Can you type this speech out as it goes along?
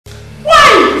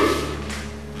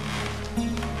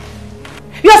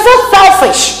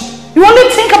selfish. You only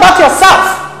think about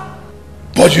yourself.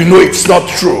 But you know it's not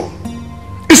true.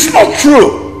 It's not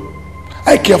true.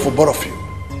 I care for both of you.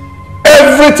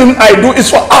 Everything I do is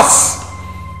for us.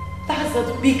 That's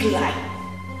a big lie.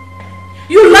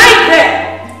 You lied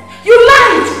there. You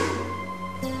lied.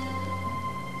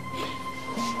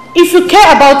 If you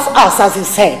care about us, as you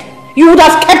said, you would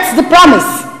have kept the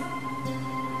promise.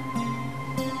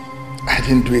 I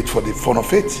didn't do it for the fun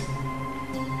of it.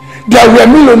 There were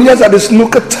millionaires at the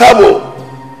snooker table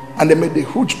and they made a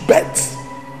huge bet.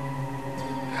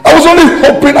 I was only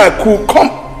hoping I could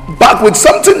come back with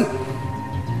something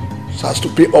so as to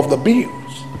pay off the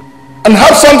bills and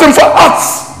have something for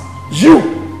us, you,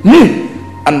 me,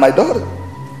 and my daughter.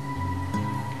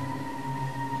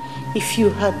 If you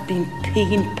had been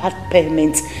paying part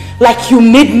payments like you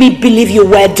made me believe you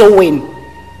were doing,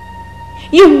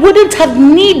 you wouldn't have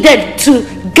needed to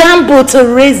gamble to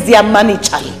raise their money,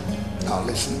 Charlie. Now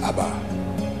listen, Abba.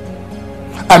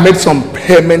 I made some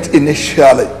payment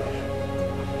initially,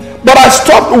 but I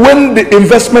stopped when the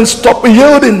investment stopped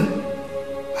yielding.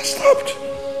 I stopped.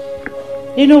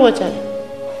 You know what, Charlie?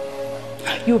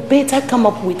 You better come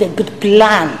up with a good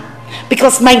plan,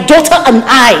 because my daughter and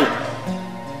I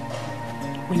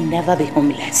will never be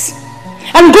homeless.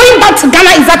 And going back to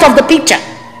Ghana is out of the picture.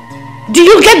 Do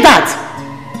you get that?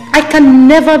 I can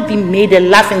never be made a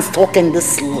laughing stock in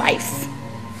this life.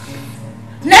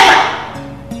 Never!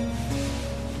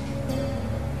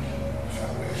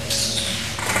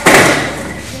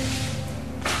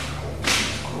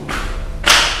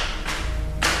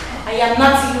 I am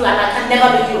not you and I can never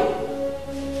be you.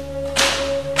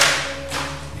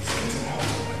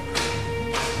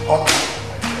 Hot.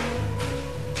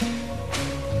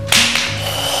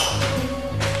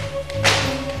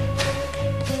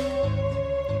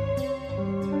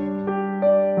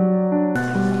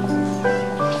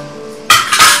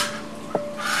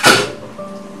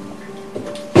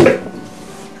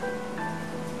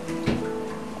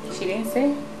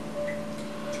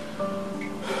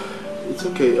 It's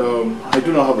okay, I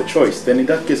do not have a choice. Then in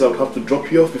that case, I would have to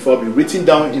drop you off before I'll be written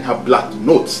down in her black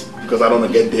notes because I don't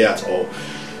want to get there at all.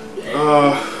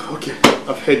 Okay,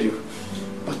 I've heard you.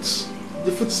 But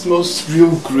the food smells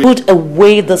real great. Put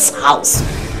away this house.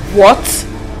 What?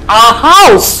 Our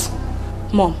house?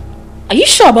 Mom, are you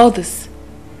sure about this?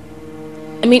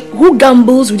 I mean, who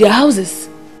gambles with their houses?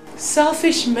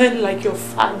 Selfish men like your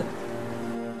father.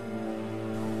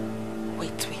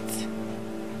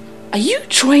 Are you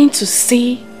trying to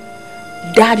say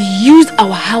Dad used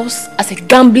our house as a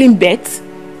gambling bet?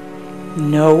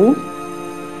 No.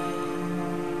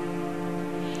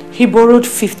 He borrowed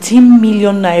 15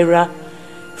 million naira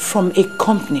from a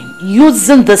company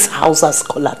using this house as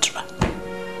collateral.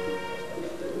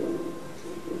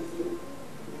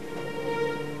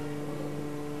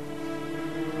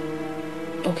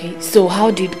 Okay, so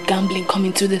how did gambling come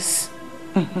into this?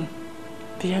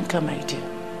 Bianca, my dear.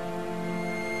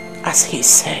 As he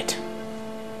said,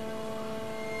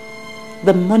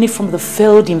 the money from the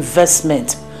failed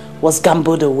investment was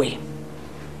gambled away.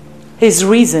 His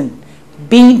reason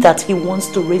being that he wants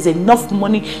to raise enough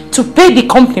money to pay the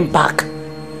company back.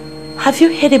 Have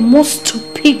you heard a more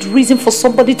stupid reason for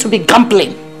somebody to be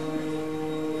gambling?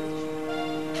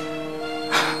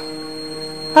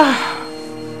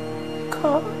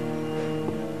 God.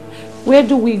 Where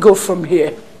do we go from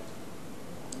here?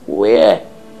 Where?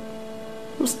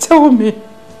 Just tell me.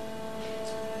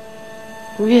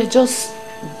 We are just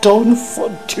done for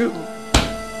two.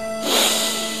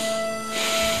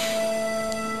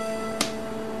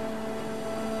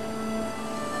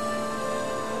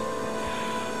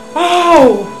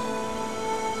 Oh!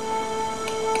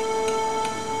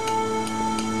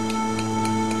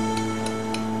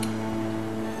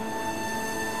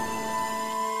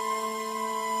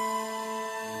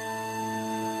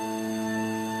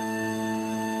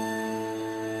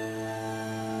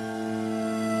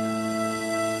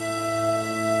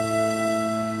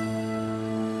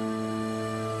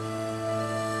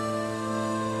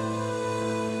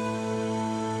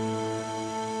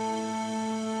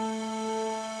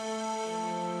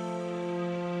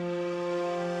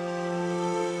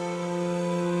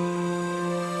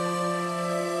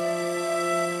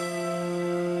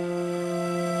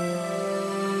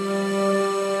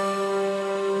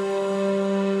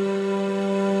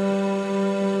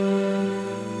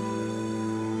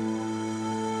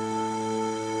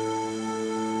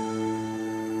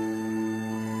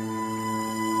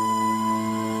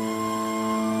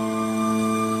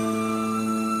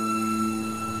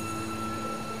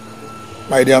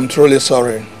 My dear, I'm truly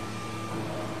sorry.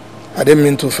 I didn't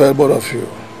mean to fail both of you.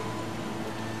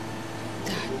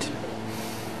 Dad,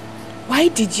 why why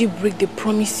did you break the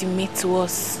promise you made to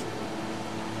us?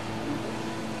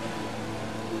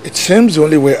 It seems the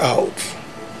only way out.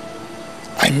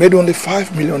 I made only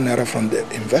 5 million naira from the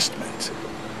investment.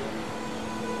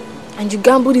 And you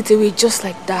gambled it away just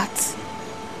like that?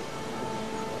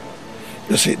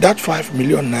 You see, that 5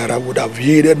 million naira would have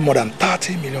yielded more than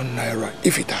 30 million naira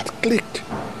if it had clicked.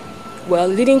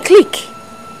 Well, it didn't click.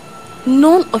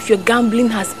 None of your gambling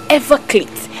has ever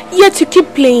clicked, yet you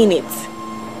keep playing it.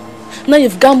 Now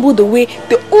you've gambled away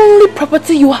the only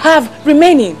property you have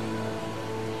remaining.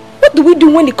 What do we do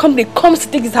when the company comes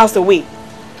to take this house away?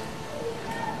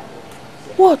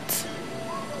 What?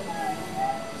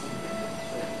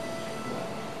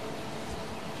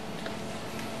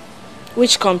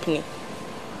 Which company?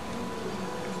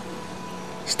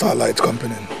 Starlight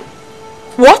Company.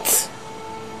 What?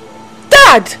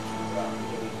 Dad!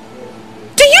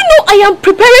 Do you know I am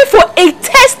preparing for a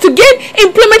test to gain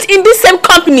employment in this same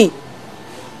company?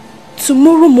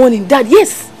 Tomorrow morning, Dad,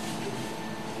 yes.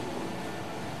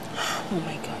 Oh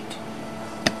my God.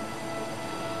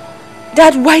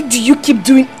 Dad, why do you keep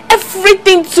doing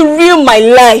everything to ruin my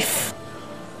life?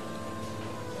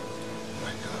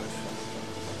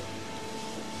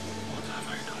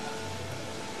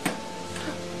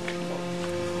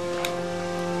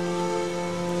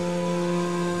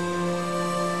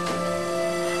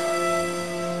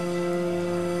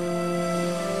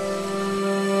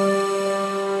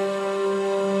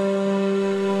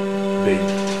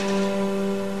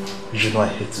 You know I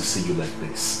hate to see you like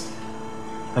this.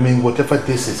 I mean, whatever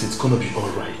this is, it's gonna be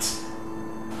alright.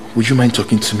 Would you mind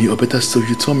talking to me, or better still,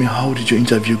 you tell me, how did your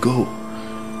interview go?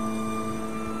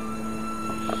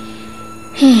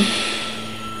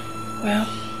 Well,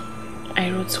 I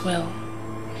wrote well,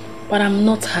 but I'm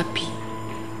not happy.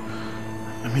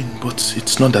 I mean, but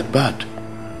it's not that bad.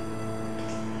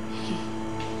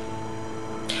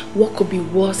 What could be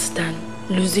worse than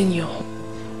losing your home?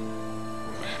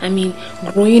 I mean,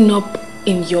 growing up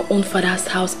in your own father's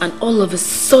house and all of a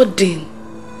sudden,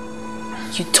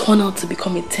 you turn out to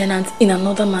become a tenant in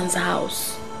another man's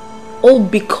house. All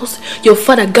because your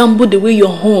father gambled away your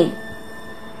home.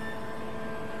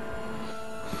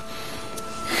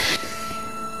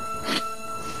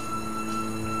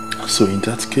 So in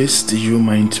that case, do you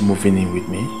mind moving in with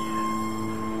me?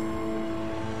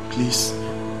 Please?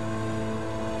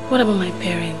 What about my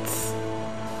parents?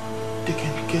 They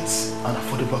can get an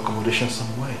affordable accommodation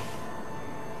somewhere.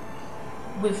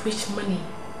 With which money?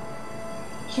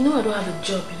 You know I don't have a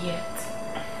job yet.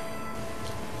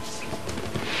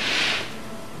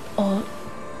 Or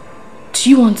do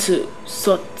you want to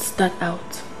sort that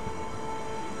out?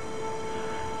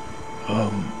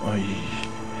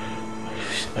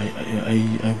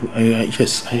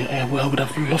 Yes, I would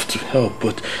have loved to help,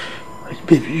 but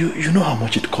babe, you know how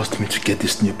much it cost me to get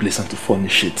this new place and to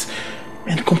furnish it.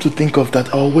 And come to think of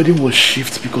that, our wedding was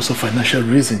shifted because of financial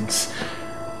reasons.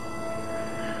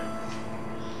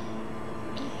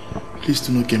 Please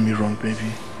do not get me wrong,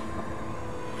 baby.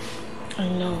 I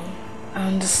know, I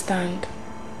understand.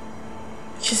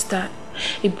 Just that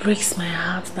it breaks my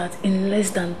heart that in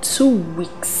less than 2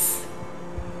 weeks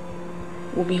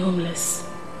we'll be homeless.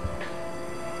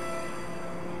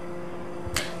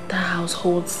 That house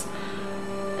holds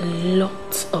a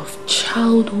lot of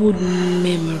childhood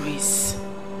memories.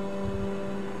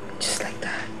 Just like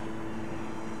that.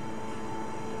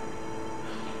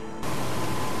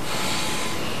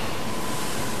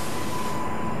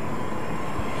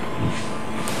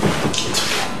 It's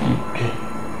okay.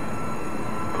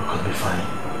 We're gonna be fine.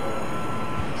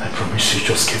 I promise you,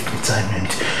 just give me time and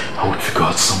I will figure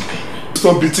out something.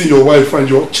 Stop beating your wife and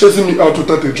you're chasing me out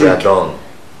without a drink. We are done.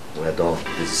 We are done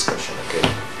with this discussion, okay?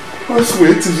 Let's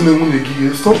wait till the moon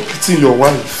again. Stop beating your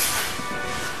wife.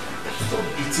 Stop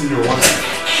beating your wife.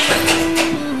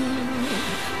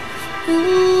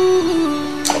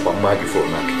 About Maggie for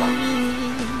Nakita.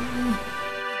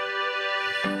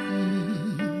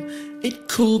 It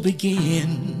could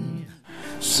begin.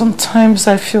 Sometimes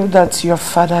I feel that your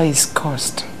father is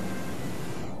cursed.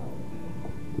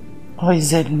 Or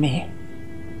is it me?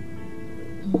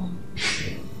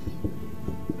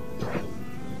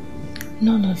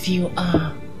 None of you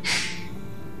are.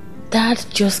 Dad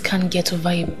just can't get over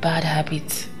a bad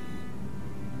habit.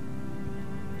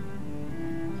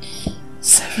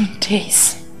 7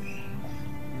 days.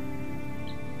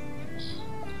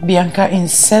 Bianca, in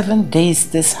 7 days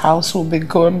this house will be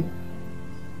gone.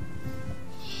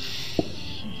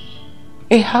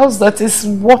 A house that is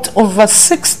worth over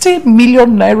 60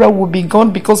 million naira will be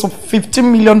gone because of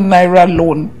 15 million naira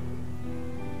loan.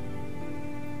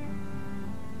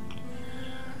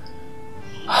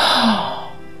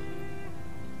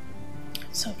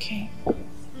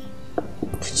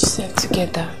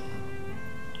 get that.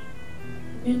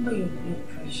 Remember your blood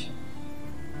pressure.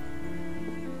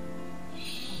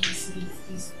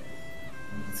 Please,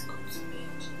 let's go to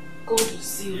bed. God will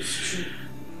see us through.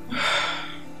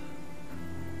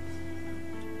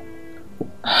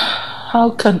 How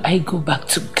can I go back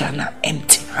to Ghana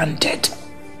empty-handed?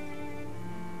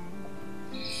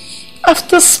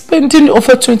 After spending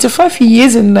over 25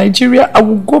 years in Nigeria, I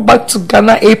will go back to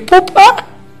Ghana a pauper?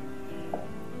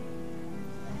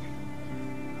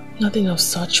 Nothing of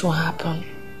such will happen.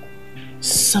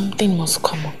 Something must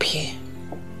come up here.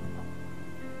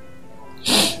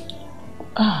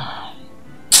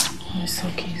 It's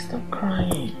okay, stop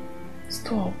crying.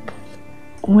 Stop.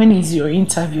 When is your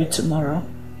interview tomorrow?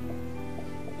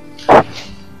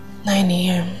 9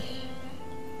 AM.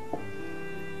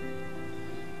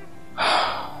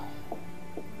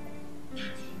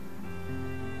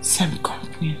 Same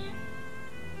company.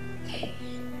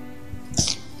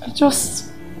 I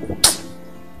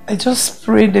just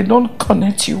pray they don't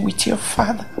connect you with your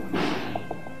father.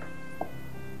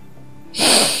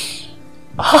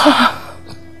 I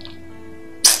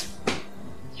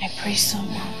pray so,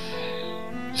 Mom.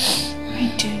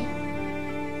 I do.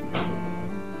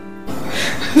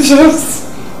 Just...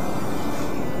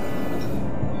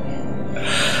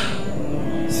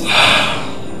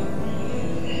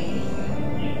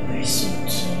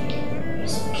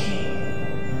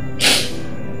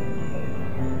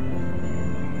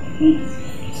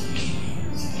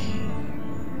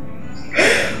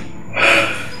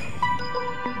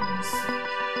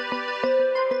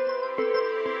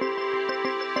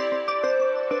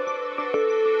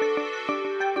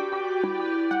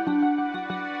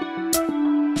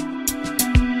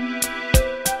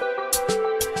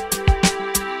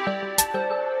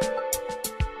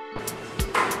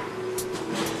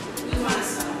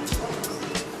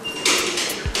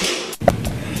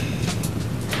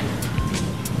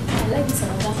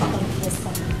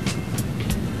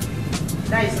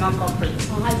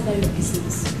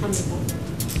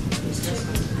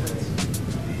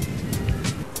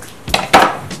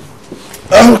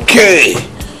 Okay.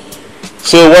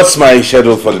 So what's my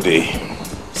schedule for the day?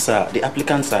 Sir, the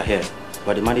applicants are here,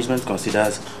 but the management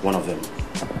considers one of them.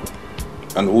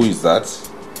 And who is that?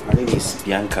 Her name is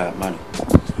Bianca Manu.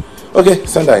 Okay,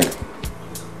 send her in.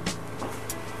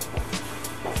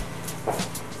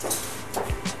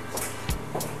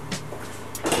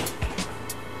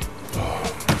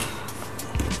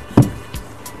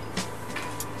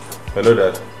 Hello,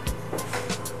 Dad.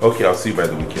 Okay, I'll see you by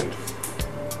the weekend.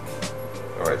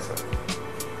 All right, sir.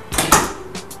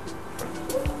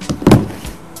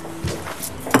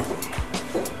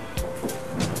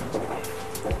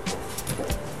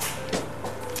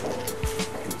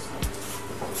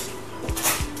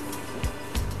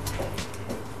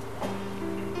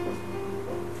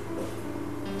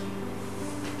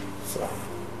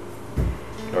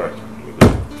 All right, we're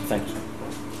good. Thank you.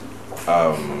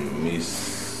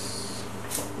 Miss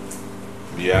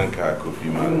Bianca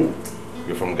Kofiman,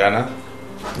 you're from Ghana?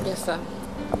 Yes, sir.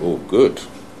 Oh, good.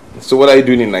 So what are you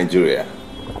doing in Nigeria?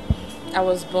 I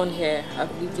was born here.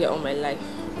 I've lived here all my life.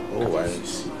 Oh, I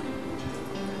see.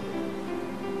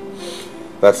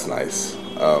 That's nice.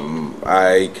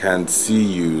 I can see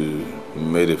you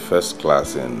made a first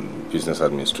class in business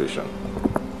administration.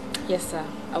 Yes, sir.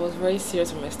 I was very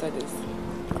serious with my studies.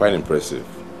 Quite impressive.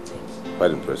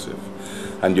 Quite impressive.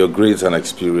 And your grades and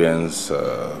experience,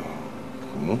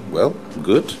 well,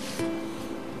 good.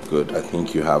 Good. I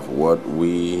think you have what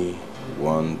we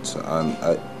want. And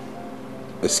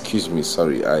excuse me,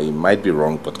 sorry, I might be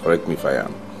wrong, but correct me if I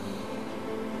am.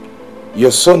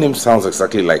 Your surname sounds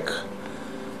exactly like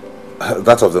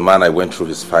that of the man I went through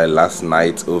his file last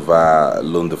night over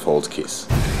loan default case.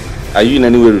 Are you in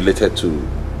any way related to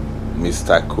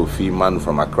Mr. Kofi Man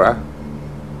from Accra?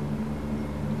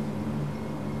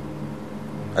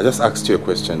 I just asked you a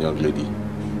question, young lady.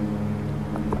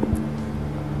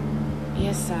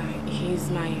 Yes, sir. He's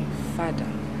my father.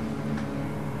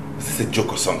 Is this a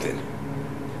joke or something?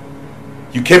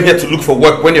 You came here to look for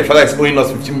work when your father is owing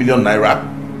us 15 million naira?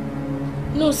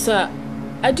 No, sir.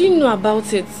 I didn't know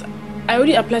about it. I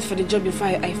already applied for the job before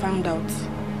I found out.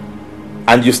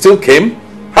 And you still came?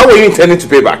 How are you intending to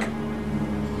pay back?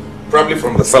 Probably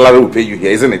from the salary we pay you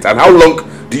here, isn't it? And how long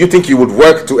do you think you would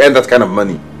work to earn that kind of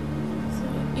money?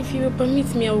 If you will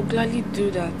permit me, I will gladly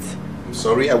do that. I'm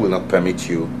sorry, I will not permit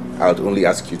you. I would only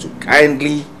ask you to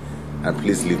kindly and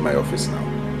please leave my office now.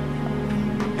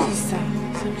 Please, sir.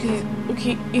 So please,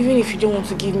 okay, even if you don't want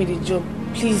to give me the job,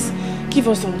 please give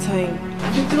us some time.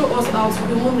 If you throw us out,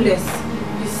 we'll be homeless.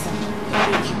 Please, sir.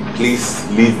 Thank you. Please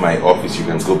leave my office. You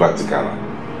can go back to Ghana.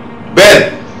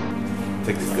 Ben!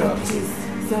 Take this girl. Please,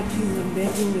 sir, please, I'm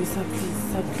begging you, sir, please,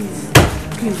 sir, please.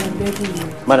 Please, I'm begging you.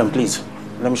 Madam, please,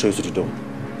 let me show you to the door.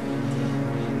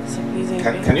 Sir, please,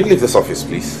 Can you leave this office,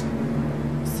 please?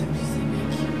 Sir, please, I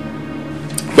beg you.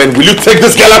 Ben, will you take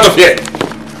this girl out of here?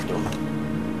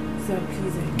 Sir,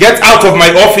 please, Get out of my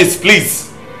office, please.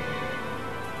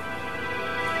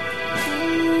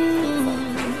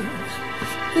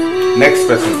 Next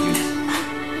person, please.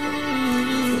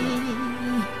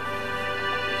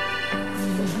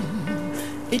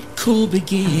 It could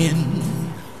begin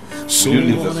so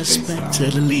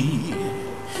unexpectedly,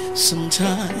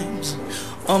 sometimes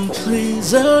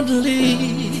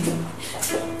unpleasantly,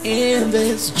 in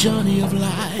this journey of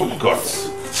life. Oh God!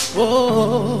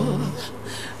 Oh,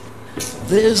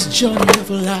 this journey of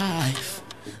life,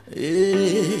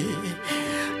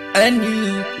 and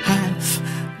you have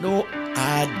no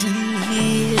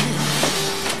idea.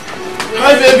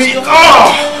 Hi, baby.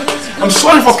 Oh, I'm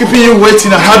sorry for keeping you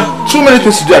waiting. I had too many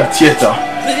things to do at the theater.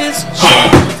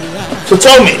 So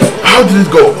tell me, how did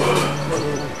it go?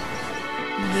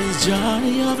 This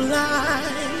journey of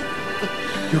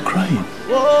life. You're crying.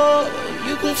 Oh,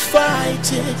 you could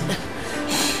fight it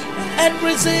and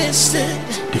resist it.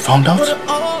 They found out? But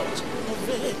all of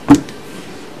it,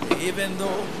 even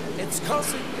though it's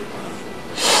causing you.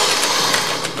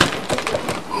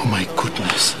 Oh my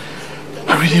goodness.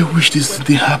 I really wish this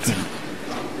didn't happen.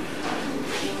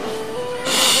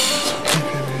 It's okay,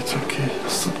 baby. It's okay.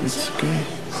 It's okay.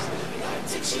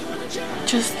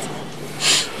 Just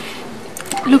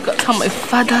look at how my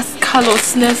father's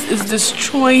callousness is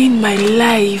destroying my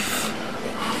life.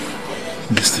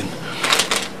 Listen.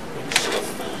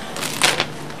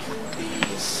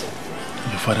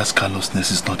 Your father's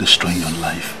callousness is not destroying your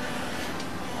life.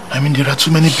 I mean, there are too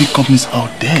many big companies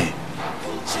out there.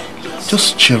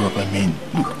 Just cheer up. I mean,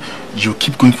 look, you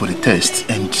keep going for the test,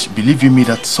 and believe you me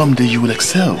that someday you will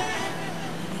excel.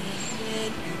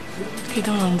 You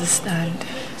don't understand.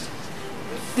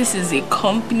 This is a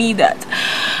company that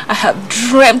I have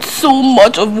dreamt so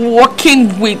much of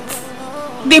working with.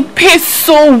 They pay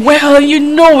so well, you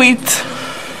know it.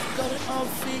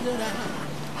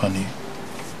 Honey,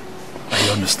 I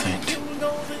understand.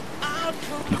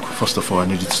 Look, first of all, I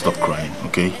need you to stop crying,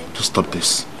 okay? Just stop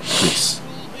this, please.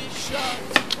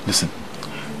 Listen,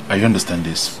 I understand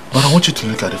this, but I want you to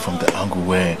look at it from the angle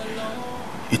where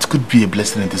it could be a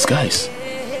blessing in disguise.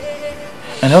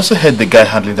 And I also heard the guy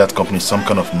handling that company is some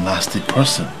kind of nasty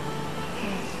person.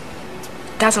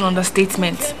 That's an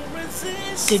understatement.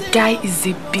 The guy is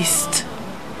a beast.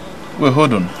 Wait,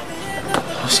 hold on.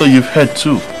 So you've heard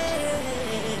too?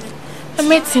 I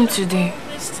met him today.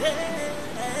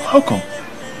 How come?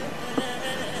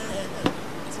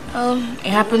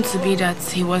 It happened to be that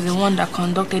he was the one that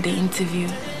conducted the interview.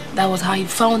 That was how he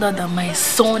found out that my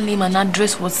surname and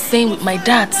address was same with my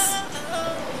dad's.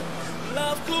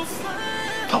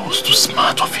 That was too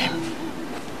smart of him.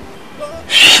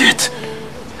 Shit!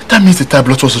 That means the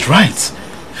tablet was right.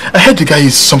 I heard the guy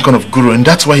is some kind of guru, and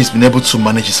that's why he's been able to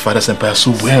manage his father's empire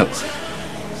so well.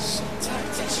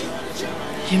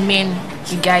 You mean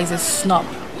the guy is a snob?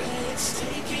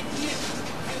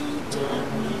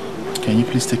 Can you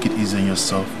please take it easy on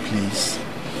yourself, please?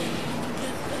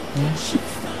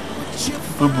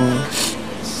 Boo-boo.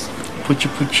 Put-you.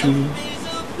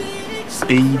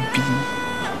 Baby.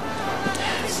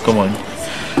 Come on.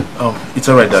 Oh, it's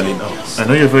alright, darling. Oh, I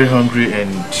know you're very hungry and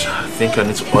I think I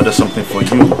need to order something for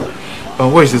you.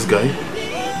 Where is this guy?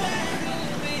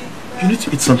 You need to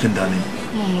eat something, darling.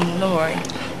 Don't worry.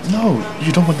 No,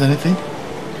 you don't want anything?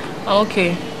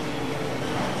 Okay.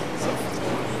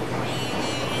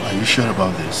 Are you sure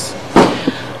about this?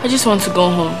 I just want to go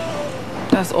home.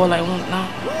 That's all I want now.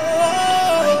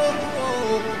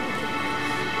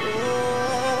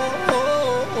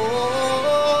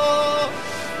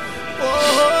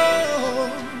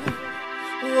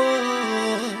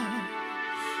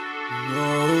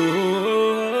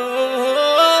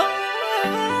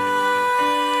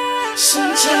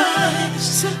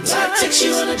 Sometimes life takes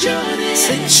you on a journey,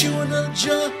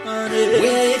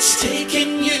 where it's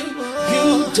taking you.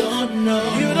 You don't know.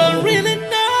 You don't really know.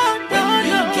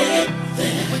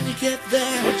 When you get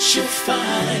there, what you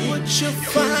find.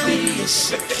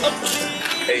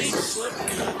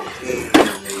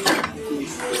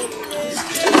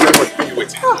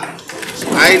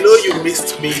 I know you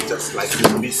missed me just like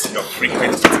you miss your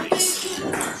frequent visits.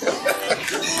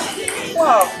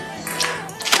 Wow.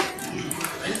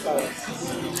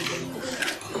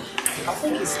 I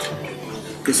think it's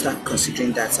time to start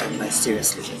considering that advice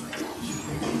seriously.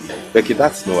 Becky,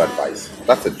 that's no advice.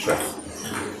 That's a threat.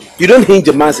 You don't hinge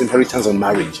a man's inheritance on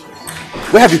marriage.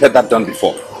 Where have you heard that done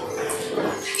before?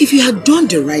 If you had done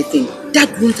the right thing,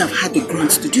 Dad wouldn't have had the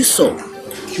grunt to do so.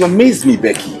 You amazed me,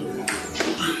 Becky.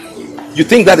 You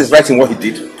think that is right in what he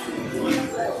did?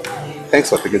 Thanks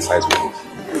for taking sides with me.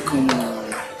 Come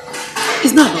on.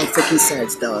 It's not about taking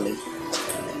sides, darling.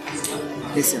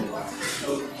 Listen.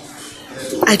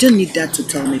 I don't need Dad to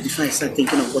tell me before I start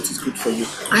thinking of what is good for you.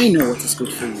 I know what is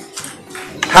good for you.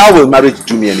 How will marriage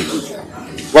do me any good?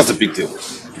 What's the big deal?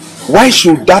 Why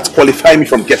should that qualify me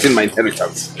from getting my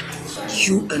inheritance?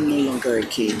 You are no longer a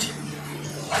kid.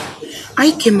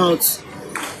 I came out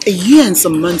a year and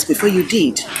some months before you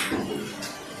did.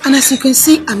 And as you can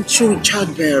see, I'm through with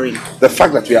childbearing. The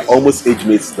fact that we are almost age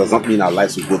mates does not mean our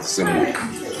lives will go the same way.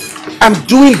 I'm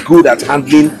doing good at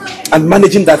handling and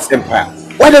managing that empire.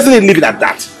 Why doesn't he leave it at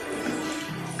that?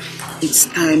 It's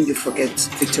time you forget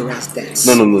Victoria's death.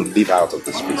 No, leave her out of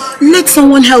this, please. Let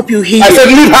someone help you here. I said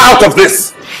leave her out of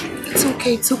this! It's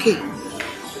okay, it's okay.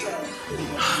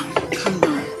 Calm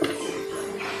down.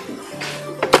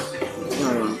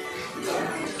 Laura,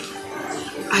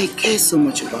 I care so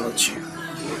much about you.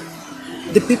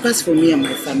 The papers for me and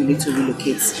my family to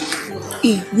relocate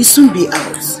will soon be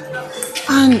out.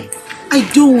 And I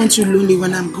don't want you lonely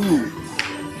when I'm gone.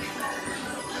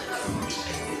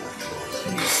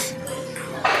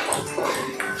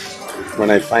 When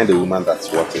I find a woman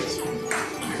that's worth it,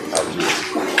 I'll do it.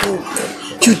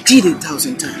 Oh, you did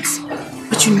 1,000 times,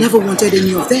 but you never wanted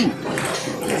any of them.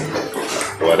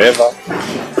 Whatever.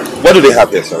 What do they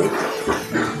have here, sorry?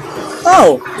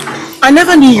 Oh, I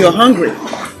never knew you're hungry.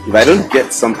 If I don't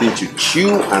get something to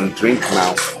chew and drink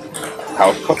now,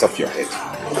 I'll cut off your head.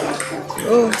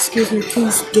 Oh, excuse me,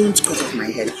 please don't cut off my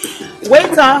head.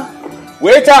 Waiter!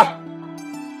 Waiter!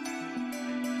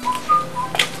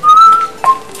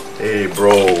 Hey,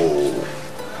 bro.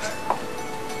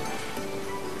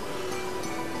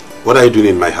 What are you doing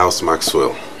in my house,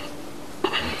 Maxwell?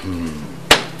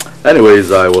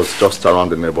 Anyways, I was just around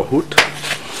the neighborhood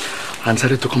and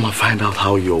decided to come and find out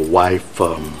how your wife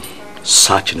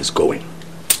searching is going.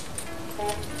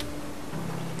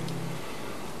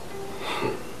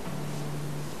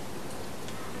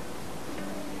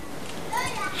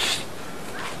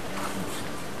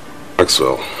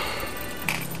 Maxwell,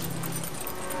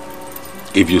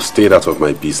 if you stayed out of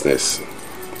my business,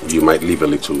 you might live a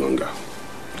little longer.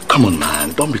 Come on,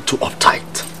 man, don't be too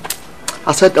uptight.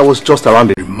 I said I was just around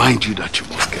to remind you that you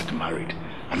must get married.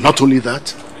 And not only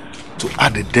that, to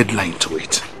add a deadline to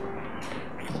it.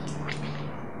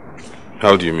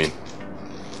 How do you mean?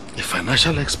 A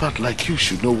financial expert like you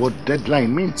should know what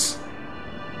deadline means.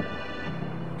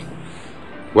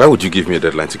 Why would you give me a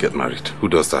deadline to get married? Who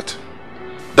does that?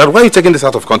 Dad, why are you taking this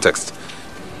out of context?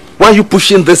 Why are you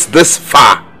pushing this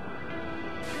far?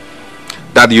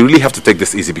 Dad, you really have to take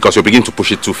this easy because you're beginning to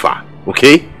push it too far,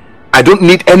 okay? I don't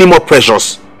need any more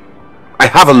pressures. I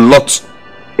have a lot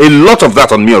of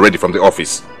that on me already from the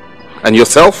office. And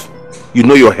yourself, you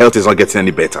know your health is not getting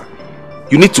any better.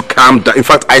 You need to calm down. In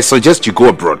fact, I suggest you go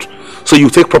abroad so you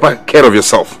take proper care of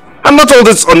yourself. And not all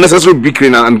this unnecessary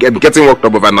bickering and getting worked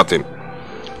up over nothing.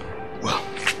 Well,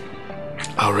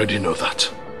 I already know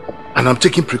that. And I'm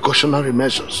taking precautionary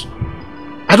measures.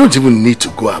 I don't even need to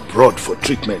go abroad for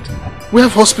treatment. We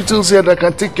have hospitals here that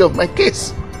can take care of my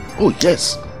case. Oh,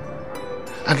 yes.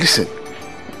 And listen,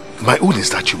 my own is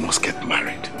that you must get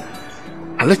married.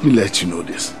 And let me let you know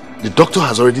this. The doctor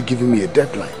has already given me a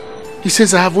deadline. He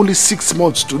says I have only 6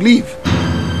 months to leave.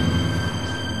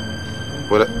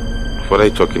 What are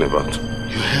you talking about?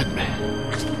 You heard me.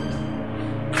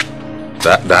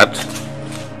 Dad?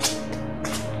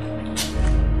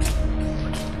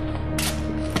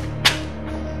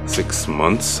 6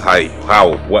 months?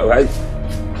 How? Why?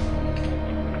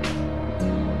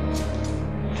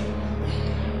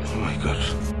 Oh my God.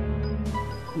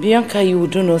 Bianca, you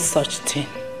would do no such thing.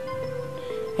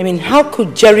 I mean, how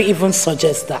could Jerry even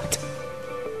suggest that?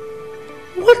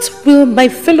 What will my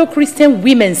fellow Christian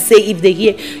women say if they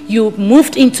hear you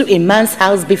moved into a man's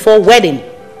house before wedding?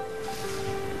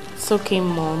 It's okay,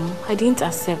 Mom. I didn't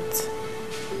accept.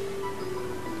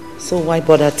 So why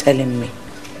bother telling me?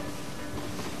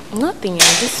 Nothing. I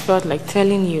just felt like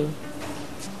telling you.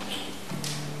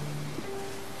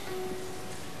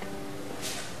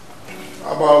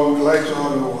 Abba, I would like to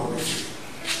have a word with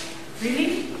you.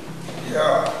 Really?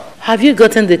 Yeah. Have you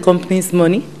gotten the company's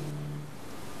money?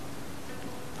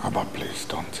 Abba, please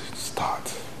don't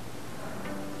start.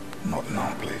 Not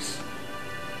now, please.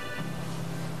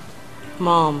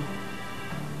 Mom.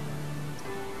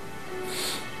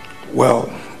 Well,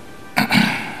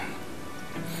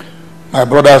 my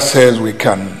brother says we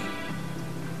can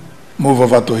move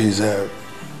over to his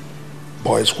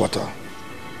boys' quarter.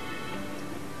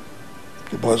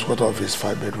 The boys got off his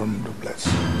 5-bedroom duplex.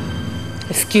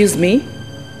 Excuse me?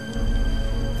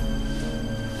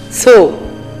 So,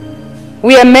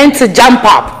 we are meant to jump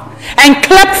up and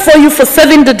clap for you for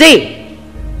saving the day.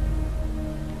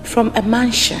 From a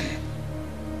mansion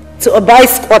to a boy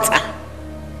squatter.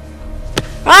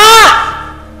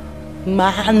 Ah!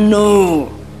 Man, no.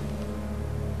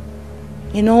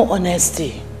 In all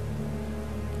honesty,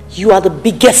 you are the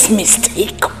biggest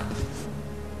mistake.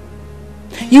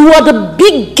 You are the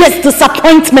biggest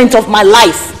disappointment of my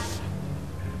life.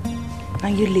 Now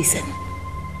you listen.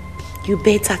 You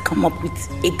better come up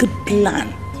with a good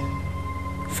plan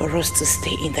for us to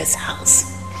stay in this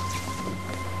house.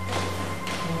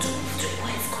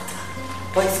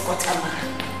 Boy squatter man.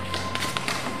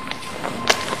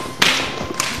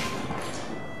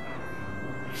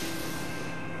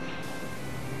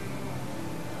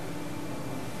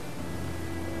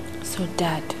 So,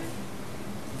 Dad,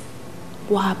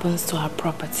 what happens to our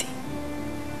property?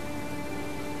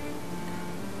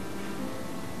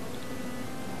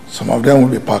 Some of them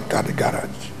will be parked at the garage.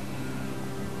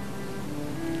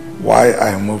 Why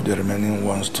I moved the remaining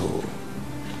ones to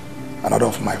another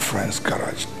of my friend's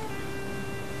garage.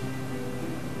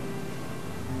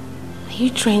 Are you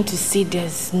trying to say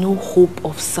there's no hope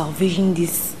of salvaging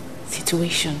this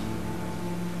situation?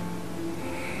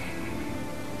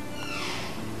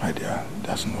 My dear,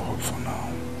 there's no hope for now.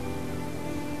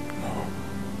 No.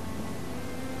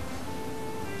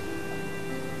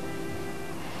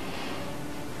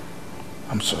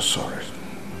 I'm so sorry.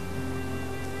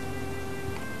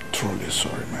 Truly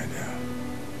sorry, my dear.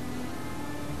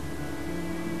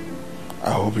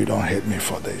 I hope you don't hate me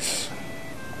for this.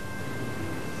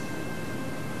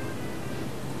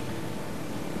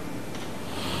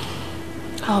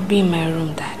 I'll be in my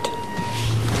room, Dad.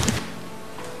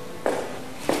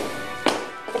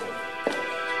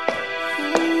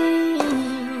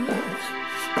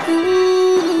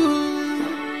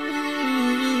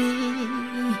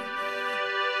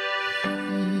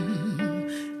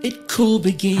 It could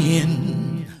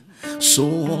begin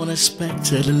so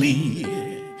unexpectedly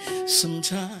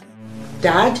sometime.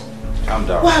 Dad? Calm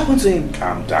down. What happened to him?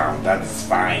 Calm down. That is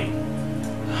fine.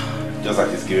 Just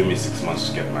like he's giving me 6 months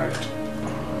to get married.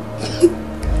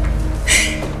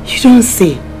 You don't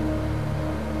say.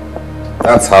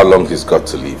 That's how long he's got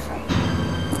to live.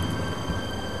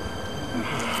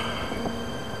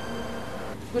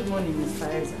 Good morning, Mr.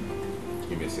 Isaac.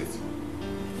 Give me a seat.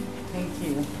 Thank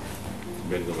you.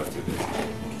 Better go back to the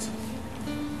desk.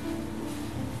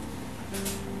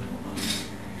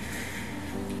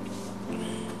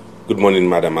 Good morning,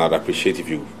 madam. I'd appreciate if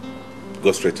you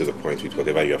go straight to the point with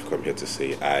whatever you have come here to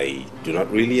say. I do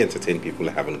not really entertain people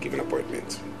I haven't given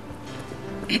appointments.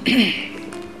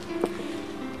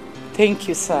 Thank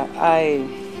you, sir.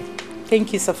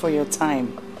 Thank you, sir, for your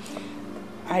time.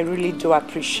 I really do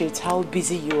appreciate how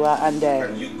busy you are and...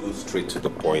 Can you go straight to the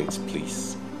point,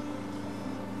 please?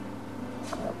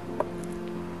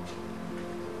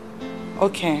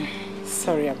 Okay,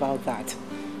 sorry about that.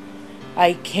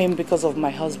 I came because of my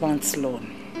husband's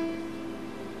loan.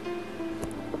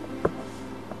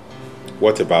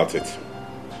 What about it?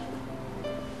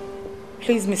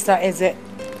 Please, Mr. Eze,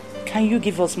 can you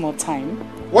give us more time?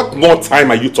 What more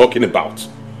time are you talking about?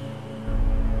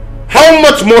 How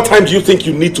much more time do you think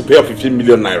you need to pay off 15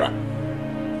 million naira?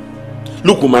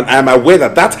 Look, woman, I am aware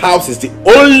that that house is the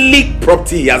only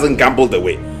property he hasn't gambled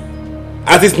away,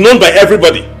 as it's known by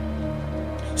everybody.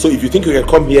 So if you think you can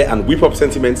come here and whip up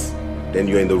sentiments, then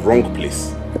you're in the wrong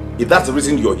place. If that's the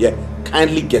reason you're here,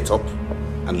 kindly get up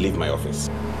and leave my office.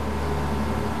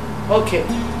 Okay.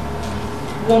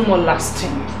 One more last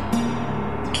thing.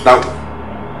 Now.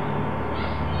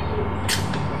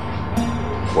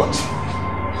 What?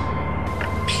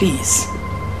 Please.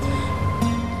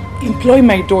 Employ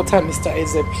my daughter, Mr.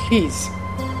 Eze, please.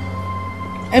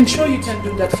 I'm sure you can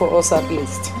do that for us at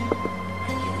least.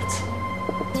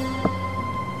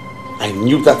 I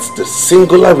knew that's the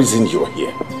singular reason you're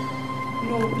here.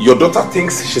 No. Your daughter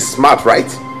thinks she's smart, right?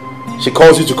 She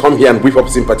calls you to come here and whip up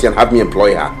sympathy and have me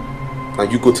employ her. Now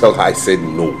you go tell her I said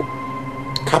no.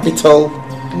 Capital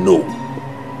no.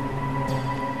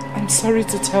 I'm sorry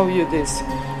to tell you this.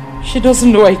 She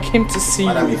doesn't know I came to see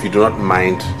Madam, you. if you do not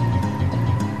mind,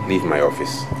 leave my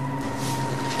office.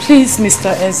 Please,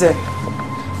 Mr. Eze.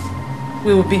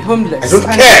 We will be homeless. I don't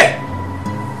care!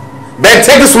 Ben,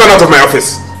 take this woman out of my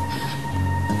office!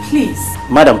 Please.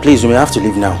 Madam, please, you may have to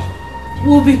leave now.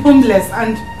 We'll be homeless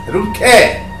and... I don't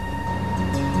care!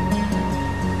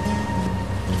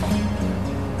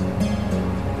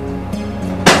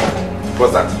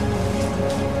 What's that?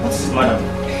 What is it, madam?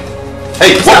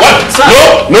 Hey, what? Sir.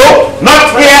 No,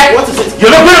 not here. What is it?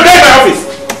 You're not going to get in my office.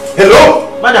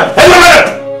 Hello? Madam. Hello,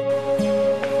 madam.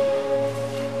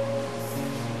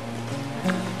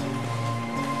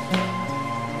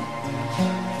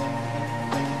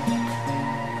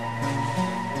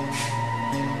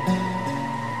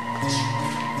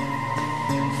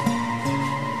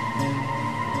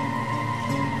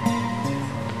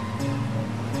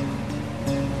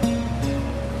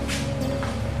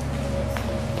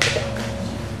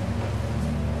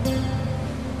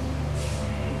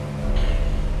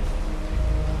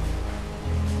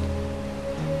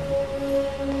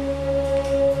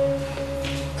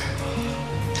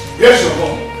 Yes, your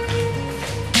mom.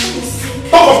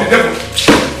 Talk of the devil.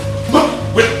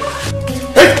 Wait.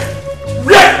 Hey!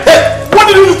 Hey! What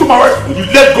did you do to my wife? You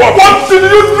let go of me. What did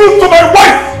you do to my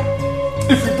wife?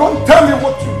 If you don't tell me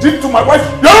what you did to my wife,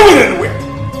 you're not going anywhere.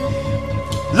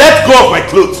 Let go of my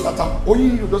clothes. That I'm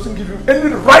owing you doesn't give you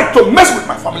any right to mess with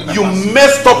my family members. You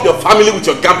messed up your family with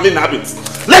your gambling habits.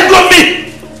 Let go of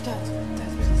me! Dad,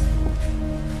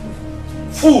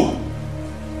 Fool!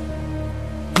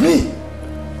 Me?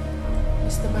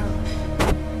 Mr.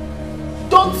 Baron,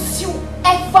 don't you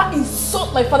ever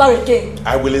insult my father again.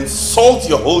 I will insult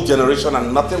your whole generation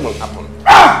and nothing will happen.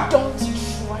 Ah! Don't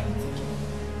try it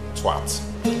again. Twat.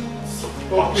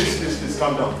 Oh, please,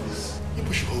 calm down, please.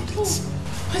 You should hold it.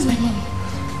 Where's my mom?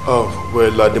 Oh,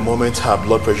 well, at the moment her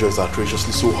blood pressure is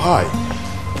outrageously so high.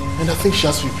 And I think she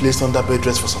has to be placed under bed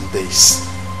rest for some days.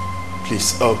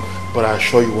 Please, but I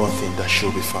assure you one thing, that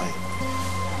she'll be fine.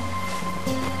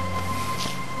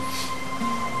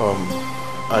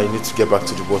 I need to get back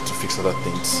to the work to fix other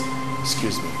things.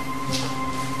 Excuse me.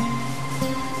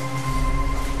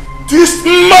 This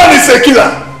man is a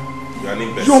killer.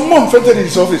 Your mom fainted in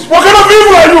his office. What kind of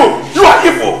evil are you? You are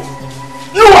evil.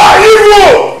 You are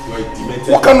evil. You are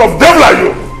demented. What kind of devil are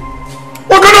you?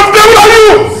 What kind of devil are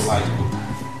you?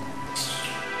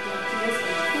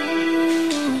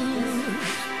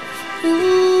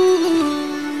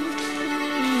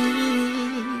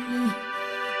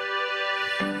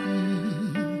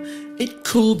 It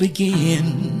could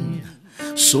begin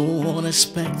so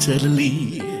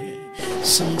unexpectedly.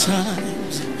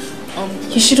 Sometimes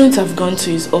He shouldn't have gone to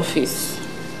his office.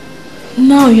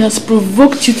 Now he has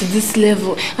provoked you to this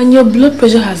level and your blood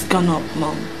pressure has gone up,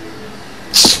 Mom.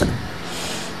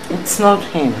 It's not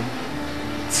him.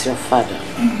 It's your father.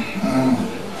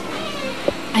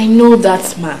 I know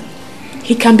that man.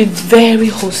 He can be very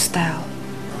hostile.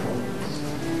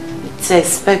 It's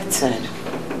expected.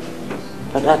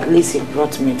 But at least he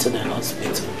brought me to the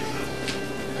hospital.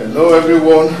 Hello,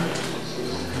 everyone.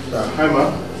 Hi,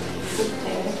 Ma.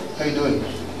 How you doing?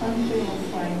 I'm doing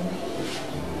fine.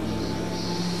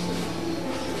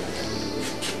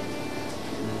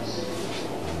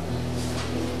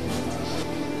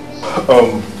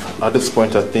 At this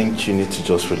point, I think you need to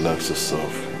just relax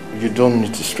yourself. You don't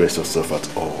need to stress yourself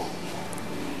at all.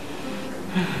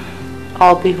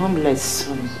 I'll be homeless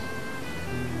soon.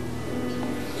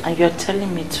 And you're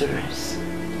telling me to rest.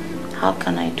 How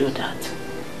can I do that?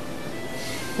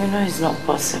 You know it's not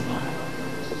possible.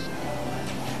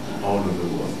 All will be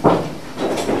well.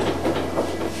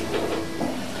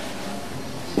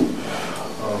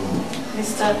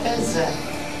 Mr. Ezra.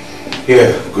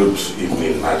 Here, good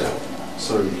evening, madam.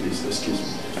 Sorry, please, excuse me.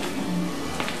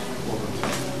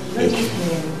 Thank you.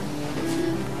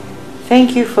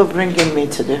 Thank you for bringing me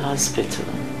to the hospital.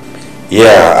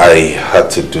 Yeah, I had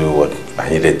to do what I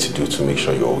needed to do to make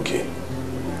sure you're okay.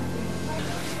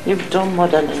 You've done more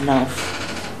than enough.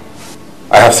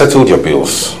 I have settled your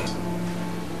bills.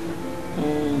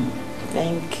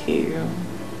 Thank you.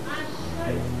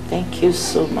 Thank you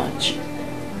so much.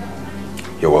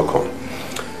 You're welcome.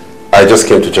 I just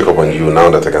came to check up on you. Now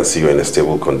that I can see you're in a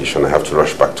stable condition, I have to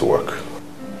rush back to work.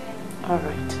 All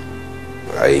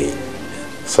right.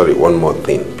 Sorry, one more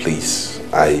thing, please.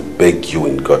 I beg you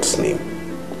in God's name.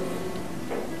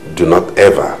 Do not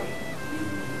ever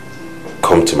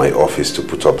come to my office to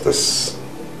put up this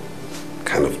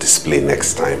kind of display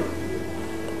next time.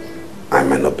 I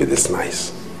might not be this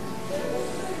nice.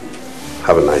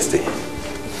 Have a nice day.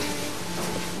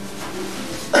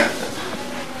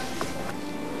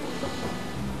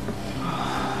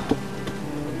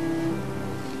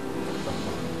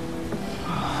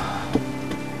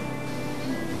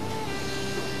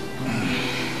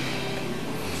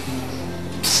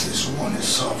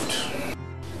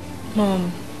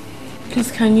 Mom,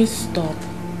 please can you stop?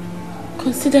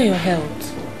 Consider your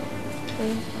health.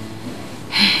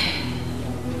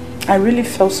 I really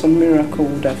felt some miracle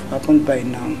would have happened by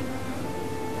now.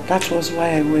 That was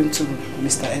why I went to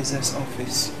Mr. Ezra's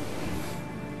office.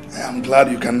 I am glad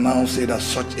you can now say that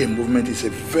such a movement is a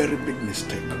very big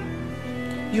mistake.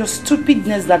 Your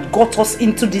stupidness that got us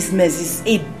into this mess is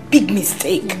a big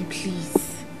mistake.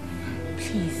 Please.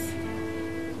 Please.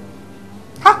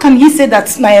 How can he say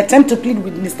that my attempt to plead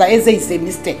with Mr. Eze is a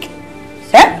mistake?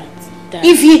 Eh?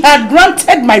 If he had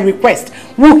granted my request,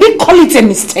 would he call it a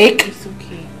mistake? It's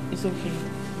okay. It's okay.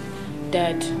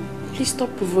 Dad, please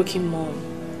stop provoking Mom.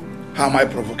 How am I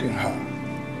provoking her?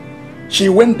 She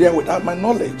went there without my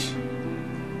knowledge.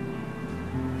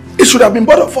 It should have been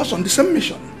both of us on the same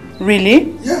mission.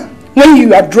 Really? Yeah. When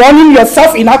you are drowning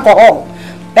yourself in alcohol,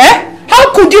 eh?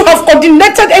 How could you have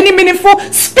coordinated any meaningful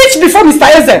speech before Mr.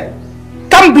 Eze?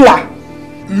 Gambler.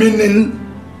 Meaning,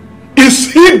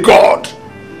 is he God?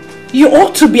 You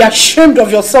ought to be ashamed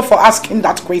of yourself for asking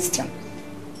that question.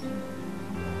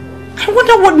 I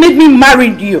wonder what made me marry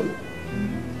you.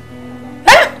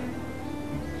 Eh?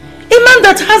 A man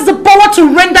that has the power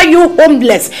to render you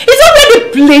homeless is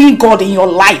already playing God in your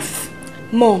life.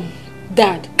 Mom,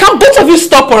 Dad, can both of you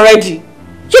stop already?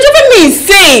 You're driving me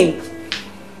insane.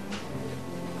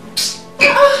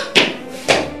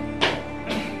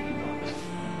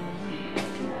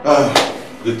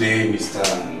 Good day, Mr.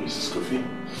 and Mrs. Kofi.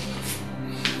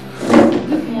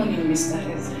 Good morning, Mr.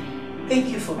 Eze. Thank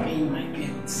you for paying my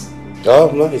bills.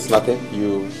 Oh, no, it's nothing.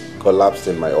 You collapsed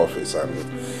in my office and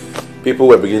people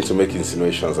were beginning to make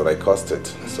insinuations that I caused it.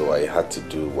 So I had to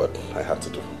do what I had to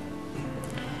do.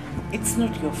 It's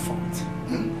not your fault.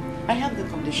 I had the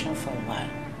condition for a while.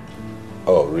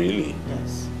 Oh, really?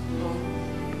 Yes.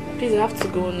 Please, I have to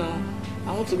go now.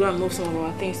 I want to go and move some of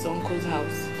our things to Uncle's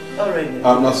house. Already.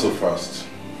 I'm not so fast.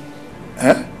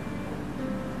 Eh?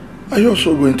 Are you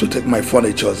also going to take my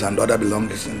furniture and other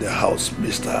belongings in the house,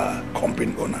 Mr.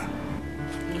 Company owner?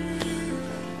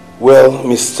 Well,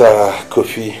 Mr.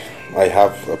 Kofi, I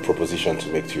have a proposition to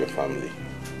make to your family.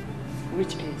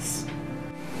 Which is?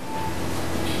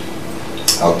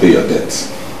 I'll pay your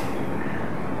debts.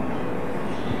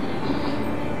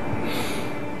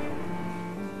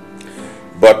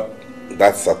 But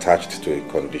that's attached to a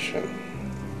condition.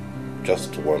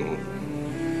 Just one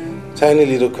tiny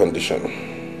little condition.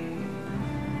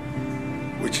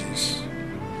 Which is?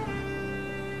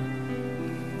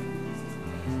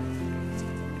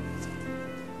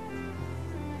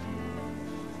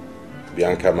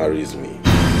 Bianca marries me.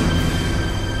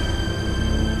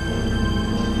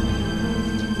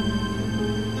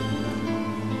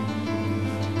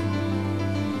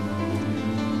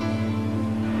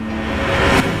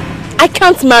 I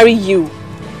can't marry you.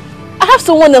 I have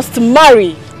someone else to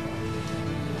marry.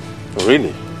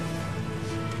 Really?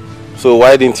 So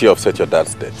why didn't you offset your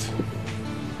dad's debt?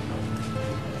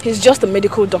 He's just a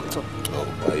medical doctor. Oh,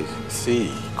 I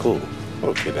see. Cool.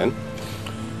 Okay then.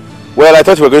 Well, I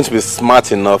thought you were going to be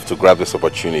smart enough to grab this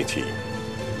opportunity.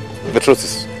 The truth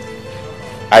is,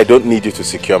 I don't need you to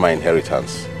secure my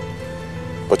inheritance.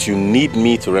 But you need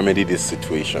me to remedy this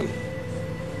situation.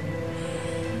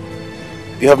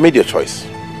 You have made your choice.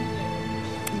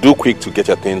 Do quick to get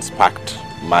your things packed.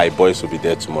 My boys will be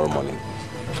there tomorrow morning.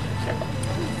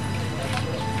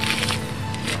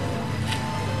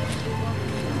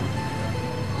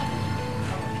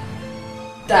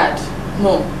 Dad,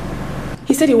 Mom,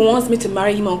 he said he wants me to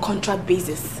marry him on contract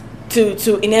basis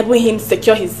to enable him to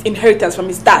secure his inheritance from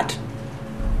his dad.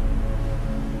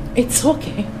 It's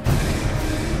okay.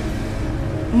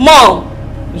 Mom!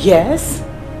 Yes?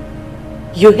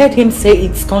 You heard him say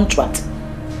it's contract.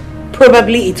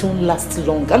 Probably it won't last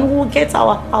long and we'll get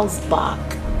our house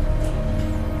back.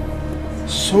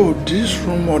 So this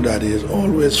rumor that he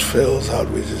always fails out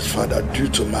with his father due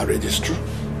to marriage is true?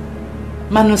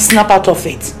 Manu, snap out of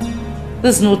it.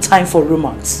 There's no time for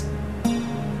rumors.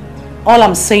 All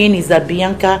I'm saying is that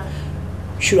Bianca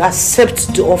should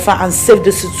accept the offer and save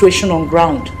the situation on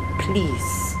ground.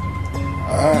 Please.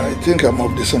 I think I'm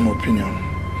of the same opinion.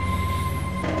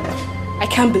 I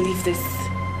can't believe this.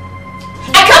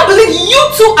 I can't believe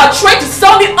you two are trying to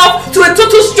sell me off to a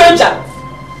total stranger.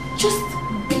 Just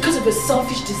because of a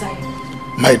selfish desire.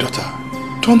 My daughter,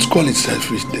 don't call it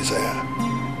selfish desire.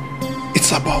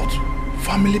 It's about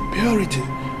family purity.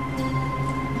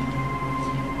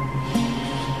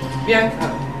 Bianca,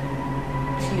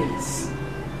 please.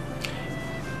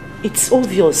 It's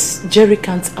obvious Jerry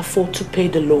can't afford to pay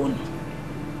the loan.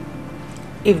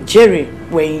 If Jerry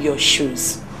were in your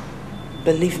shoes,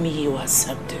 believe me, he will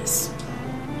accept this.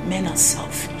 Men are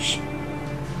selfish.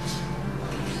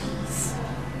 Please.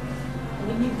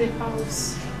 We need the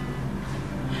house.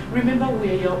 Remember, we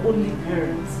are your only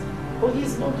parents. But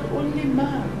he's not the only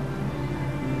man.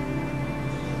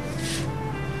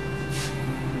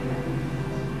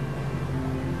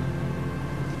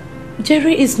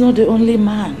 Jerry is not the only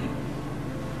man.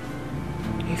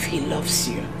 If he loves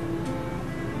you,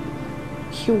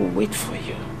 he will wait for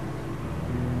you.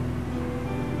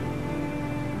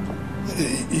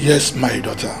 Yes, my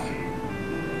daughter.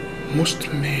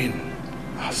 Most men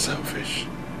are selfish,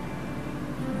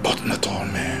 but not all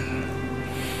men.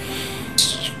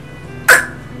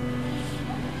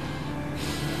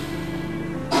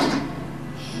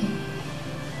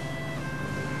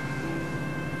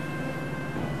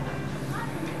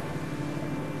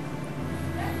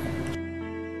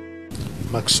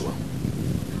 Maxwell,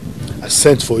 I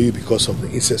sent for you because of the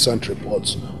incessant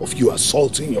reports of you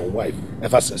assaulting your wife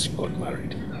ever since you got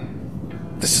married.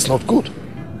 This is not good.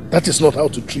 That is not how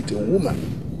to treat a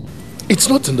woman. It's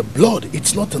not in the blood.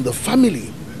 It's not in the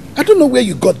family. I don't know where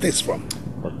you got this from.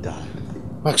 But Dad...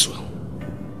 Maxwell,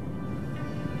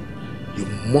 you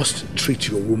must treat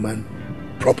your woman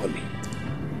properly.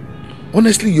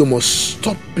 Honestly, you must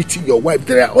stop beating your wife.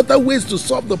 There are other ways to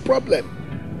solve the problem.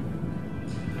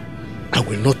 I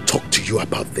will not talk to you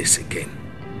about this again.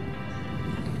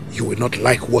 You will not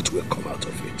like what will come out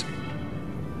of it.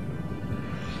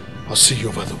 I'll see you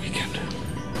over the weekend.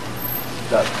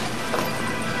 Dad.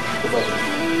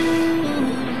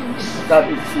 Dad,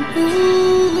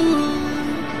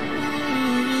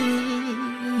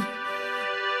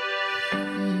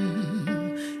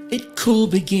 it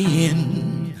could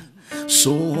begin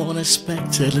so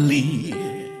unexpectedly,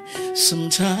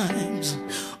 sometimes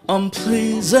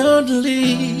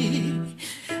unpleasantly,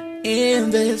 in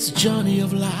this journey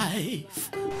of life.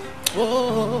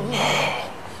 Oh.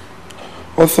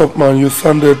 What's up, man? You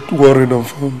sounded worried on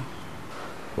phone.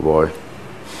 Boy,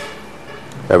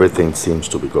 everything seems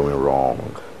to be going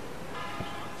wrong.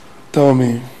 Tell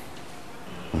me.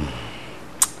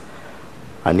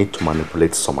 I need to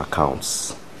manipulate some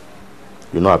accounts.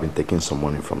 You know I've been taking some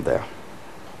money from there.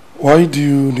 Why do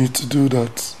you need to do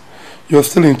that? You're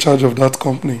still in charge of that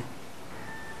company.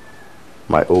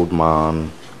 My old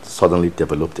man suddenly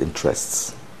developed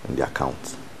interests in the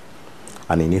account,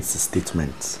 and he needs a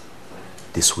statement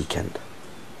this weekend.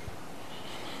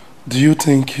 Do you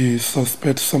think he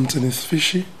suspects something is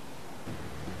fishy?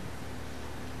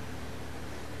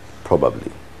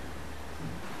 Probably.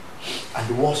 And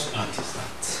the worst part is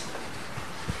that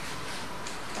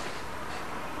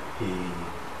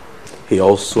he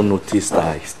also noticed that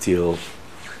I still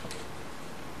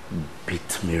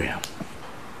beat Miriam.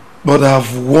 But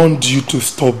I've warned you to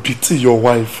stop beating your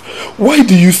wife. Why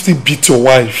do you still beat your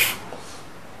wife?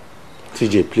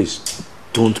 TJ, please,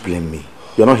 don't blame me.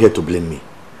 You're not here to blame me.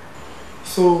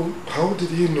 So, how did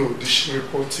he know? Did she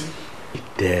report you? He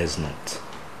dares not.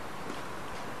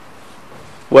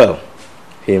 Well,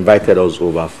 he invited us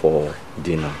over for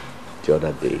dinner the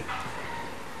other day.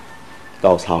 That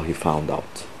was how he found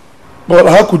out. But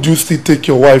how could you still take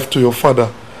your wife to your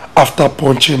father after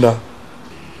punching her?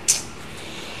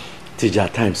 TJ,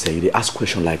 at times they ask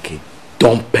questions like a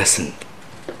dumb person.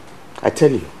 I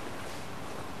tell you.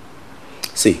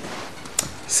 See,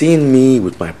 seeing me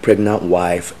with my pregnant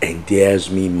wife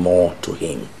endears me more to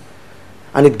him.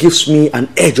 And it gives me an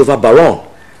edge over Baron.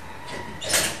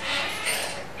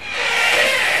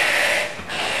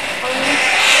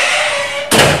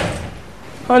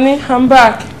 Honey, I'm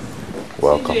back.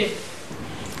 Welcome.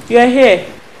 You're here.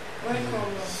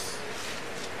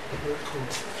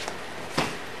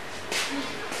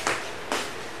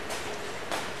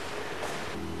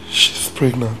 She's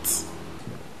pregnant.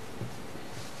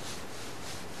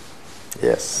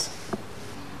 Yes.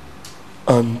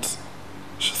 And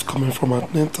she's coming from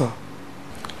Atlanta.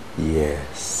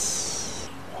 Yes.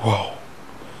 Wow.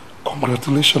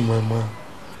 Congratulations, my man.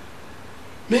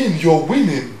 Man, you're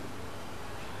winning.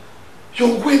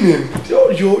 You're winning.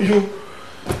 You're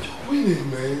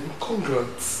winning, man.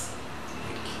 Congrats.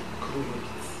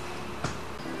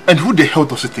 And who the hell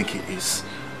does he think he is?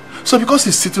 So because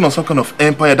he's sitting on some kind of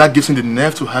empire that gives him the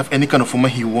nerve to have any kind of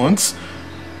woman he wants?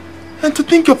 And to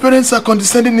think your parents are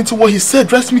condescending into what he said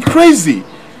drives me crazy.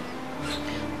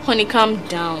 Honey, calm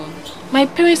down. My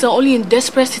parents are only in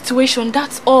desperate situation,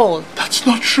 that's all. That's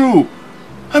not true.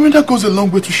 I mean, that goes a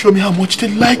long way to show me how much they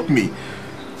like me.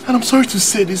 And I'm sorry to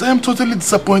say this, I am totally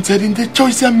disappointed in the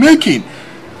choice they are making.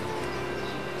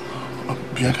 Oh,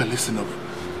 Bianca, listen up.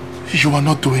 You are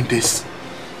not doing this.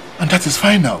 And that is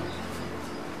fine now.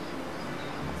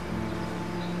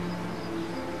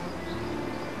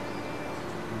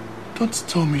 Don't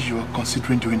tell me you are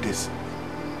considering doing this.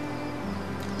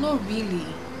 Not really.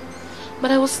 But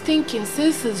I was thinking,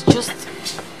 since it's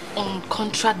just on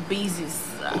contract basis...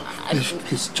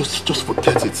 Please, just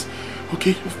forget it.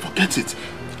 Okay? Forget it.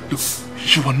 Look,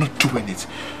 you are not doing it.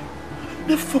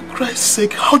 For Christ's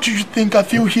sake, how do you think I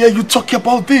feel here? You talking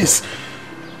about this?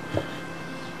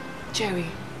 Jerry,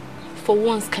 for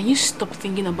once, can you stop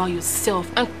thinking about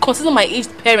yourself and consider my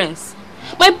aged parents?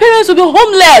 My parents will be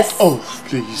homeless! Oh,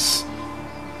 please.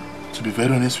 To be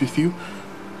very honest with you,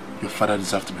 your father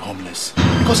deserves to be homeless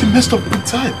because he messed up big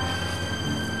time.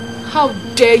 How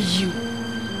dare you?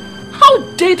 How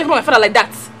dare you talk about my father like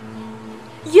that?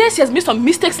 Yes, he has made some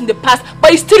mistakes in the past,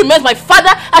 but he still remains my father.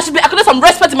 I should be accorded some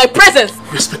respect in my presence.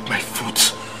 Respect my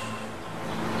foot.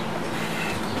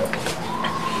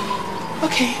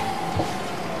 Okay.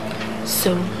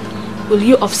 So, will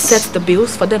you offset the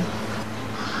bills for them?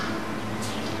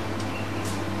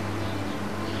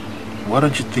 Why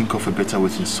don't you think of a better way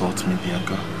to insult me,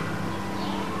 Bianca?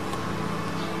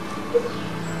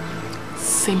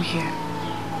 Same here.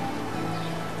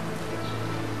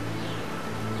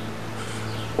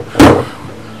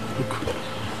 Look,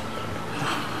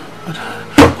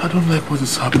 I don't like what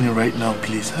is happening right now,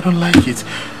 please. I don't like it.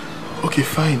 Okay,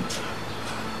 fine.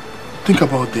 Think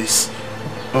about this.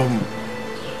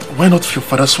 Why not your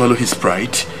father swallow his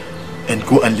pride and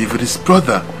go and live with his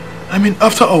brother? I mean,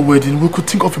 after our wedding, we could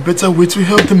think of a better way to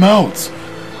help them out.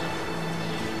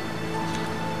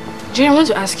 Jerry, I want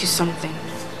to ask you something.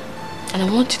 And I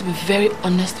want you to be very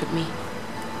honest with me.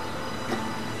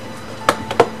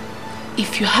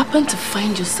 If you happen to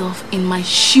find yourself in my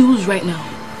shoes right now,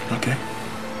 okay,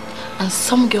 and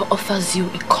some girl offers you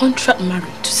a contract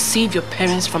marriage to save your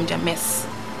parents from their mess,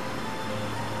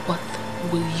 what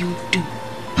will you do?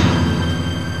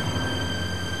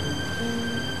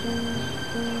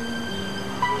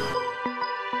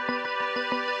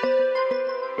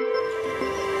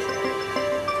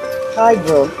 Hi,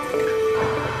 bro.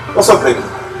 What's up, baby?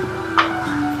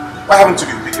 Why haven't you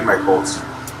been picking my calls?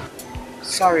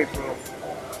 Sorry, bro.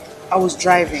 I was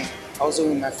driving. I was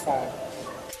on my phone.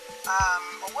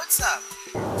 What's up?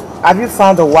 Have you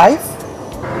found a wife?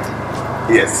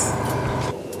 Yes.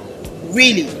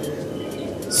 Really?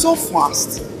 So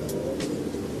fast?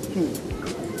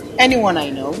 Anyone I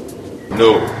know?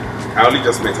 No. I only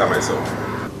just met her myself.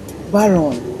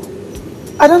 Baron,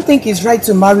 I don't think it's right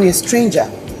to marry a stranger.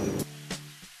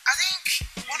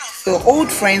 The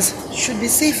old friends should be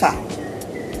safer.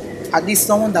 At least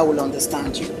someone that will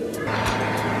understand you.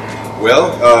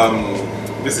 Well,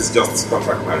 this is just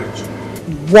contract marriage.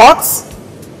 What?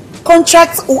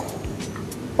 Contract?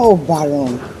 Oh,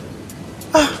 Baron.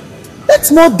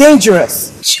 That's more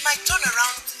dangerous. She might turn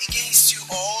around against you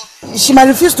all. She might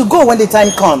refuse to go when the time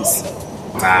comes.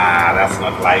 Nah, that's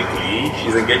not likely.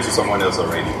 She's engaged to someone else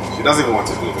already. She doesn't even want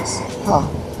to do this.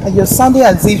 And you're sounding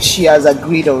as if she has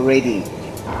agreed already.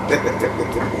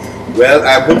 Well,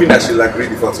 I'm hoping that she'll agree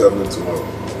before 12 noon tomorrow.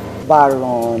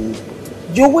 Baron,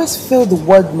 you always feel the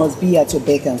world must be at your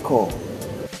beck and call.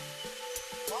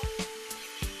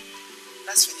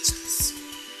 Let's finish this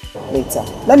later.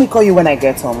 Let me call you when I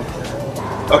get home.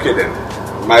 Okay then.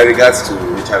 My regards to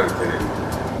Richard and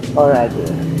Kennedy. Alright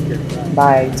then.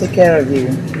 Bye. Take care of you.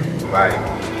 Bye.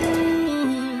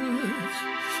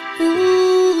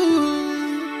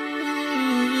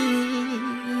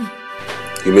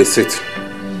 You may sit.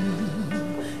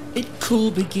 It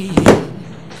could begin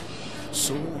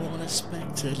so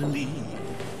unexpectedly.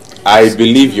 I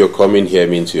believe your coming here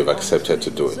means you have accepted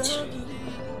to do it.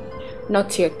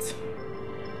 Not yet.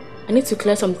 I need to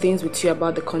clear some things with you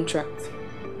about the contract.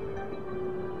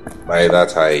 By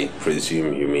that I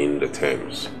presume you mean the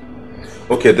terms.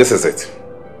 Okay, this is it.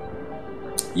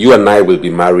 You and I will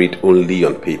be married only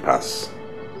on papers.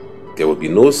 There will be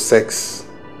no sex,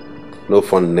 no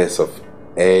fondness of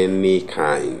any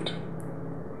kind,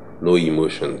 no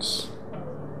emotions,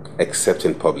 except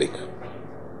in public.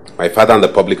 My father and the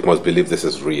public must believe this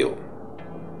is real.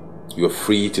 You are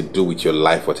free to do with your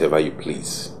life whatever you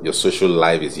please. Your social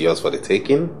life is yours for the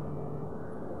taking,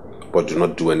 but do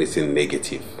not do anything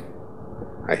negative.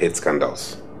 I hate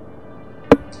scandals.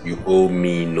 You owe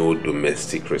me no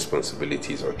domestic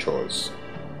responsibilities or chores.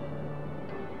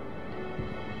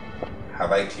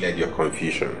 Have I cleared your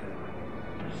confusion?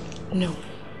 No.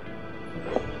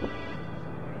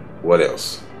 What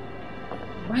else?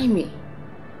 Why me?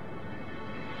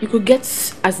 You could get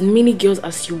as many girls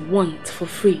as you want for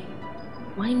free.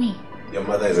 Why me? Your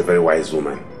mother is a very wise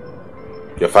woman.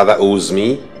 Your father owes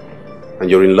me, and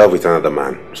you're in love with another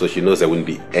man, so she knows there wouldn't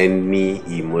be any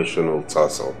emotional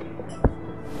tussle.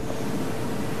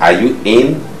 Are you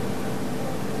in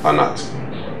or not?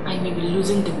 I may be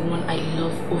losing the one I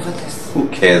love over this. Who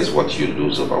cares what you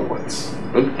lose over what?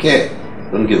 Don't care.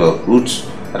 Don't give a hoot.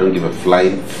 I don't give a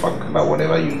flying fuck about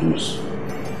whatever you lose.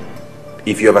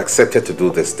 If you have accepted to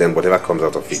do this, then whatever comes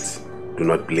out of it, do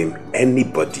not blame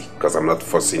anybody, because I'm not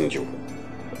forcing you.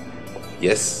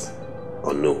 Yes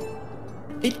or no?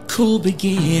 It could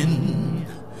begin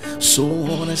so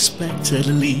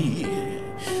unexpectedly,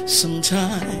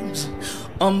 sometimes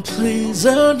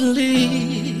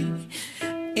unpleasantly,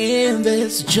 in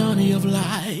this journey of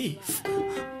life.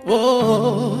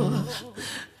 Oh,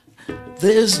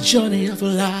 this journey of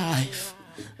life.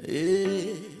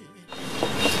 Yeah.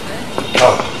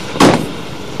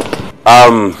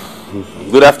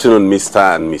 Good afternoon,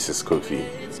 Mr. and Mrs. Kofi.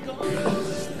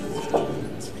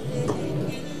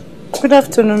 Good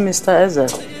afternoon, Mr. Eze.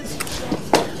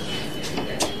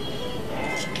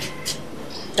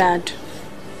 Dad.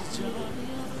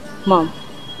 Mom.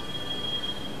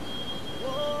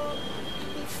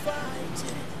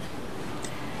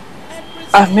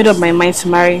 I've made up my mind to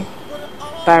marry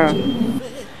Baron.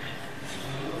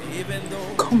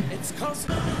 Come.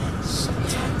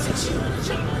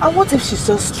 And what if she's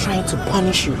just trying to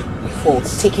punish you for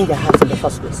taking their hearts in the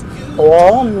first place?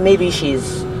 Or maybe she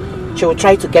will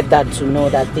try to get Dad to know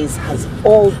that this has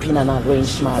all been an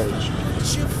arranged marriage.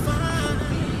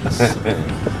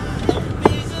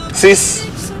 Sis,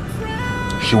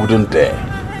 she wouldn't dare.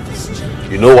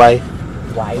 You know why?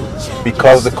 Why?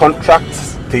 Because the contract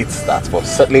states that for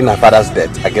settling her father's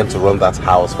debt, I get to run that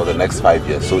house for the next 5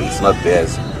 years, so it's not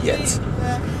theirs yet.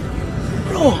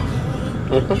 Bro,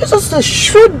 you're just a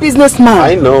shrewd businessman.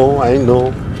 I know.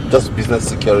 Just business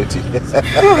security.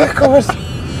 Oh, God.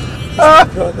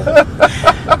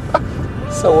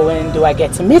 So when do I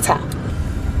get to meet her?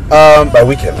 By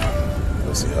weekend.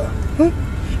 We'll see her.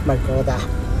 My brother,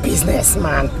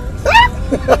 businessman.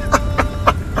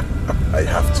 I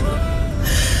have to.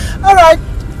 Alright.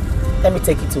 Let me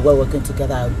take you to where we're going to get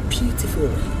a beautiful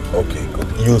ring. Okay, good.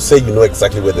 You say you know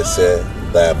exactly where they sell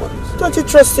diamonds. Don't you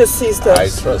trust your sisters? I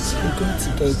trust you. You're going to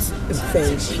get a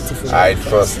very beautiful ring. I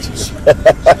trust you.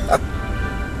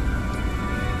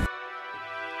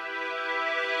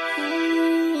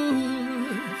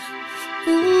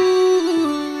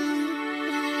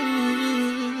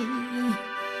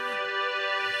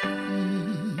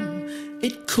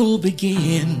 It could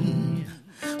begin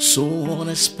so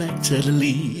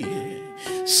unexpectedly,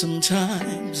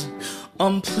 sometimes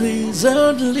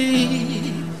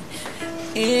unpleasantly,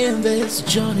 in this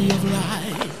journey of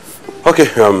life. Okay,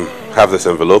 have this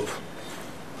envelope.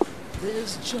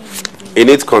 In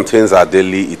it contains our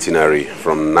daily itinerary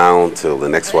from now till the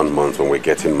next 1 month when we're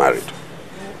getting married.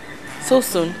 So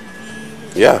soon?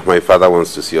 Yeah, my father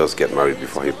wants to see us get married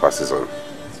before he passes on.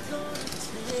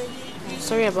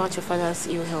 Sorry about your father's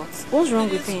ill health. What's wrong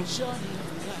with him?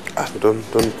 Don't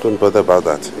bother about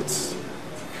that.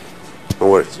 Don't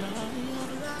worry.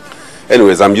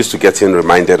 Anyways, I'm used to getting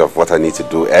reminded of what I need to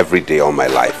do every day all my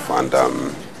life, and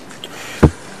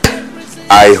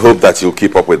I hope that you'll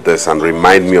keep up with this and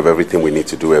remind me of everything we need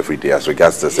to do every day as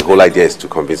regards this. The whole idea is to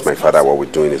convince my father what we're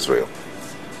doing is real.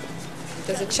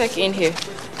 There's a check in here.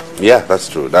 Yeah, that's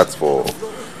true. That's for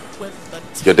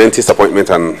your dentist appointment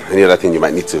and any other thing you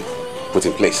might need to put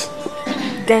in place.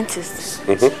 Dentist?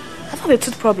 I thought a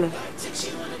tooth problem.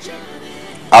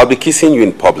 I'll be kissing you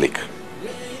in public,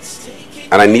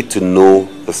 and I need to know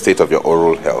the state of your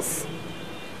oral health.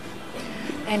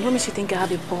 And what makes you think I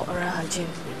have a poor oral hygiene?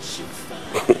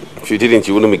 If you didn't,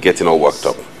 you wouldn't be getting all worked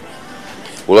up.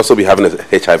 We'll also be having a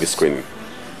HIV screening.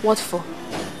 What for?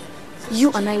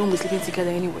 You and I won't be sleeping together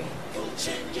anyway.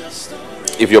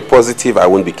 If you're positive, I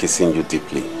won't be kissing you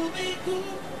deeply.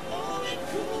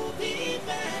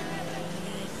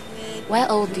 Why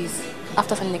all this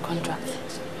after signing the contract?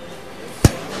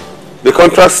 The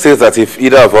contract states that if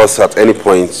either of us at any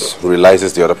point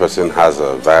realizes the other person has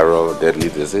a viral deadly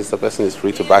disease, the person is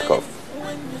free to back off.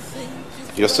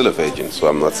 You're still a virgin, so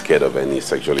I'm not scared of any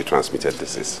sexually transmitted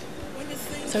disease.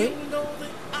 Sorry?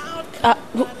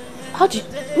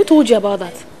 Who told you about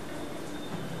that?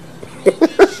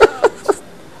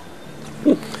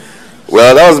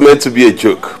 Well, that was meant to be a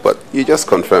joke, but you just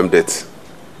confirmed it.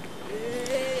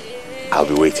 I'll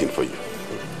be waiting for you.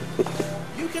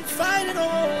 You can fight it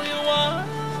all you want.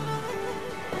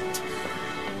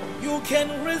 You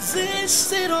can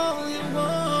resist it all you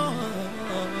want.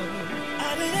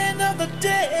 At the end of the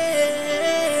day,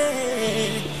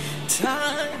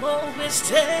 time always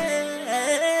tells.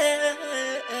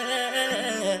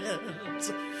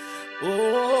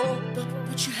 Oh, but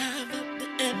what you have at the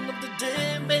end of the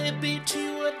day may be to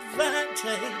your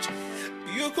advantage.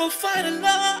 You could find a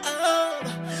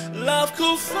love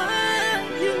could find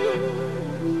you.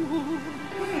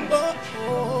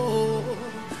 Oh,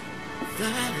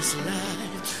 that is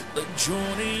life, the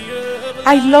journey of life.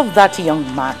 I love that young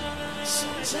man.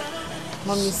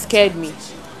 Mom, you scared me.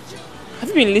 Have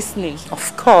you been listening?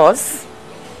 Of course.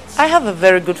 I have a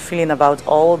very good feeling about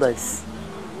all this.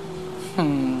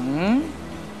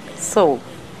 So,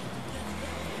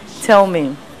 tell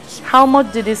me, how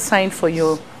much did he sign for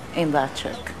you in that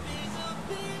check?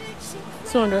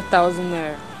 200,000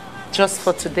 naira. Just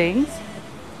for today?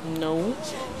 No.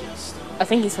 I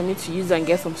think it's for me to use and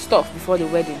get some stuff before the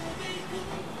wedding.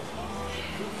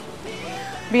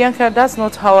 Bianca, that's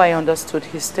not how I understood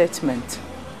his statement.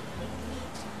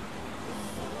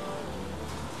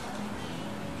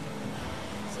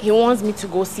 He wants me to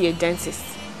go see a dentist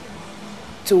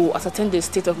to ascertain the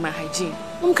state of my hygiene.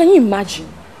 Mom, can you imagine?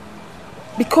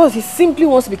 Because he simply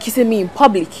wants to be kissing me in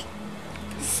public.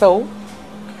 So?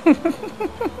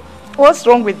 What's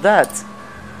wrong with that?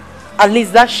 At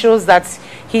least that shows that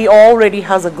he already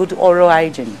has a good oral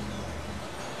hygiene.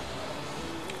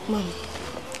 Mom,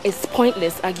 it's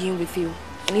pointless arguing with you.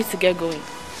 I need to get going.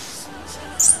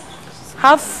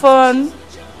 Have fun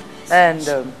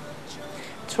and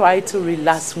try to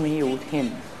relax when you're with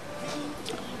him.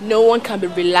 No one can be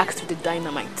relaxed with the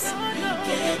dynamite.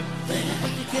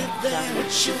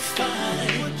 What you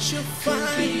find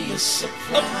be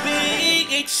a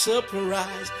big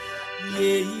surprise.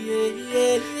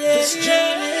 Yeah. This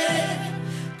journey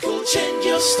could change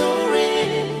your story.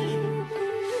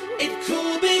 It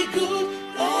could be good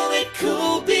or it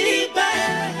could be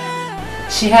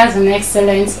bad. She has an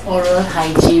excellent oral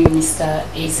hygiene, Mr.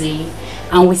 Eze,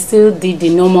 and we still did the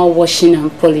normal washing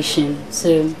and polishing,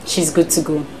 so she's good to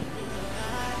go.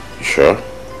 You sure?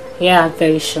 Yeah,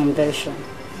 very sure, very sure.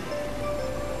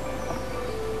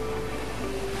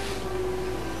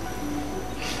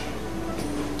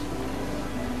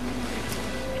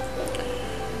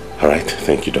 All right,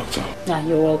 thank you, doctor. Yeah,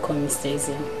 you're welcome, Mr.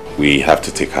 Eze. We have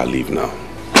to take our leave now.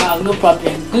 No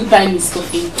problem. Goodbye, Miss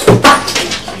Coffee.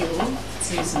 Thank you.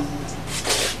 See you soon.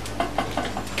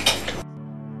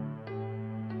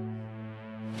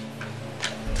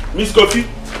 Miss Coffee?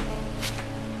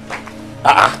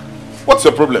 What's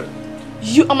your problem?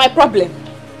 You are my problem.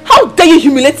 How dare you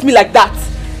humiliate me like that?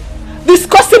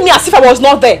 Discussing me as if I was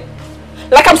not there.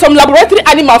 Like I'm some laboratory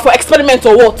animal for experiment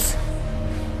or what?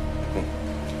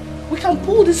 We can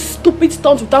pull this stupid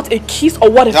stunt without a kiss or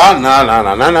whatever.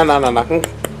 No.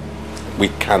 We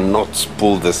cannot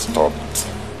pull this stunt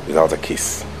without a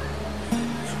kiss.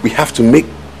 We have to make...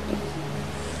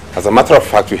 As a matter of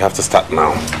fact, we have to start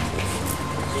now.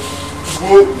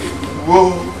 Whoa.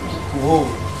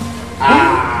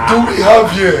 Who do we have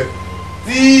here?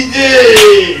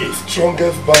 DJ!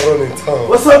 Strongest baron in town.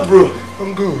 What's up, bro?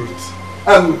 I'm good.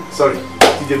 Sorry.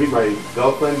 TJ, meet my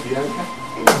girlfriend, Bianca.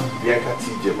 Bianca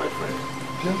TJ, my friend.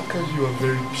 Bianca, you are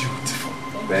very beautiful.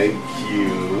 Thank you.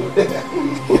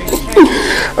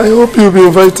 I hope you'll be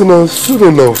inviting us soon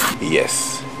enough.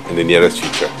 Yes, in the nearest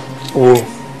future. Oh.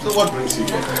 So what brings you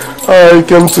here? I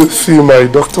came to see my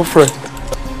doctor friend.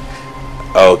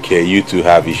 Okay, you two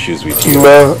have issues with you.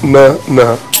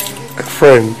 Nah. A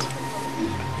friend.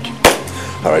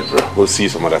 Alright, bro. We'll see you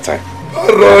some other time.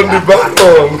 Baron the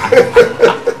baron.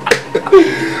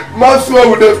 Maxwell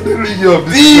would definitely hear of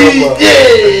this.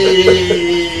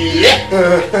 DJ!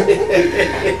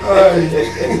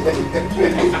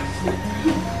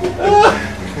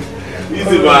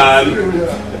 Easy, man.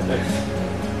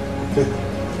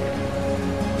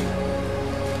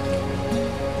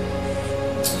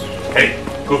 Hey,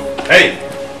 go. Hey,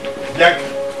 Jack.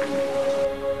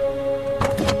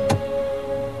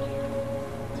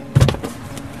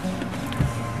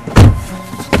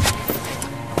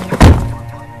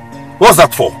 What's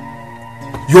that for?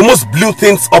 You almost blew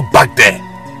things up back there.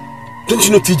 Don't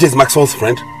you know TJ is Maxwell's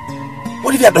friend?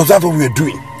 What if you had observed what we were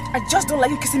doing? I just don't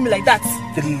like you kissing me like that.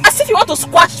 As if you want to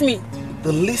squash me.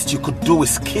 The least you could do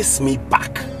is kiss me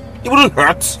back. It wouldn't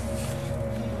hurt.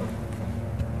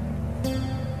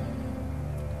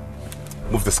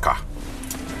 Move this car.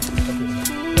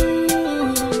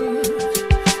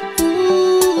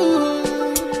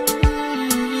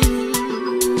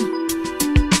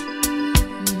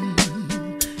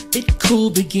 It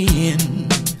could begin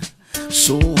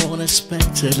so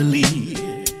unexpectedly,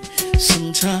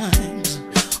 sometimes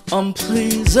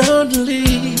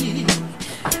unpleasantly,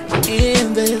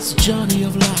 in this journey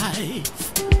of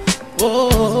life.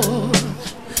 Oh,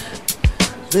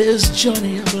 this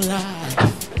journey of life.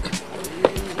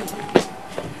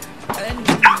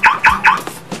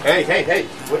 Hey.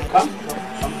 Wait, come.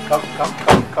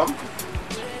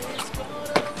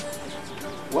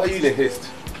 Why are you in a haste?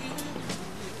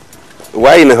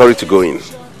 Why are you in a hurry to go in?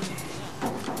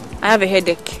 I have a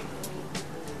headache.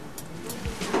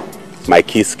 My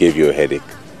kiss gave you a headache.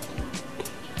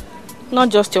 Not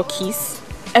just your kiss.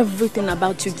 Everything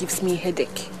about you gives me a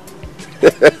headache.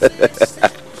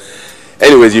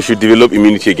 Anyways, you should develop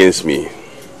immunity against me,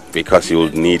 because you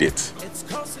will need it.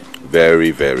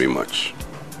 very, very much.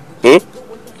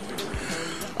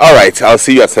 Alright, I'll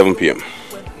see you at 7 p.m.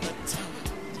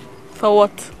 For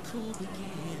what?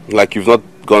 Like you've not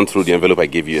gone through the envelope I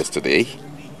gave you yesterday.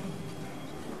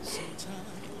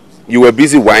 You were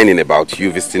busy whining about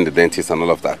you visiting the dentist and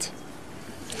all of that.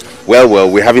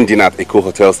 Well, we're having dinner at Eco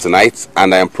Hotels tonight,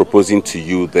 and I am proposing to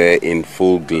you there in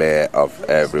full glare of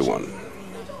everyone.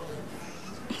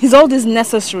 Is all this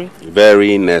necessary?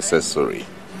 Very necessary.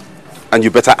 And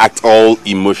you better act all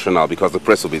emotional because the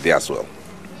press will be there as well.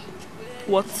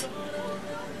 What?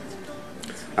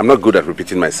 I'm not good at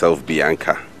repeating myself,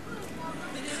 Bianca.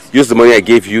 Use the money I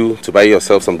gave you to buy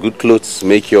yourself some good clothes,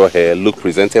 make your hair look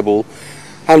presentable,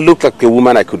 and look like a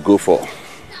woman I could go for.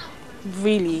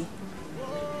 Really?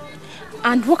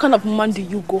 And what kind of woman do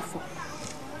you go for?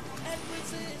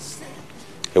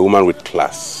 A woman with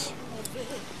class,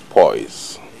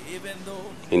 poise,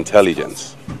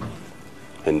 intelligence,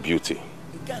 and beauty.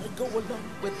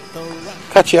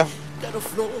 Catch ya.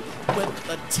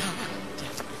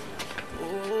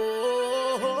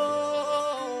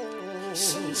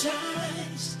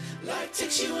 Sometimes life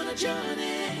takes you on a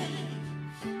journey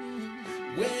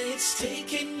where it's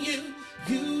taking you,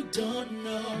 you don't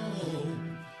know.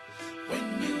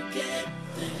 When you get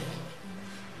there,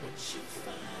 what you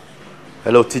find.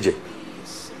 Hello, TJ.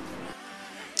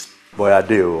 Boy,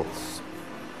 Adeo.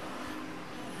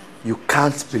 You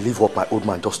can't believe what my old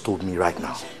man just told me right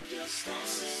now.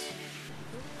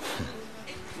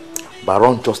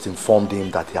 Baron just informed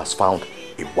him that he has found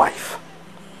a wife.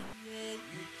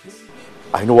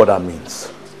 I know what that means.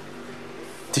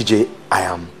 TJ, I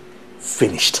am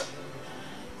finished.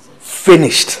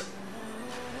 Finished.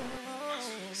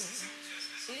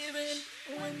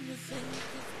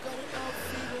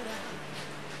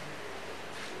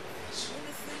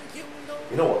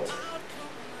 You know what?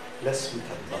 Let's meet at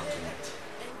the bar tonight.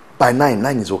 By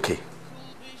 9 is okay.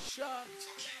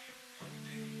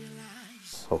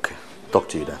 Okay, talk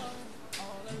to you then.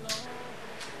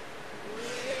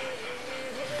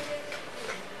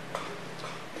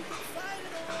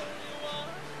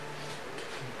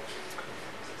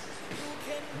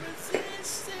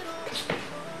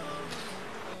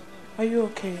 Are you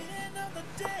okay?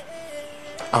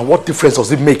 And what difference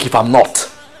does it make if I'm not?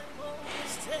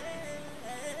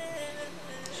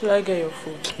 Should I get your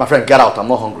food? My friend, get out. I'm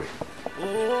not hungry.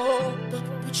 Oh, but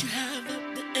what you have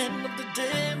at the end of the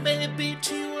day may be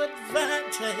to your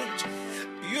advantage.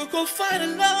 You could find a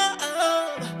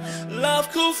love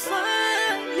could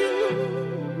find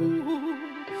you.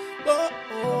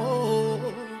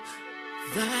 Oh,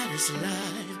 that is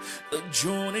life, the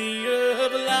journey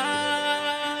of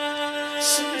life.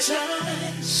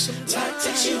 Sometimes life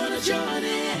takes you on a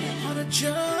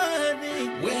journey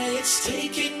where it's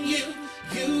taking you.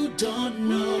 You don't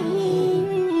know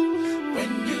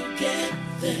when you get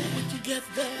there,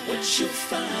 what you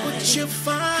find,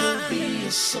 could be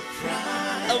a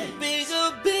surprise, a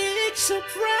big surprise.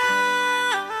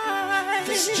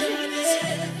 This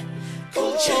journey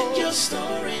could change your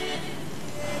story.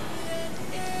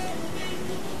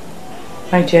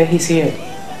 My dear, he's here.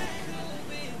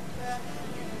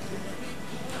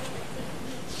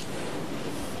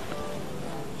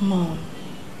 Mom,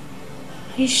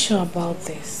 are you sure about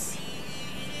this?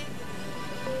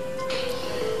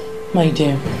 My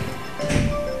dear,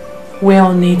 we're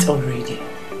on it already.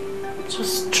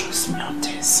 Just trust me on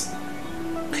this.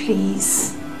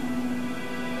 Please.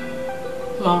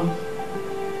 Mom,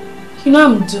 you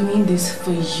know I'm doing this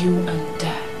for you and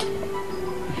Dad.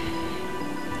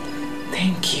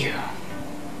 Thank you.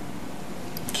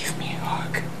 Give me a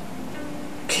hug.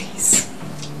 Please.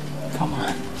 Come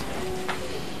on.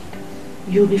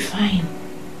 You'll be fine.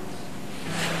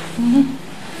 Come on.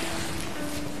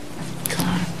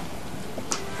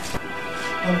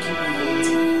 Don't keep me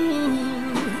waiting.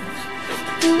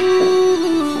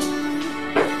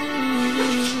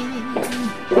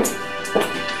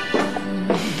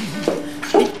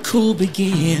 It could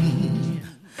begin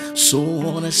so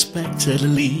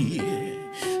unexpectedly,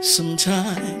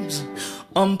 sometimes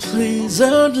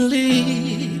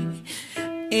unpleasantly,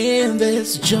 in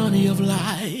this journey of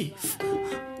life.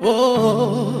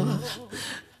 Oh,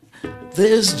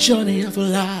 this journey of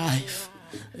life,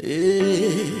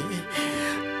 yeah.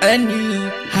 And you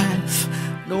have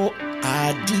no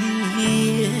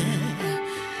idea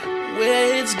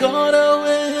where it's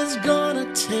gonna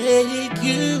take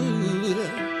you.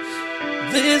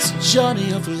 This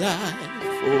journey of life,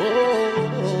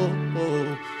 oh,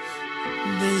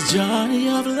 this journey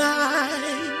of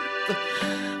life,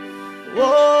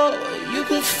 oh, you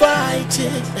could fight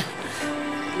it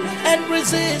and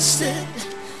resist it,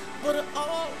 but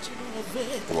all of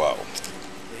it, wow,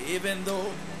 even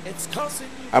though it's costing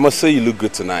you. I must say you look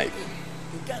good tonight.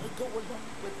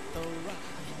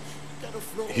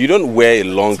 You don't wear a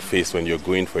long face when you're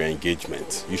going for your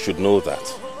engagement. You should know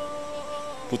that.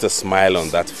 Put a smile on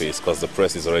that face because the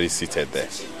press is already seated there.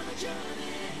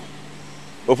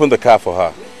 Open the car for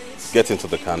her. Get into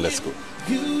the car and let's go.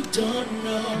 You don't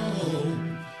know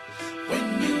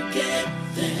when you get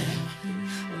there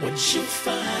what you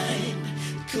find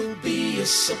could be a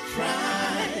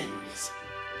surprise.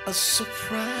 A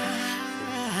surprise.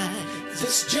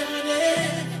 This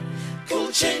journey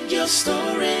could change your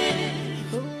story.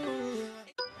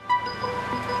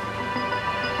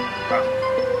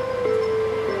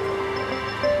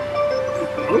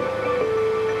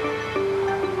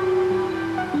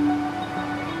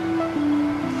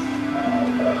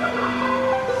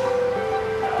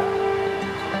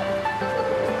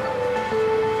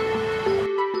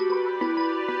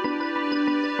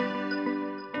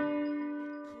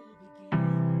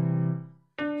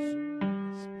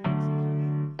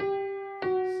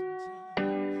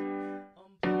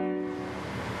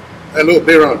 Hello,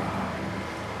 Baron.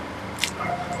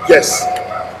 Yes.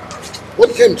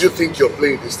 What game do you think you're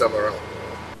playing this time around?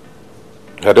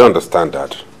 I don't understand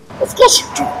that. Of course you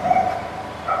do.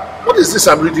 What is this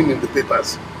I'm reading in the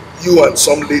papers? You and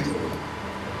some lady.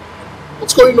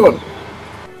 What's going on?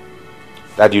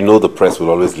 Dad, you know the press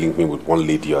will always link me with one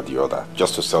lady or the other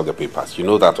just to sell the papers. You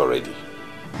know that already.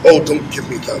 Oh, don't give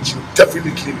me that. You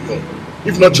definitely know.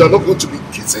 If not, you're not going to be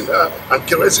kissing her and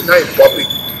caressing her in public.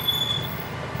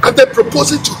 And then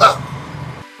proposing to her.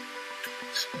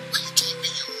 When you told me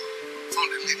you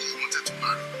found a lady you wanted to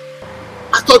marry,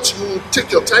 I thought you would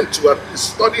take your time to at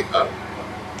least study her.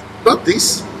 Not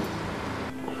this.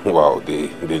 Wow,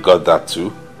 they got that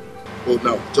too? Oh,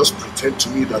 now, just pretend to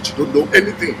me that you don't know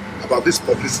anything about this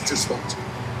publicity stunt.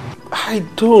 I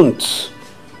don't.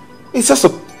 It's just a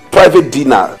private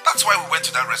dinner. That's why we went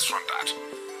to that restaurant, Dad.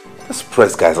 These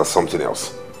press guys are something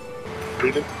else.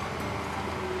 Really?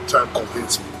 Try and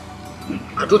convince me.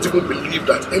 I don't even believe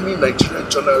that any Nigerian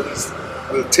journalist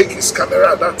will take his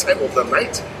camera at that time of the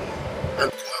night and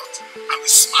go out and be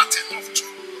smart enough to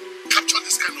capture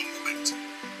this kind of moment.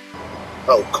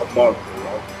 Oh, come on,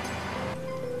 bro.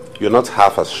 You're not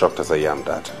half as shocked as I am,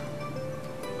 Dad.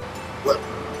 Well,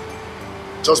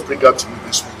 just bring her to me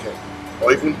this weekend,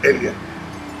 or even earlier.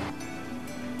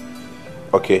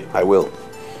 Okay, I will.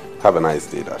 Have a nice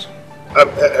day, Dad.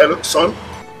 Hello, son?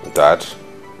 Dad?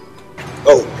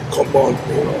 Oh, come on,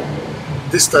 bro.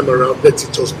 This time around, let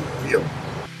it just be real.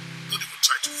 Don't even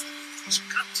try to fool me because you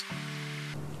can't.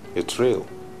 It's real.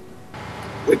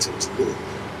 Wait until you know.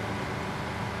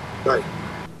 Bye.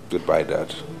 Goodbye,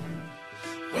 Dad.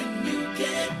 When you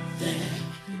get there,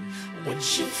 what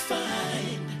you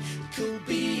find could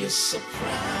be a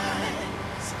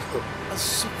surprise. A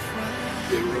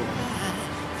surprise.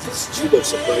 This full of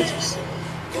surprises.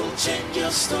 Could change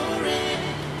your story.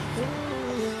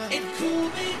 It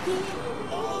could be good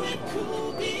or it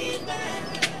could be bad.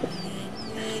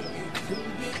 You could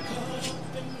be caught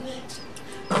up in it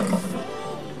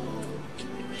before you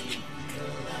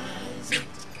realize it.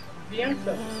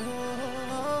 Bianca.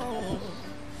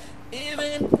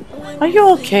 Are you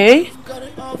okay?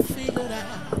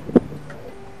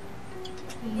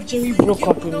 Jerry broke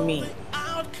up with me.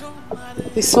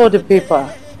 He saw the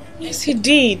paper. Yes, he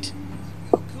did.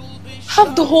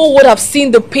 Half the whole world have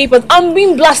seen the papers. I'm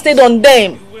being blasted on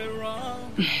them.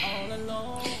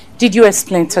 Did you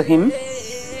explain to him?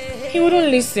 He wouldn't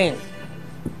listen.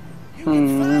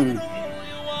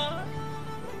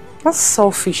 That's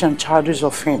selfish and childish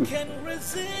of him.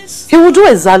 He would do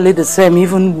exactly the same,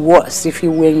 even worse, if he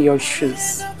were in your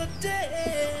shoes.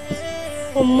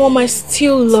 Oh, Mom, I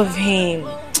still love him.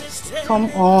 Come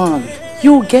on.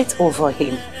 You'll get over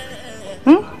him.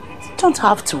 Don't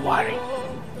have to worry.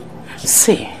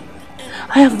 See,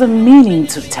 I have the meaning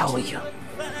to tell you.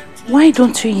 Why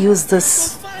don't you use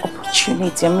this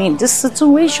opportunity, this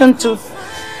situation to,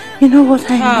 you know what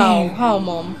I mean? How,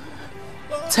 Mom?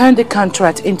 Turn the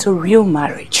contract into real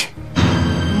marriage.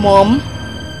 Mom?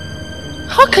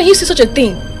 How can you say such a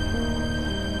thing?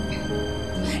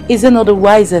 Is it not the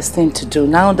wisest thing to do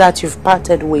now that you've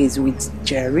parted ways with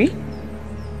Jerry?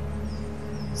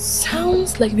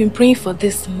 Sounds like you've been praying for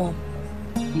this, Mom.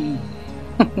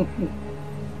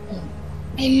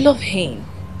 I love him.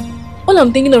 All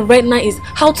I'm thinking of right now is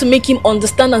how to make him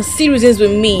understand and see reasons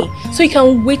with me so he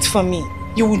can wait for me.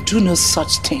 You will do no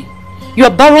such thing. You are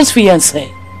Baron's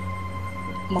fiancé.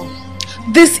 Mom,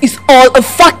 this is all a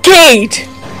facade.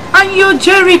 And your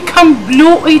Jerry can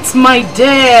blow it, my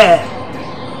dear.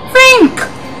 Think.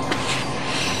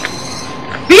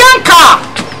 Bianca!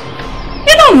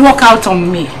 You don't walk out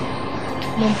on me.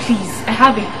 Mom, please, I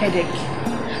have a headache.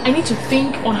 I need to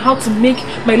think on how to make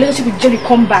my relationship with Jerry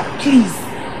come back, please.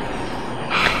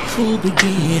 Cool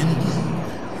begin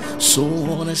so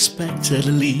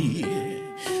unexpectedly,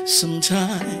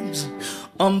 sometimes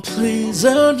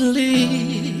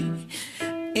unpleasantly,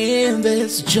 in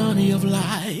this journey of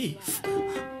life.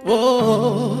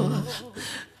 Oh,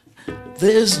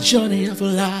 this journey of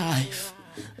life,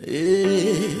 and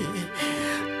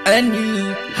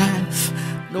you have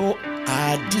no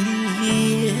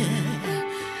idea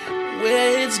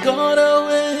where it's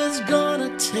gonna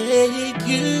take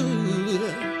you.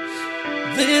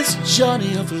 This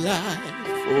journey of life,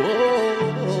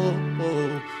 oh,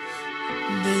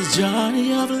 this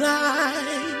journey of life.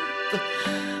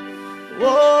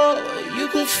 Oh, you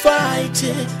could fight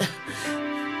it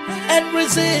and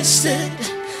resist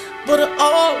it, but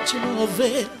all to no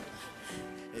avail.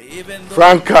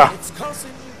 Franca!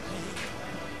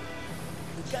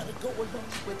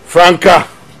 Franca!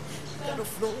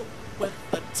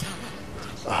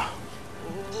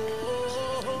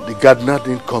 The gardener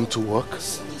didn't come to work?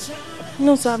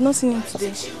 No, sir, I've not seen him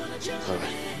today.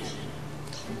 Alright.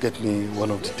 Get me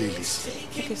one of the dailies.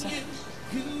 Okay, sir.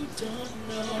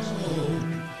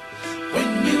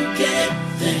 When you get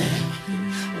there,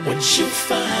 what you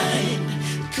find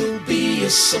could be a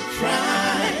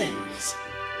surprise.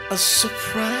 A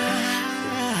surprise.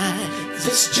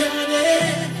 This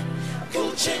journey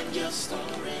will change your story.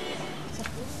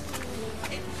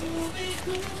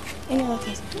 Any other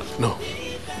things? No.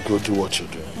 Go do what you're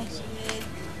doing.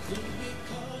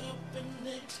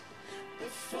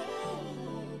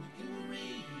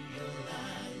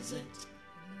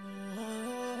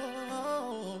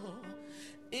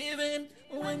 Even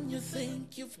when you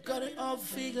think you've got it all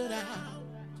figured out,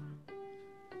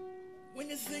 when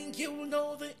you think you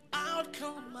know the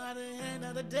outcome at the end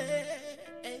of the day,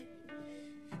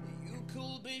 you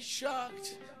could be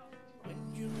shocked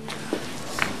when you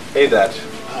realize. Hey, Dad.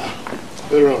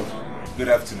 Baron. Good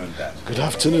afternoon, Dad. Good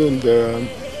afternoon, Baron.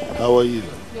 How are you?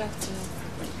 Good afternoon.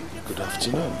 Good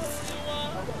afternoon.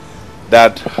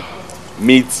 Dad,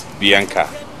 meet Bianca.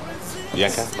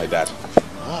 Bianca, my dad.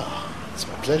 Ah, it's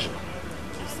my pleasure.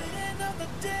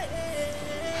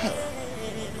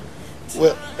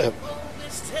 Well,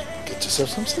 get yourself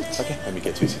some seats. Okay, let me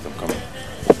get to a seat. I'm coming.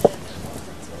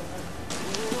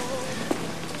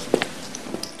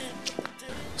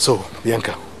 So,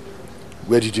 Bianca,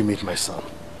 where did you meet my son?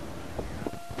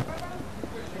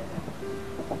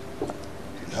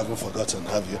 You haven't forgotten,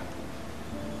 have you?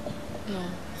 No,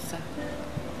 sir.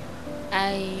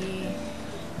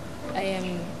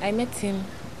 I met him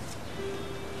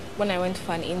when I went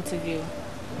for an interview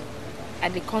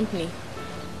at the company.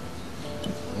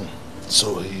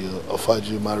 So he offered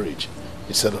you marriage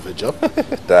instead of a job?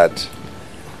 Dad,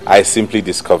 I simply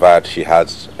discovered she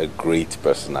had a great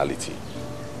personality.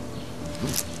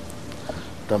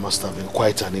 That must have been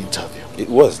quite an interview. It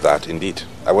was that, indeed.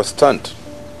 I was stunned.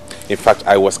 In fact,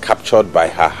 I was captured by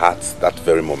her heart that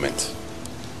very moment.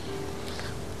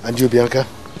 And you, Bianca?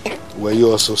 Were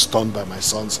you also stunned by my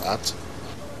son's heart?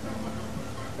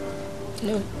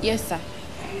 No, yes, sir.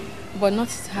 But not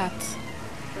his heart.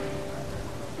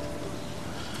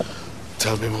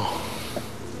 Tell me more.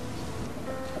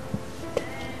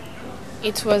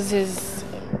 It was his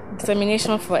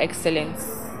determination for excellence,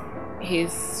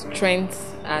 his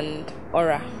strength and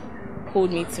aura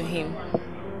pulled me to him.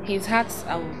 His heart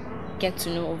I will get to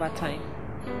know over time.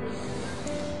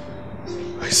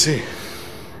 I see.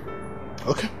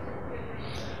 Okay.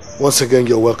 Once again,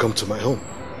 you're welcome to my home.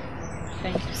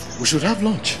 Thank you, sir. We should have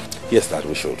lunch. Yes, Dad,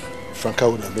 we should. Franca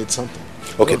would have made something.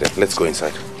 Okay, then, let's go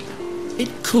inside. It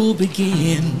could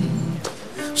begin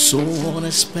so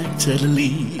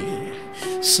unexpectedly,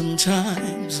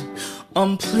 sometimes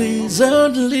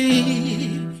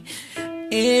unpleasantly,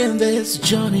 in this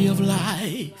journey of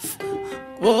life.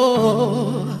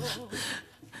 Oh,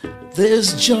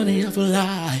 this journey of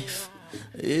life,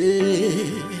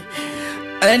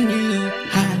 and you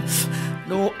have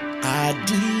no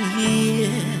idea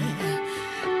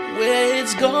where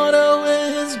it's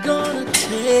gonna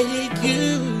take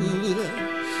you.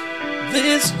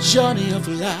 This journey of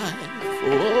life.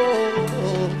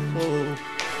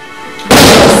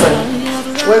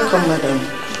 Welcome, madam.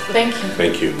 Thank you.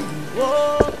 Thank you.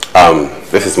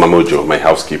 This is Mamojo, my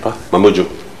housekeeper. Mamojo,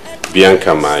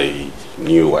 Bianca, my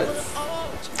new wife.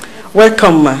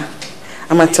 Welcome, ma.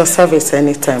 I'm at your service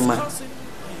anytime, ma.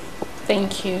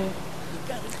 Thank you.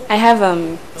 I have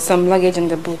some luggage in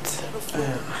the boot.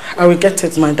 I will get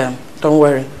it, madam. Don't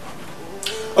worry.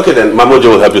 Okay then, Mamojo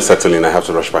will help you settle in. I have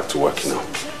to rush back to work now.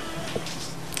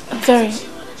 I'm sorry.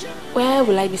 Where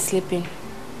will I be sleeping?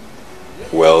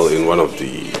 Well, in one of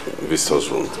the visitors'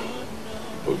 room,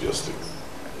 obviously.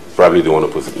 Probably the one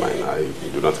opposite mine. I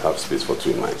do not have space for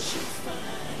two in mine.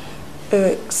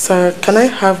 Sir, can I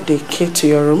have the key to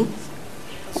your room?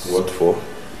 What for?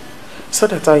 So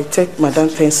that I take Madame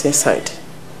things inside.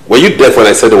 Were you deaf when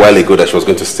I said a while ago that she was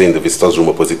going to stay in the visitors' room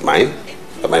opposite mine?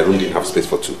 That my room didn't have space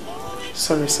for two?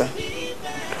 Sorry, sir.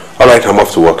 Alright, I'm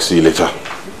off to work. See you later.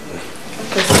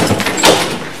 Okay, sir.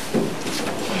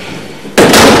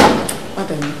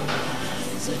 Madam.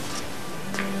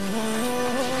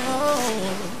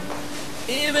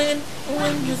 Even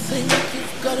when you think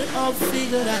you've got it all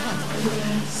figured out.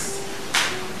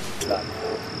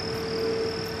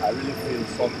 I really feel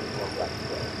something from that.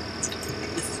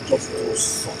 This is just too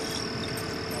soft.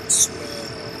 I swear.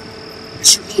 You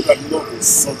should know that love is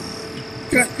something.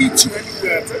 It can hit you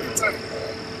anywhere at any time.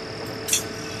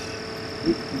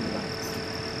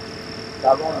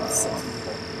 That one is something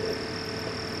from there.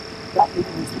 That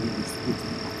lady needs to be restricted. I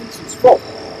think she's wrong.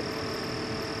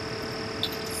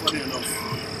 Funny enough,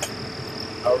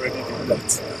 I already did that.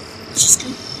 She's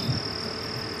good.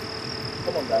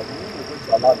 Come on, Dad. We're going to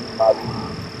allow me to marry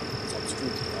some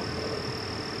stranger.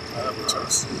 I have a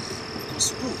choice. Of course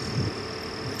you do.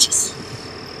 Which is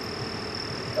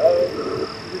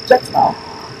reject her.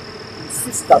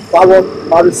 Insist that Baron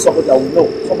marries someone that we know,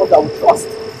 someone that we trust.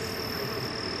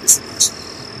 Listen,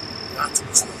 that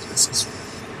is not necessary.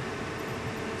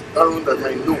 The Baron that I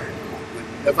know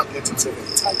will never get himself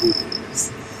entangled in this.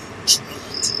 You should know that.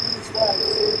 That is why I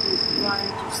say he's trying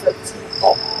to set him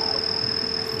up.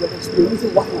 There is the reason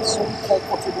why he's so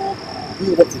comfortable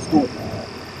doing what he's doing.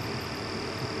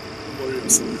 Don't worry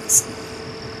yourself.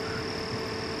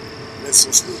 Let's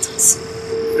just notice.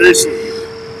 Very soon,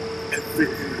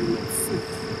 everything will unfold.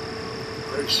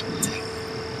 Very short.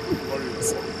 Don't worry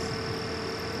yourself.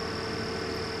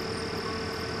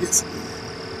 Yes.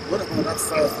 What about that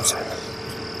fire of the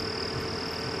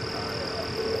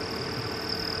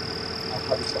I'll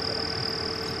have it shot.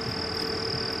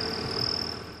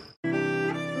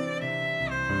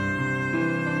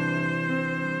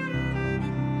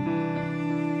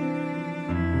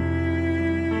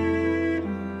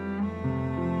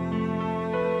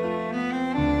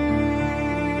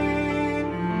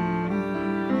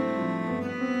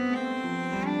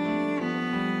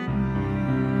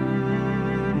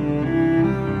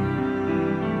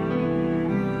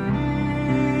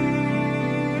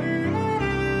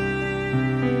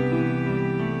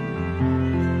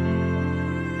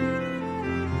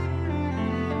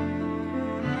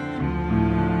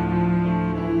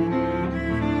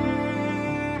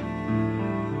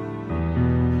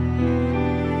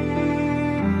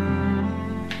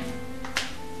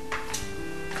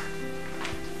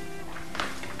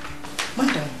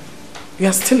 You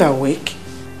are still awake?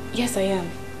 Yes, I am.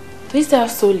 Why is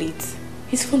that so late?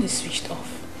 His phone is switched off.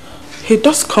 He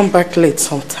does come back late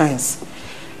sometimes.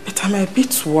 But I'm a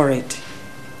bit worried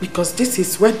because this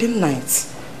is wedding night.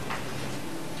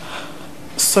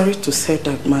 Sorry to say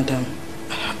that, madam.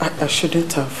 I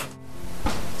shouldn't have.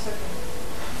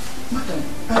 Madam,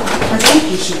 I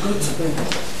think you should go to bed.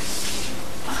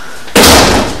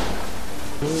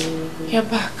 You're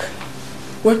back.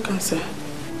 Welcome, sir.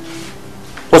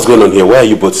 What's going on here? Why are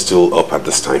you both still up at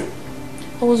this time?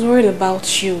 I was worried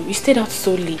about you. You stayed out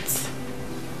so late.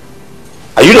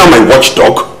 Are you now my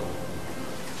watchdog?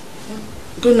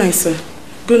 Good night, sir.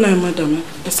 Good night, madam.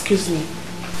 Excuse me.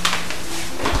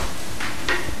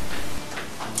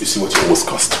 You see what you almost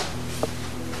cost?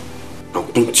 Now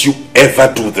don't you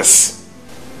ever do this.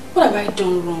 What have I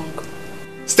done wrong?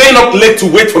 Staying up late to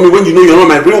wait for me when you know you're not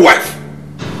my real wife.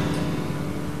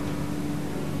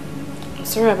 I'm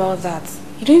sorry about that.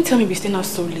 You didn't tell me we're staying out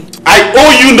so late. I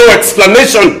owe you no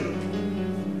explanation.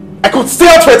 I could stay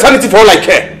out for eternity for all I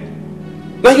care.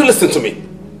 Now you listen to me.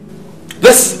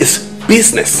 This is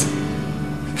business.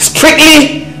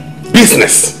 Strictly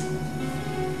business.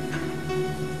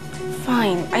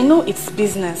 Fine, I know it's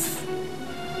business.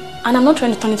 And I'm not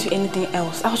trying to turn it to anything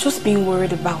else. I was just being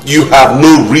worried about you. You have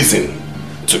no reason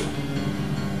to.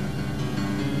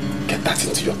 Get that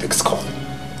into your thick skull.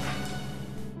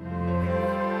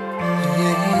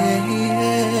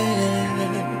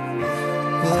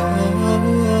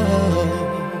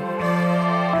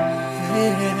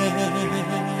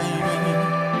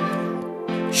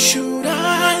 Should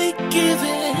I give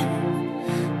in?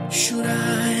 Should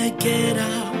I get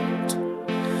out?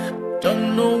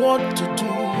 Don't know what to do.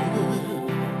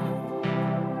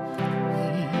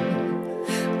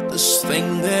 This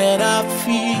thing that I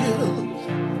feel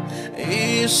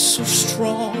is so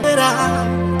strong. Get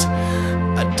out.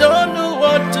 I don't know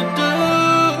what to do.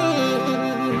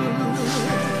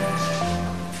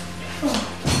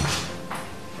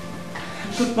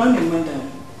 Good morning,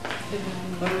 madam.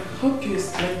 I hope you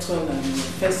slept well on your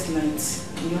first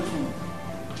night in your home.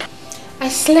 I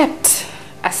slept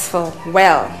as for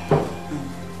well.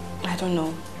 I don't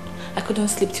know. I couldn't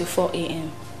sleep till 4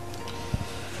 a.m.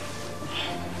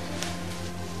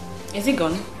 Is it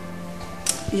gone?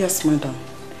 Yes, madam.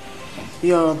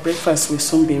 Your breakfast will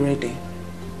soon be ready.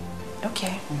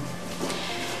 Okay.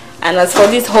 And as for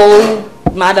this whole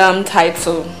madam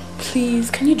title,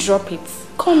 please, can you drop it?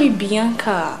 Call me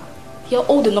Bianca. You're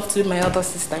old enough to be my other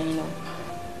sister, you know.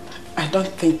 I don't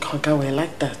think Oga will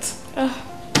like that.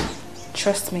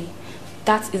 Trust me,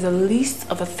 that is a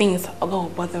list of the things Oga will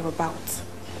bother about.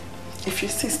 If you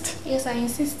insist. Yes, I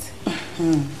insist.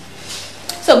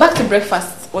 So back to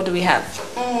breakfast. What do we have?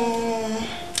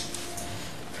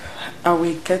 I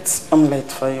will get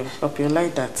omelette for you. Hope you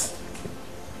like that.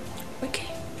 Okay.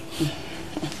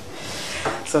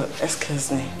 So,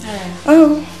 excuse me. Alright.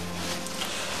 Oh,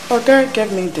 Oga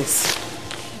gave me this.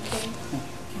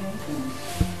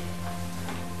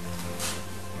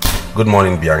 Good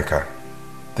morning, Bianca.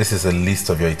 This is a list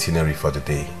of your itinerary for the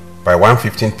day. By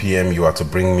 1:15 p.m. you are to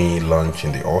bring me lunch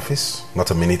in the office,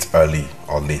 not a minute early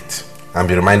or late. And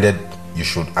be reminded you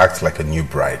should act like a new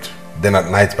bride. Then at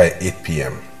night by 8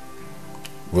 p.m.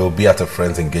 we'll be at a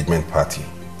friend's engagement party.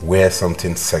 Wear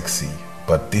something sexy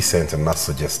but decent and not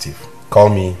suggestive. Call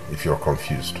me if you're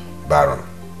confused. Baron.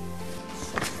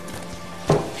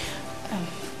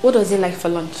 What does he like for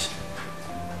lunch?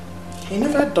 He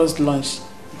never does lunch.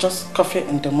 Just coffee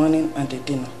in the morning and the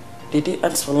dinner. Did he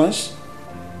ask for lunch?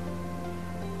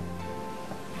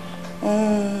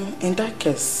 In that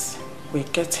case, we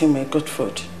get him a good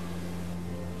food.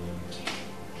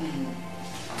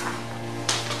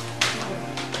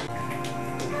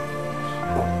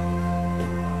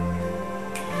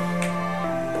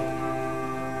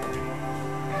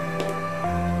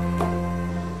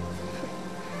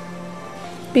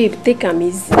 Babe, take him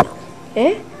easy now.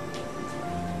 Eh?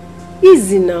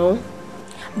 Easy now.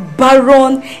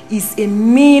 Baron is a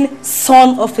mean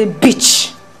son of a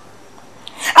bitch.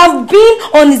 I've been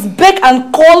on his beck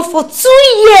and call for 2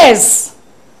 years.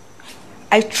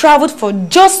 I traveled for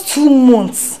just 2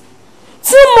 months.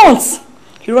 2 months!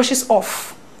 He rushes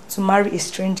off to marry a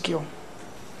strange girl.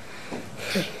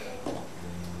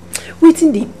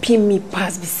 Waiting they pin me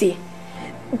pass be say.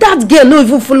 That girl no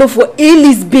even follow for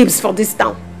A-list babes for this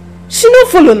town. She no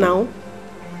follow now.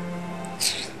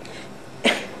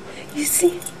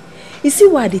 You see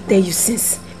why they tell you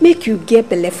since make you get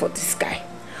belle for this guy.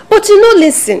 But you no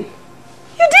listen. You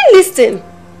didn't listen.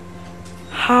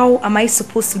 How am I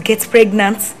supposed to get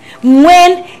pregnant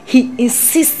when he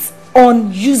insists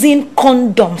on using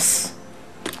condoms?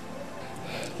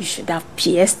 You should have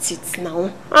pierced it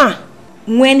now.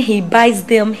 When he buys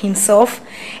them himself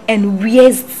and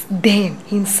wears them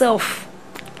himself.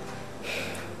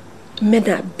 Men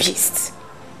are beasts.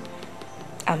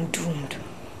 I'm doomed.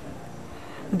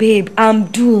 Babe, I'm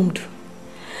doomed.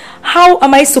 How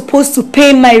am I supposed to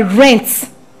pay my rent?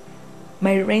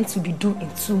 My rent will be due in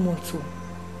 2 months.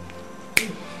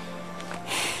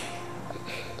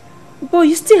 But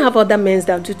you still have other men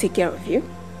that do take care of you.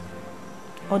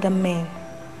 Other men?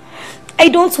 I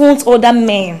don't want other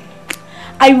men.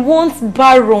 I want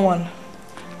Baron.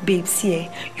 Babe, see,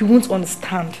 you won't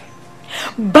understand.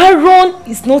 Baron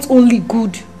is not only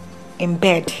good in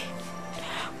bed.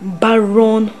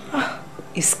 Baron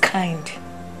is kind.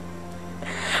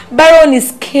 Baron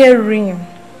is caring.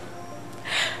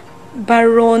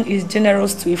 Baron is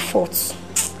generous to a fault.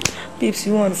 Babes,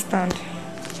 you understand.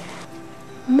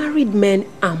 Married men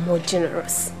are more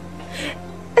generous.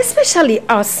 Especially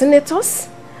our senators,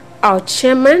 our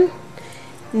chairman,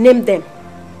 name them.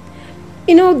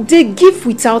 You know, they give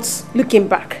without looking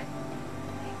back.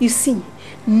 You see,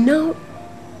 now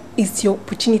is your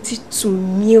opportunity to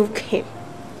milk him.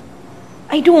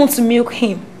 I don't want to milk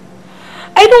him.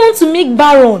 I don't want to milk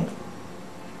Baron.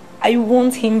 I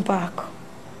want him back.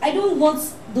 I don't want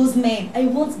those men. I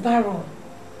want Baron.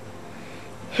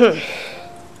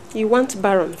 You want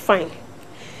Baron, fine.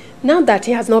 Now that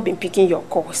he has not been picking your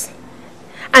calls,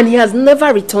 and he has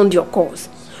never returned your calls,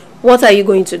 what are you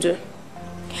going to do?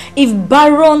 If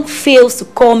Baron fails to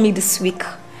call me this week,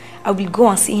 I will go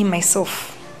and see him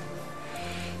myself.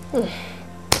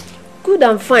 Good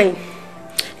and fine.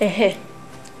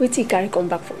 Wait till Carrie come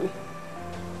back for me.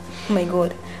 Oh my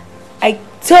God. I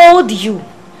told you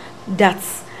that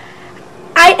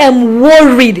I am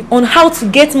worried on how to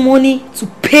get money to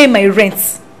pay my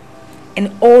rent. And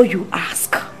all you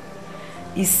ask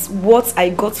is what I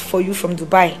got for you from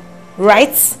Dubai,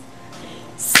 right?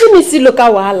 See me see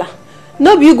local wahala.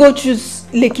 No, you go choose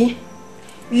Lekki.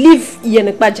 Leave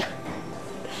Yenekbaja.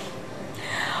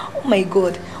 Oh my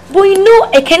God. But you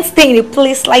know I can't stay in a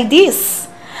place like this.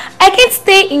 I can't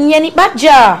stay in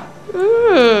Yanibaja.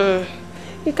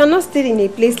 You cannot stay in a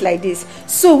place like this.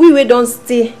 So we don't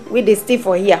stay, they stay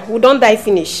for here. We don't die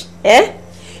finish. Eh?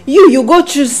 You go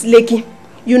choose Lekki.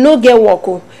 You no get work.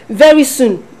 Oh. Very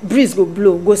soon, breeze go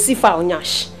blow. Go see for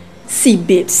Onyash. See,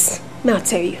 babes, may I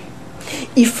tell you,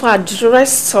 if I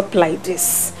dress up like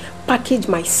this, package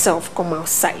myself, come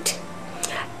outside,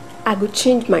 I go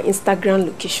change my Instagram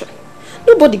location.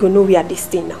 Nobody go know where they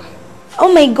stay now.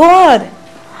 Oh my God.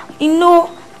 You know,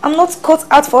 I'm not cut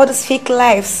out for all these fake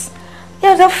lives.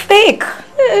 Yeah, they're fake.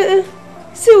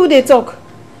 See who they talk.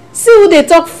 See who they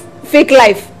talk fake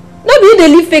life. Not you they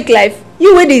live fake life.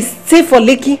 You where they stay for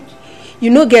Lekki. You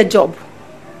no get job.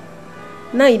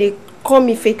 Now they call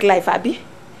me fake life, Abby.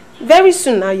 Very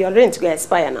soon now your rent will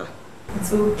expire now.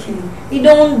 It's okay. You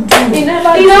don't do. You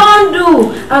don't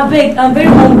do. I beg, I'm very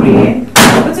hungry. Eh?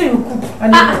 What do you cook?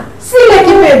 See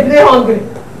Lekki babe, they hungry.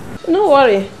 No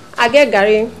worry. I get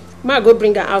Gary. Ma go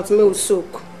bring her out. Me will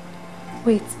soak.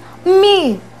 Wait.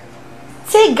 Me?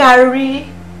 Take Gary.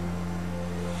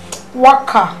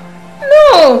 Waka.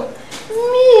 No.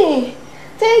 Me.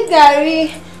 Take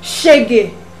Gary.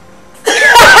 Shege.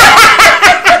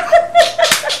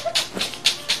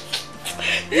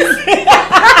 You're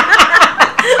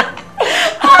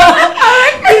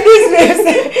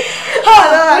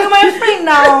my friend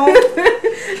now.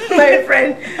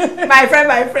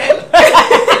 My friend.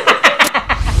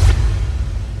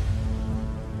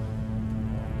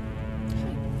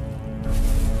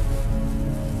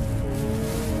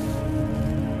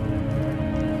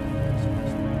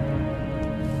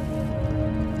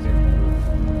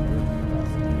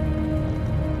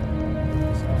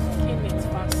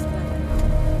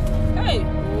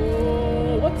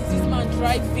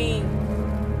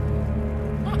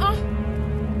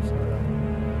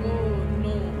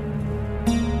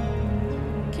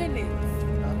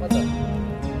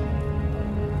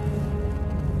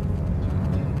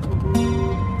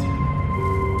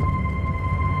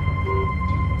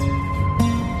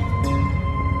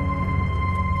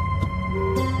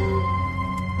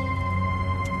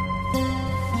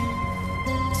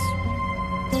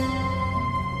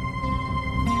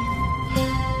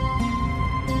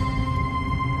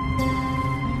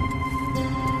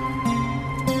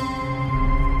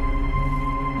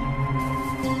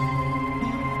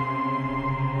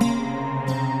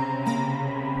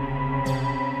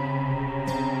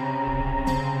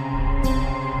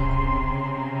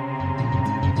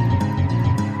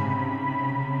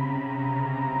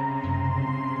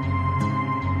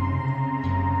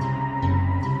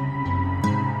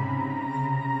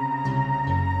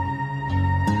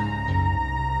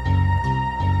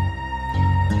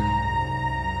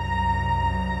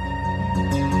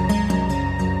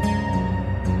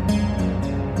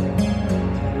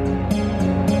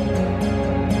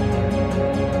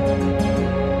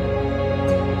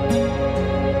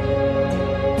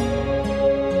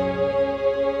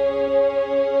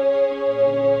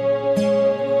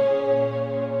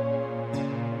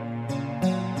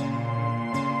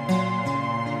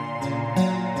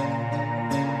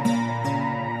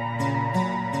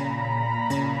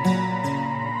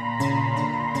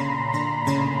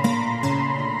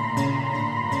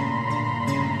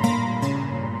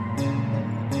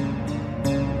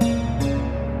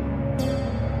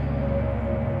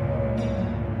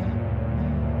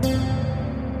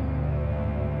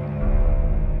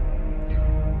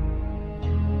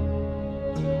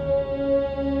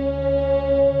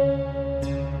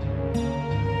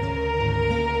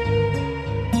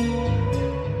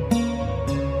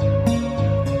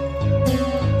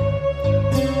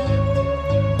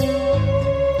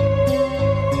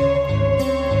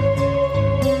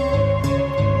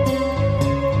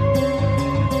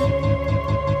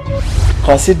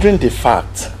 Considering the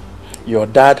fact your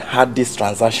dad had this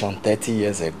transaction 30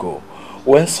 years ago,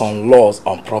 when some laws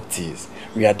on properties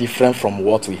were different from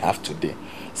what we have today,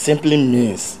 simply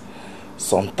means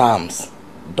some terms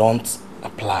don't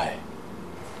apply.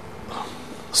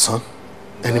 Son,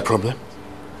 any problem?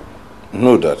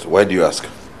 No, Dad. Why do you ask?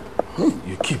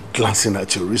 You keep glancing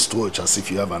at your wristwatch as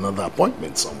if you have another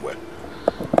appointment somewhere.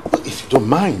 If you don't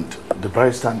mind, the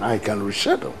barrister and I can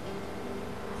reschedule.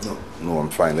 No,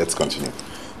 I'm fine. Let's continue.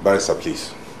 Barrister,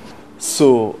 please.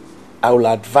 So, I will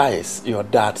advise your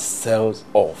dad sells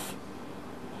off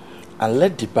and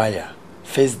let the buyer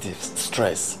face the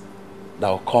stress that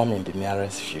will come in the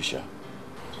nearest future.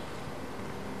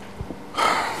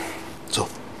 So,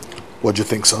 what do you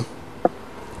think, son?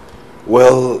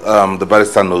 Well, the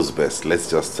barrister knows best. Let's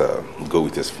just go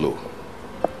with his flow.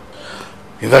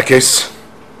 In that case,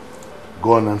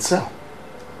 go on and sell.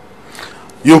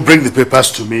 You bring the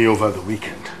papers to me over the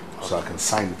weekend so I can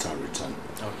sign it and return.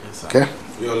 Okay, sir. Okay?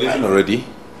 You're leaving already?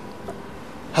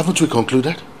 Haven't we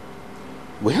concluded?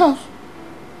 We have.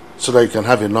 So that you can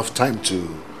have enough time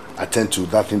to attend to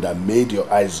that thing that made your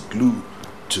eyes glue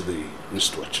to the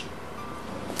wristwatch.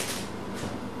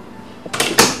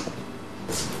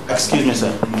 Excuse me,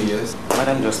 sir. Yes?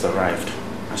 Madam just arrived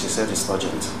and she said it's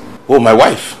urgent. Oh, my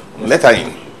wife. Yes. Let her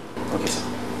in. Okay, sir.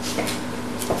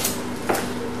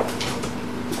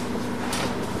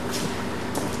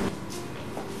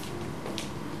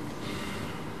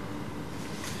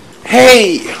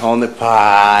 Hey, honey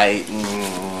pie.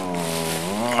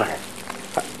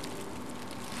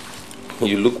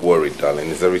 You look worried, darling.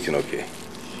 Is everything okay?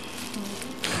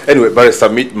 Anyway, Barrister,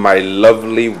 meet my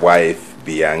lovely wife,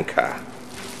 Bianca.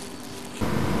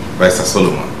 Barrister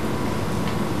Solomon.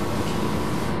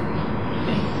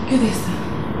 Good day, sir.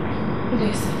 Good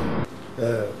day,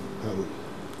 sir.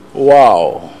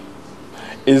 Wow.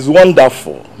 It's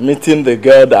wonderful meeting the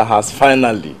girl that has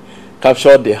finally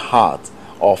captured the heart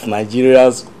of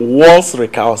Nigeria's once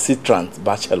recalcitrant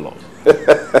bachelor.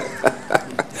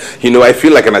 You know, I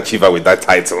feel like an achiever with that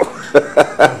title.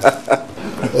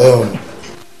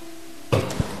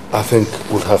 I think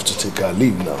we'll have to take our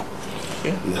leave now.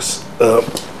 Okay. Yes. Let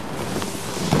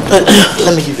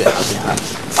me give you a helping hand.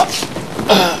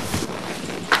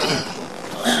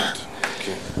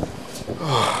 Okay.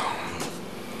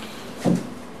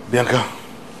 Bianca,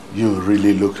 you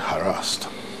really looked harassed.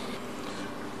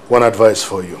 One advice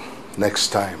for you. Next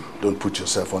time, don't put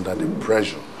yourself under the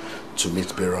pressure to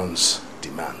meet Baron's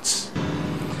demands.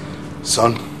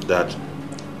 Son. Dad.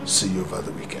 See you over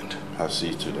the weekend. I'll see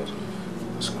you too, Dad.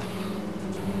 Let's go.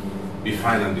 Be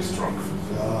fine and be strong.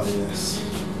 Ah, yes.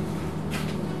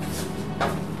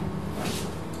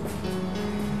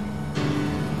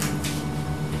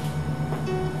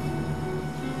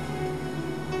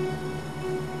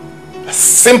 A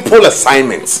simple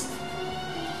assignment.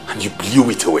 And you blew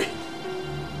it away.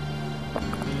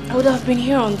 I would have been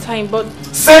here on time, but...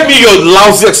 Send me your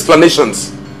lousy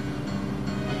explanations.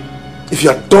 If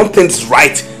you had done things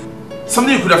right,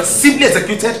 something you could have simply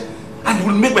executed and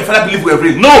will make my father believe we were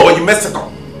real. No, you messed it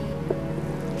up.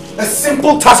 A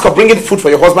simple task of bringing food for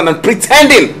your husband and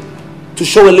pretending to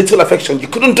show a little affection. You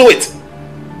couldn't do it.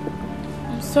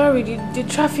 I'm sorry, the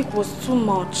traffic was too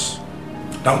much.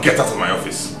 Now get out of my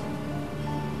office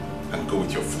and go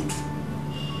with your food.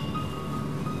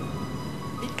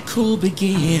 Could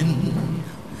begin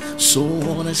so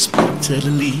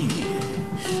unexpectedly,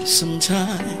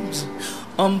 sometimes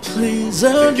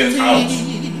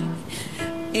unpleasantly,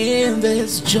 in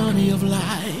this journey of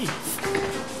life.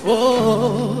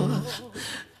 Oh,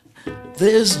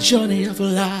 this journey of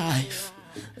life,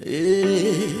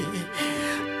 yeah.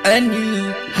 And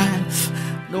you have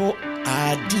no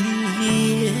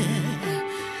idea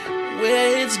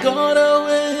where it's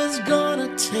gonna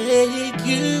take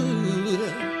you.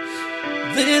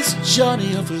 This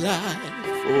journey of life,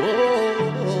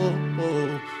 oh,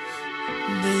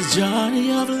 this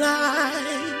journey of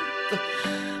life.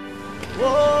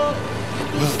 Oh.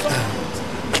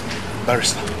 Well,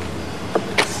 Barrister.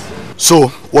 So,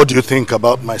 what do you think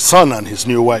about my son and his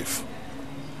new wife?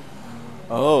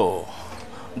 Oh,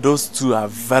 those two are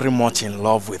very much in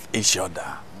love with each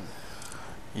other.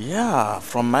 Yeah,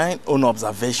 from my own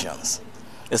observations,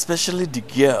 especially the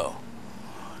girl.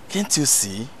 Can't you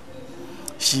see?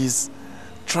 She's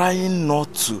trying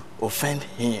not to offend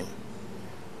him.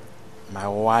 My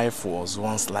wife was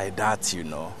once like that, you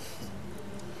know.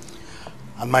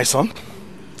 And my son?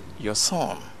 Your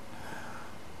son.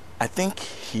 I think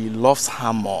he loves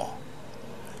her more.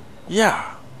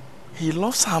 Yeah, he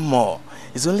loves her more.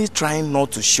 He's only trying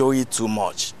not to show it too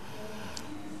much.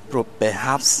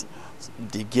 Perhaps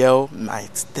the girl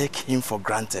might take him for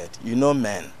granted. You know,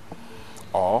 men.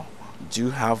 Or do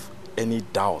you have any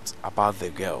doubt about the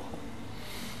girl?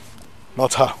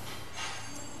 Not her,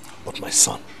 but my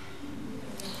son.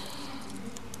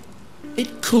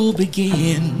 It could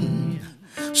begin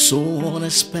so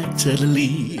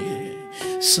unexpectedly,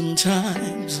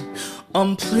 sometimes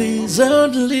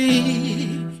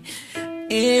unpleasantly,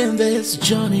 in this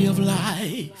journey of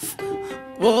life.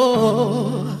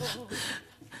 Oh,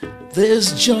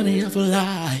 this journey of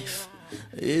life,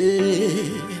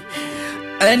 yeah.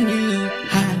 And you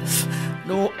have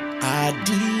no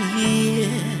idea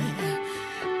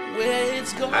where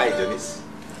it's going. Hi, Janice.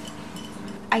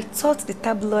 I thought the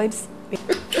tabloids...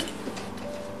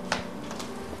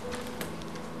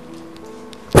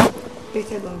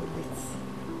 Rated on it.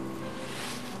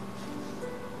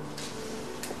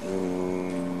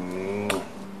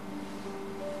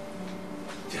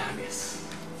 Janice.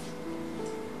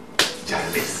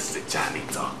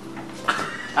 janitor.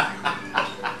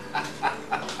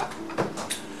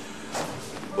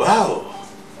 Wow.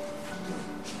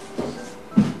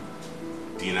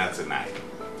 Dinner tonight.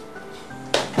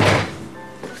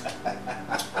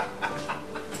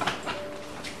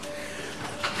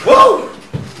 Whoa!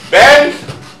 Ben!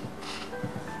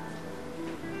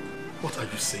 What are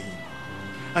you saying?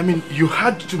 I mean, you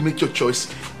had to make your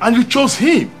choice and you chose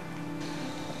him.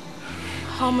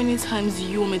 How many times do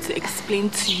you want me to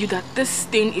explain to you that this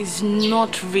thing is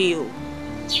not real?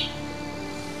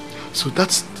 So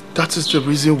that is the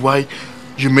reason why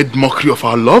you made mockery of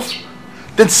our love?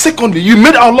 Then secondly, you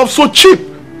made our love so cheap.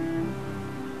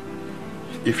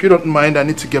 If you don't mind, I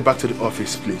need to get back to the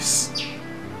office, please.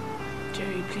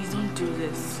 Jerry, please don't do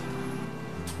this.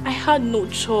 I had no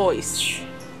choice.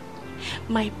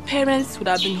 My parents would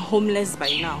have been homeless by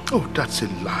now. Oh, that's a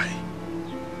lie.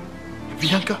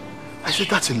 Bianca, I said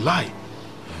that's a lie.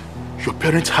 Your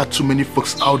parents had too many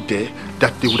folks out there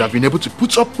that they would have been able to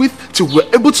put up with till we were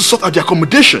able to sort out their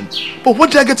accommodation. But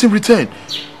what did I get in return?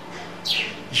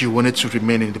 You wanted to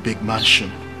remain in the big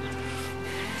mansion.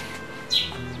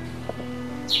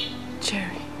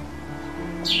 Jerry,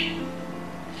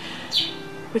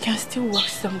 we can still work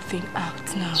something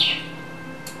out now.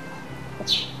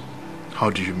 How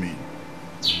do you mean?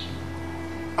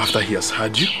 After he has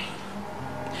had you?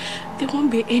 There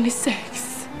won't be any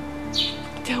sex.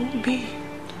 There won't be.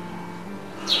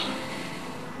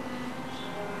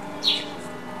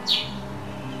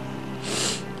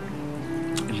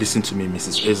 Listen to me,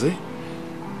 Mrs. Eze.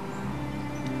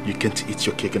 You can't eat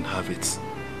your cake and have it.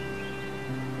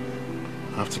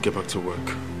 I have to get back to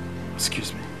work.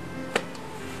 Excuse me.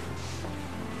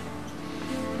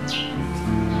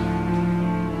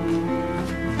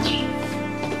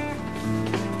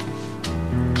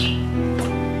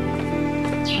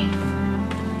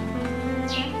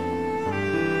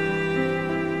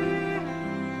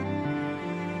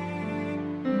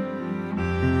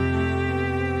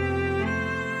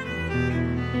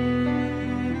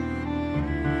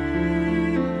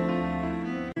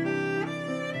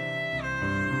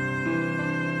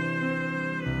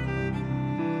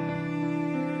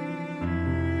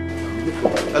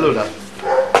 Hello, Dad.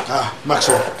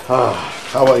 Maxwell.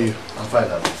 How are you? I'm fine,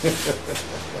 Dad.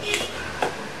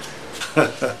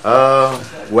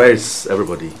 Where is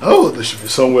everybody? Oh, they should be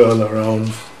somewhere all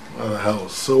around the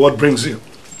house. So what brings you?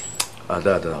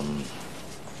 Dad,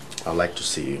 I'd like to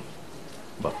see you,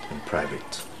 but in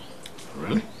private.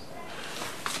 Really?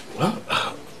 Well,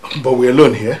 but we're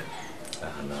alone here.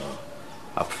 And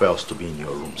I prefer us to be in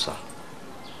your room, sir.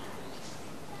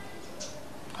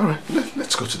 All right,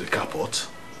 let's go to the carport.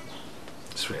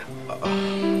 It's fair. Come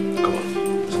on.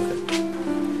 It's okay.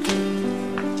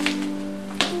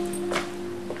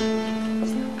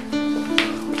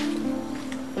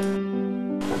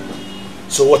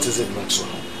 So what is it, Maxwell?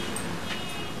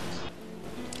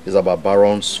 It's about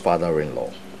Baron's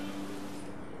father-in-law.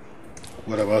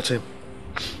 What about him?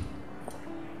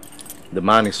 The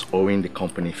man is owing the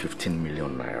company 15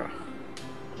 million naira.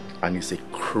 And he's a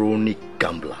chronic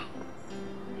gambler.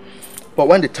 But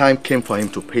when the time came for him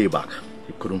to pay back,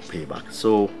 he couldn't pay back.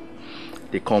 So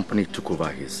the company took over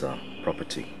his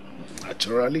property.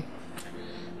 Naturally.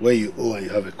 When you owe and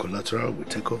you have a collateral, we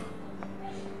take over.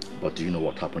 But do you know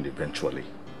what happened eventually?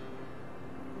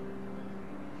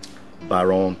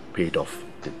 Baron paid off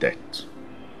the debt.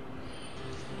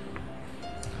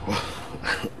 Well,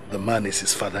 the man is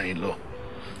his father-in-law.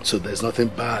 So there's nothing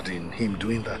bad in him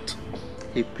doing that.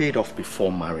 He paid off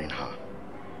before marrying her.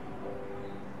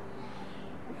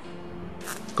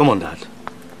 Come on, Dad.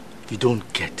 You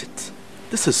don't get it.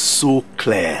 This is so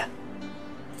clear.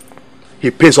 He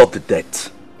pays off the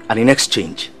debt, and in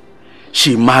exchange,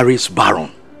 she marries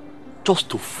Baron just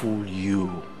to fool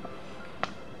you.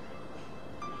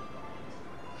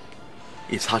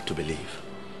 It's hard to believe,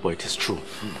 but it is true.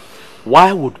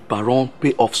 Why would Baron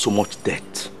pay off so much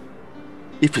debt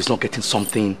if he's not getting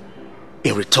something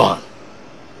in return?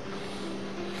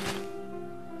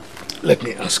 Let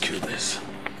me ask you this.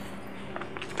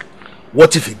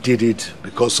 What if he did it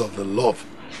because of the love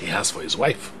he has for his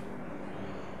wife?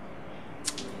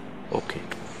 Okay.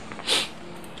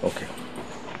 Okay.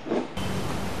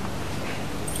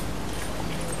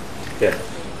 Yeah.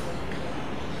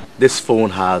 This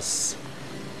phone has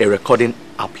a recording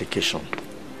application.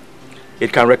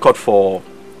 It can record for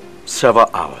several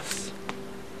hours.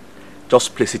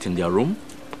 Just place it in their room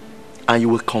and you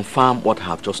will confirm what I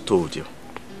have just told you.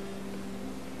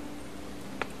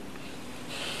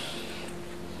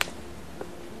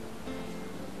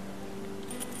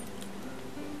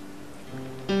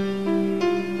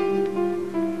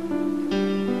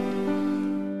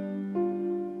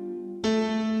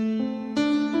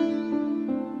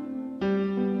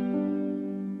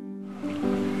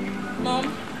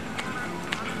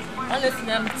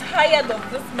 Honestly, I'm tired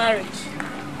of this marriage.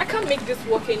 I can't make this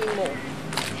work anymore.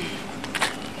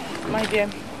 My dear,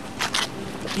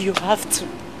 you have to.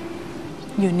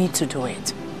 You need to do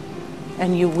it.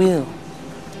 And you will.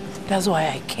 That's why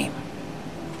I came.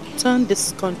 Turn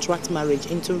this contract marriage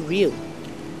into real.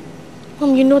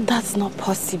 Mom, you know that's not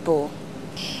possible.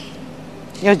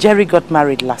 Your Jerry got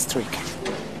married last week.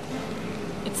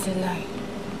 It's a lie.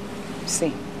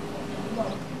 See,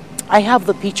 I have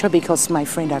the picture because my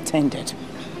friend attended.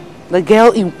 The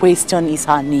girl in question is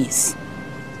her niece.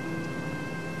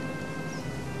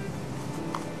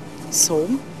 So,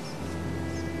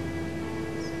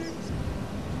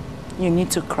 you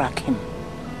need to crack him.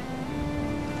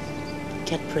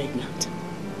 Get pregnant.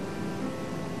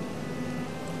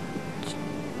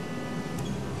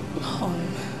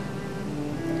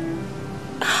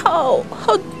 How?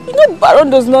 You know Baron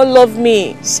does not love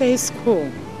me. Say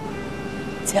school.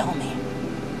 Tell me,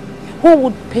 who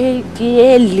would pay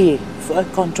dearly for a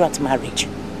contract marriage?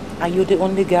 Are you the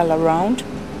only girl around?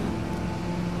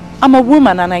 I'm a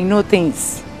woman and I know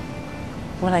things.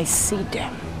 When I see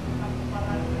them,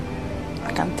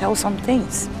 I can tell some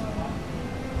things.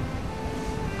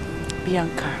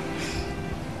 Bianca,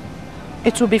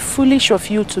 it will be foolish of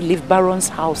you to leave Baron's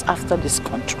house after this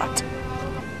contract.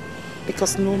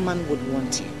 Because no man would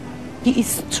want you. He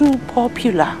is too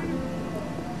popular.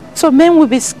 So men will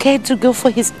be scared to go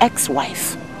for his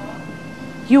ex-wife.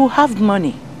 You have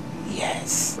money,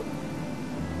 yes,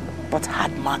 but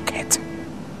hard market.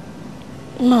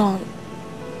 Mom,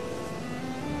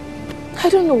 I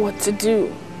don't know what to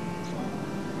do.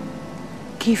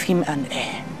 Give him an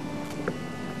heir.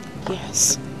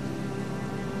 Yes.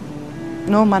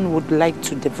 No man would like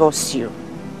to divorce you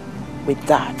with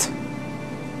that.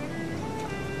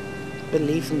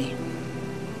 Believe me.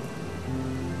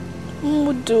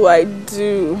 What do I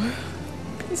do?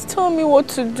 Please tell me what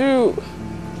to do.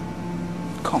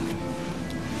 Come.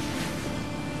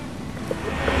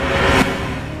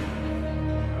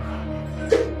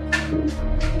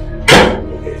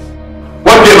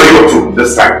 What game are you up to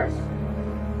this time?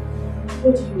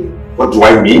 What do you mean? What do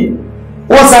I mean?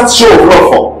 What's that show of love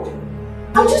for?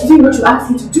 I'm just doing what you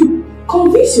asked me to do.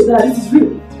 Convince you that this is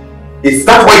real. Is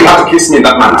that why you have to kiss me in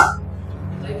that manner?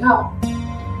 Like how?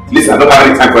 Listen, I don't have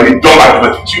any time for any dumb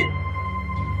argument with you.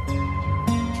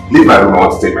 Leave my room, I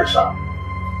want to take my shower.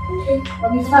 Okay, but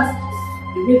be fast.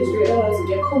 The bed is real, I don't want to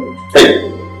get cold.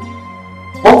 Hey,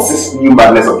 what's this new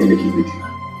madness of you making me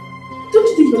dinner? Don't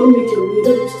you think you don't make your way,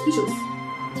 don't be suspicious?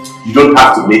 You don't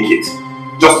have to make it.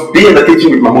 Just be in the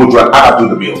kitchen with Mamojo and have her do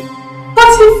the meal. But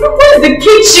where is the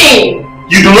kitchen?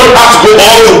 You do not have to go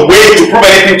all the way to prove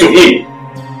anything to him.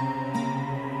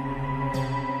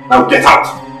 Now get out.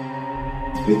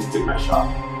 I need to take my shower.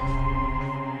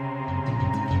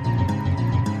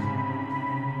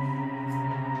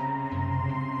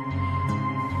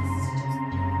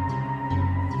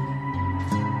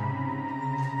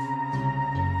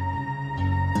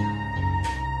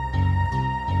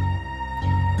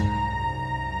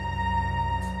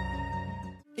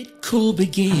 It could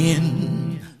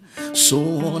begin so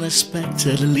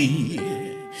unexpectedly,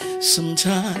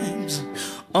 sometimes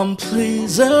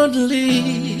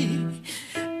unpleasantly,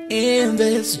 in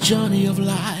this journey of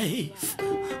life.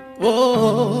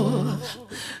 Oh,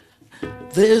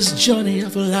 this journey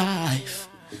of life,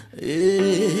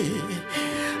 yeah.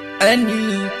 And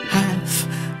you have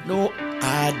no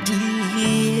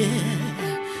idea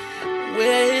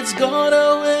where it's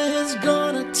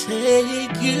gonna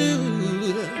take you.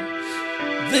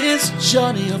 This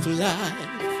journey of life,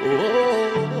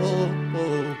 oh,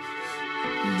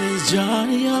 this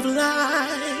journey of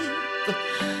life,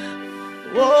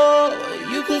 oh,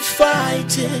 you could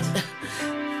fight it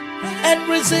and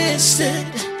resist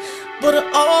it, but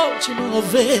all to no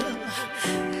avail.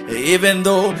 Even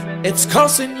though it's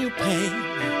causing you pain,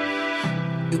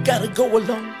 you gotta go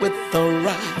along with the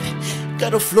ride,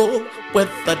 gotta flow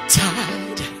with the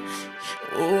tide.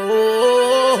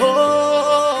 Oh,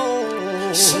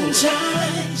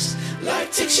 sometimes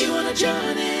life takes you on a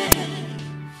journey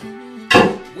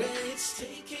where it's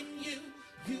taking you,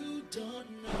 you don't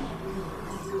know.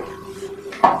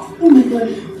 Oh my god,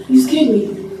 you scared me.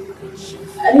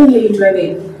 I didn't hear you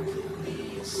driving.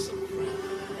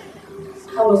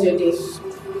 How was your day?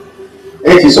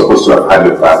 Ain't you supposed to have had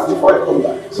your bath before I come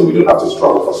back, so we don't have to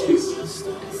struggle for space? I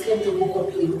slept and woke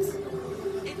up late.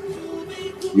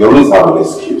 You always have an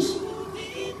excuse.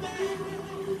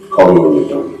 Call me when you're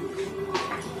done.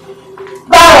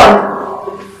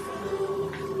 Baron!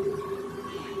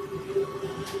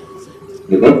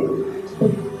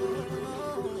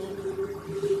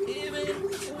 Even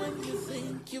when you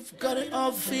think you've got it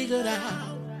all figured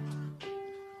out,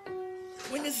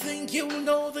 When you think you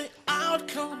know the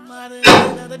outcome at the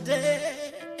end of the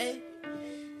day,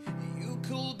 you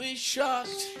could be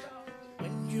shocked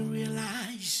when you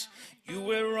realize you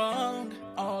were wrong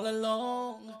all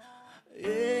along. Yeah.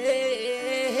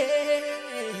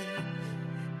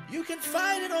 You can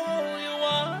fight it all you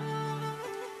want.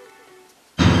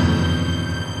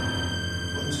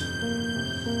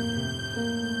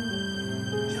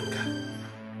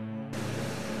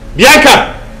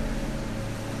 Bianca!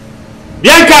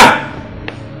 Bianca!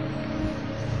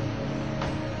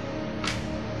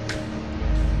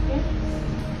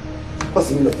 What's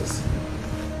the meaning of this?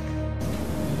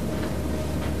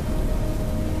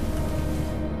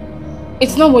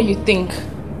 It's not what you think.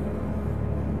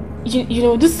 You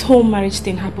know, this whole marriage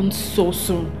thing happened so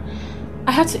soon.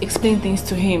 I had to explain things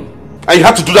to him. And you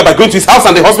had to do that by going to his house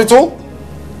and the hospital?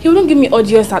 He wouldn't give me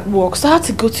audience at work, so I had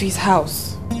to go to his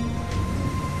house.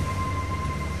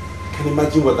 Can you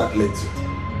imagine what that led to?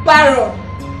 Baron,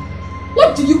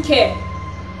 what do you care?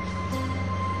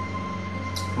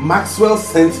 Maxwell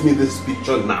sent me this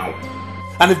picture now.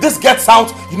 And if this gets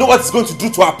out, you know what it's going to do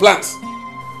to our plans.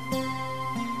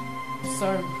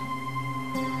 Sorry.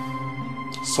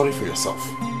 Sorry for yourself.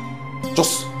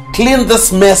 Just clean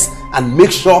this mess and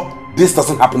make sure this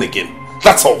doesn't happen again.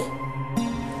 That's all.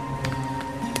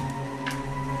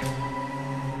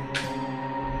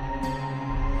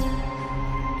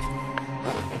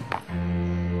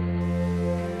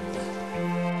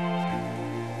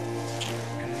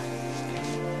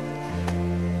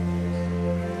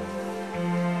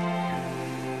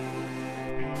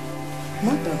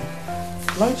 Madam,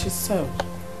 lunch is served.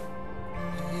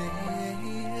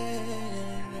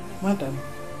 Madam,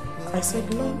 I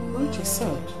said lunch is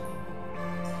served.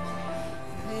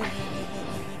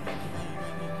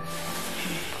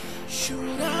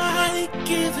 Should I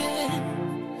give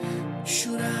in?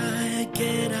 Should I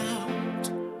get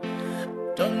out?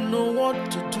 Don't know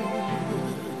what to do.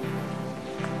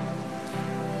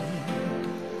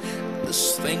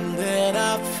 This thing that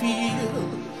I feel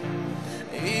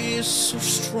is so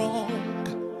strong.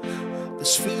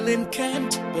 This feeling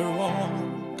can't be wrong.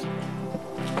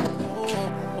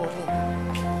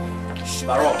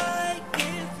 Baron.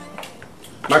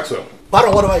 Maxwell.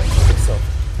 Baron, what do I do myself?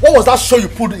 What was that show you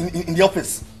put in the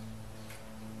office?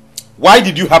 Why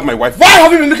did you have my wife? Why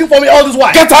have you been looking for me all this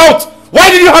while? Get out!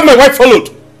 Why did you have my wife followed?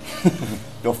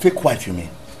 Your fake wife, you mean?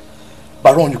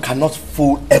 Baron, you cannot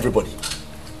fool everybody.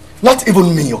 Not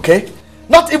even me, okay?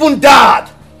 Not even Dad.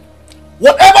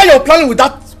 Whatever you're planning with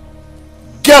that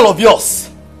girl of yours,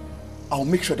 I'll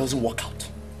make sure it doesn't work out.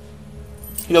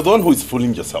 You're the one who is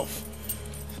fooling yourself.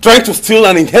 Trying to steal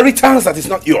an inheritance that is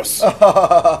not yours.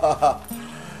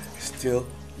 Still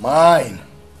mine.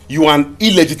 You are an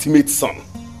illegitimate son.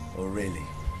 Oh, really?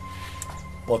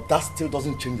 But that still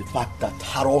doesn't change the fact that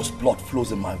Harold's blood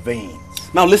flows in my veins.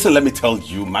 Now listen, let me tell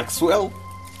you, Maxwell.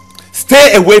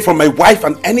 Stay away from my wife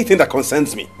and anything that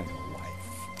concerns me.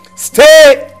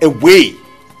 Stay away.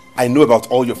 I know about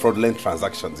all your fraudulent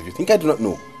transactions. If you think I do not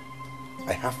know,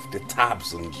 I have the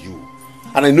tabs on you.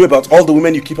 And I know about all the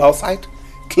women you keep outside,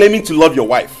 claiming to love your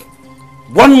wife.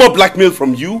 One more blackmail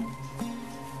from you,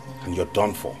 and you're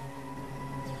done for.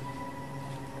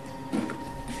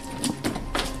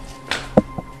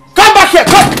 Come back here!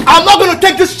 Come! I'm not going to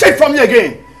take this shit from you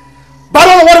again!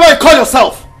 Baron, or whatever you call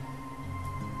yourself!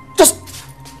 Just...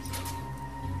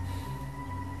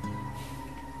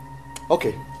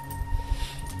 Okay.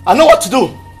 I know what to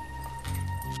do.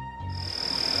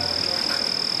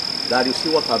 Dad, you see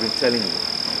what I've been telling you?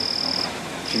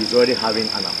 She's already having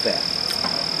an affair.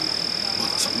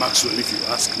 But Maxwell, if you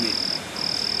ask me,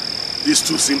 these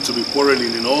two seem to be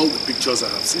quarreling in all the pictures I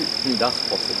have seen. That's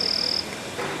possible.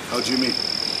 How do you mean?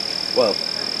 Well,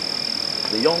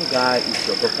 the young guy is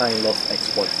your daughter-in-law's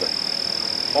ex-boyfriend.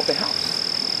 Or perhaps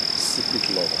secret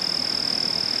lover.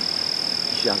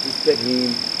 She has visited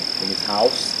him in his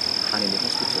house and in the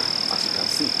hospital, as you can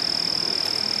see.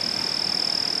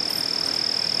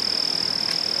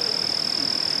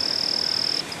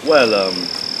 Well,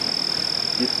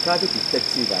 the private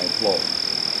detective I employed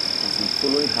has been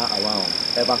following her around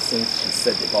ever since she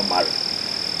said they got married.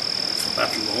 For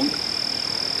that long?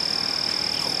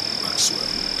 Oh, Maxwell,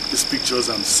 these pictures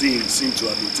I'm seeing seem to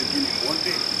have been taken in one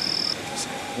day.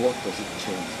 What does it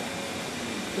change?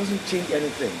 It doesn't change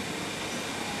anything.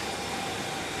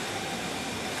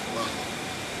 Wow,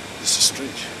 this is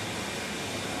strange.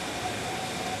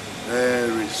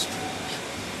 Very strange.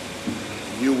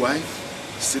 New wife?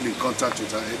 Still in contact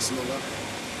with her ex-lover?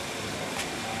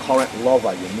 Current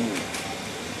lover, you mean?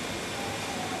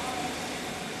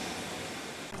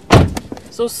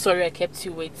 So sorry I kept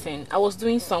you waiting. I was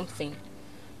doing something.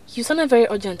 You sounded very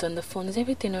urgent on the phone. Is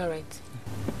everything alright?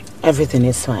 Everything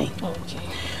is fine. Oh, okay.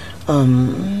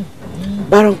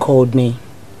 Baron called me.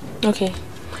 Okay.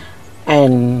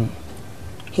 And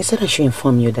he said I should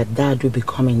inform you that Dad will be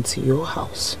coming to your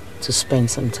house to spend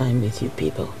some time with you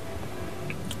people.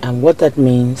 And what that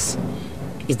means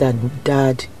is that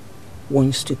Dad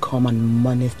wants to come and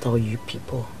monitor you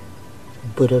people,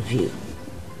 both of you,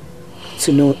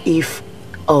 to know if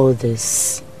all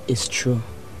this is true.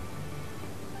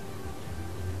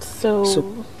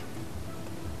 So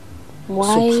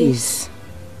why? So please,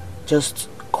 just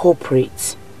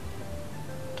cooperate,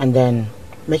 and then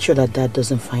make sure that Dad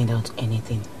doesn't find out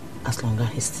anything as long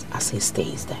as he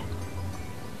stays there.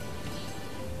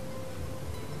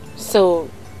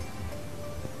 So,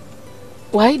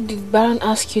 why did Baron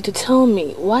ask you to tell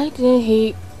me? Why didn't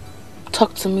he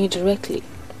talk to me directly?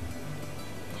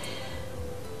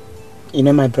 You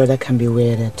know, my brother can be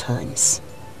weird at times.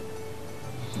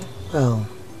 Well,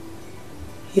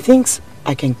 he thinks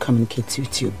I can communicate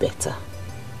with you better.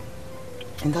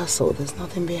 And that's all. There's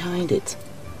nothing behind it.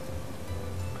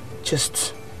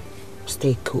 Just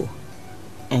stay cool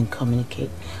and communicate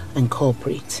and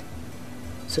cooperate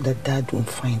so that Dad won't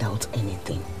find out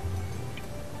anything.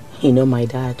 You know my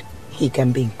dad, he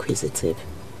can be inquisitive.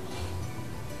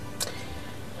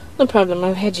 No problem,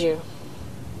 I've heard you.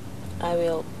 I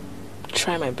will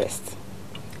try my best.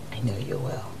 I know you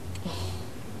will.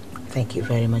 Thank you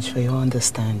very much for your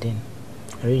understanding.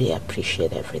 I really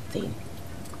appreciate everything.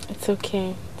 It's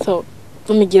okay. So,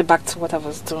 let me get back to what I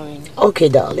was doing. Okay,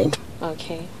 darling.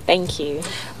 Okay, thank you.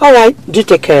 Alright, do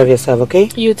take care of yourself, okay?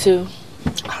 You too.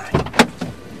 Alright.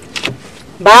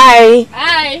 Bye.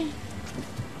 Bye.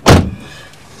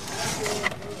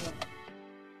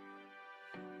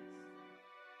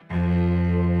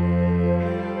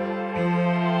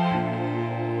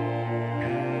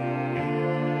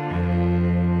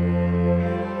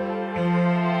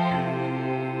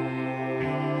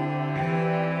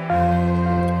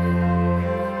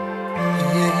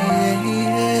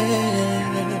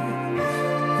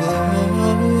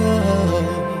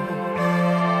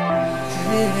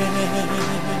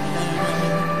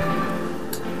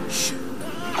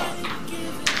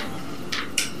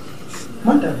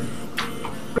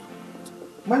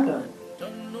 Madam,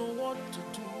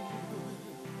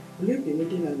 will you be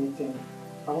needing anything?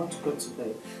 I want to go to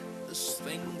bed.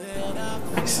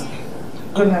 Listen.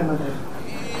 Good night, madam.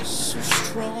 It's so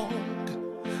strong.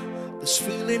 This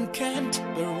feeling can't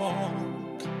be wrong.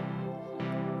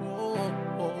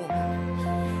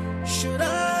 Should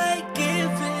I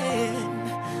give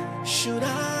in? Should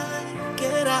I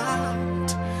get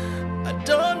out? I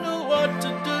don't know what to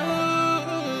do.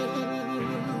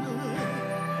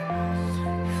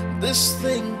 This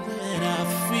thing that I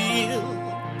feel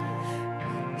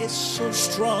is so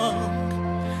strong.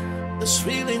 This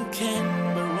feeling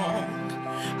can't be wrong.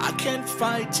 I can't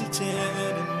fight it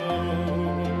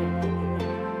anymore.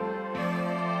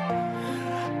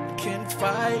 I can't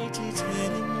fight it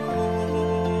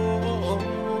anymore.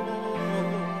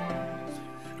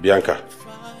 Bianca.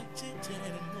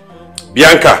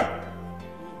 Bianca!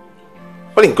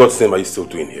 What in God's name are you still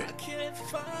doing here?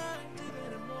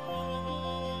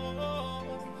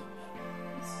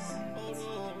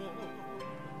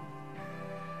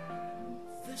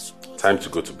 Time to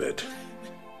go to bed.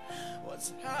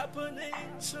 What's happening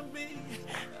to me?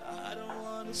 I don't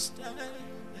understand.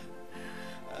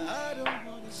 I don't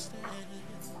understand.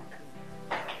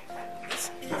 This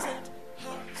isn't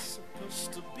how it's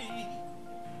supposed to be.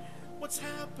 What's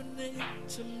happening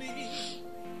to me?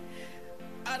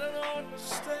 I don't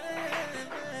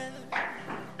understand.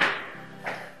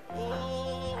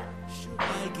 Oh, should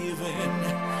I give in?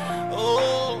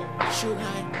 Oh, should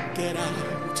I get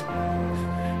out?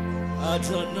 I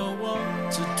don't know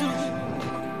what to do.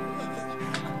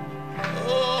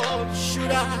 Oh,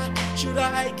 should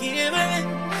I give in?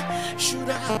 Should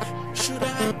I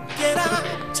get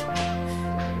out?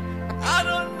 I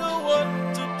don't know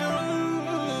what to do.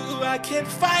 I can't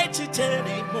fight it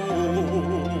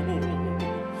anymore.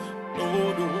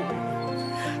 No,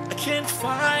 I can't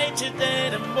fight it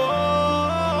anymore.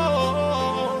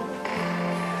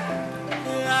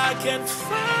 I can't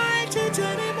fight it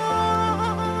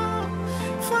anymore.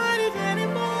 Fight it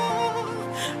anymore.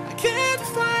 I can't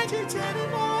fight it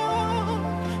anymore.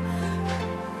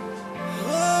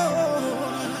 Oh,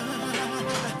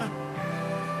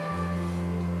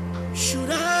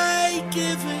 should I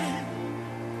give in?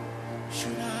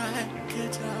 Should I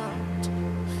get out?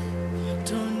 I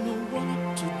don't know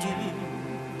what to do.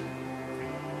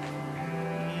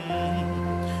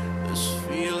 This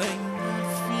feeling I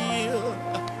feel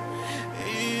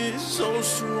is so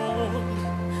strong.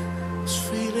 This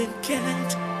feeling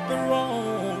can't be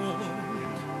wrong.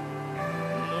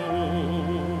 No,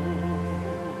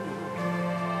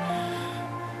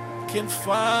 can't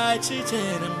fight it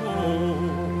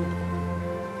anymore.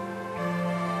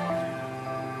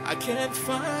 I can't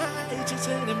fight it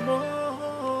anymore.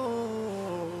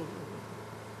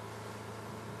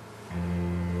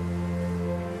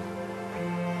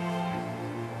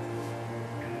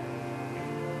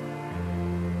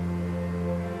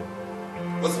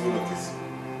 What's the meaning of this?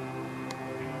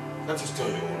 Can't you stay on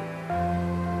your own?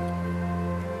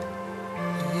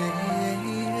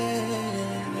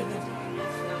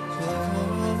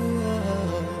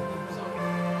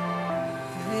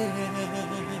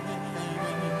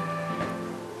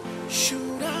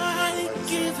 Should I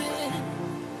give in?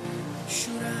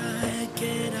 Should I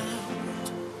get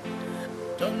out?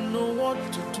 Don't know what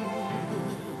to do.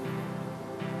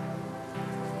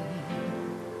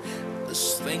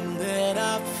 This thing that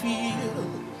I feel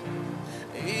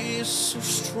is so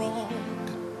strong.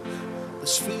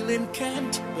 This feeling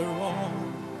can't be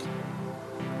wrong.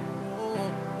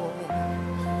 Oh.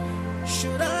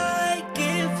 Should I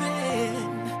give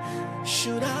in?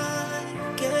 Should I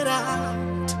get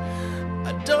out?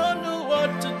 I don't know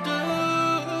what to do.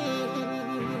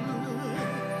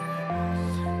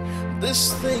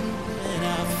 This thing that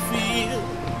I feel.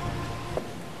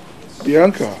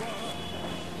 Bianca,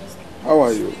 how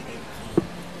are you?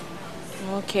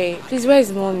 Okay, please, where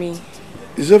is mommy?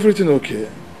 Is everything okay?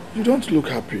 You don't look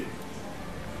happy.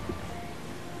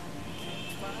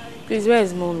 Please, where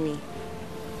is mommy?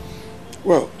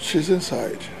 Well, she's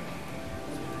inside.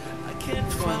 I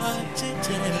can't fight it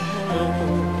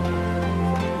anymore.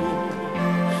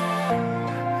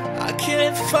 I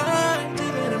can't fight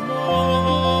it anymore.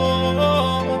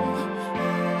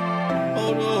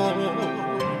 Oh no.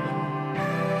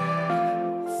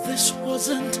 This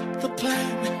wasn't the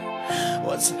plan.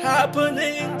 What's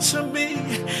happening to me?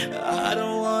 I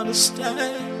don't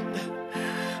understand.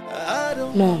 I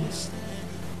don't Mom, understand.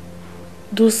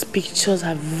 those pictures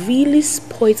have really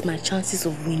spoiled my chances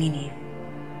of winning you.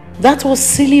 That was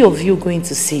silly of you going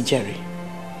to see Jerry.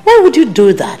 Why would you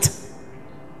do that?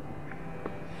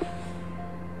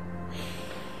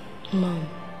 Mom,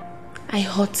 I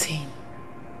hurt him.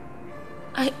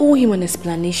 I owe him an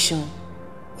explanation.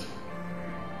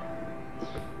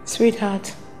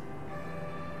 Sweetheart,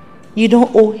 you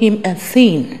don't owe him a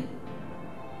thing.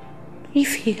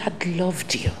 If he had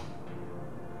loved you,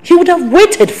 he would have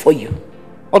waited for you.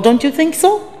 Or don't you think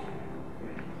so?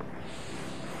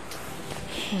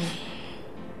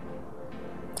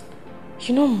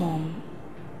 You know, Mom,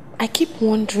 I keep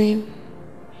wondering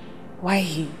why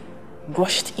he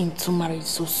rushed into marriage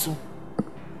so soon.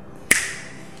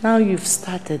 Now you've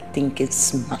started thinking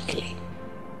smartly.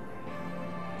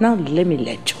 Now let me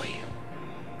lecture you.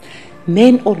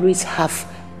 Men always have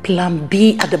plan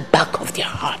B at the back of their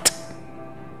heart.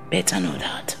 Better know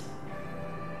that.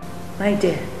 My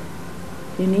dear,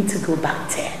 you need to go back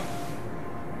there.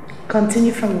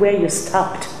 Continue from where you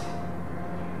stopped.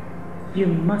 You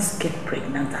must get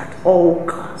pregnant at all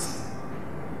costs.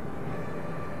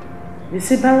 You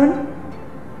see, Baron?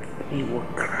 He will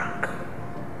crack.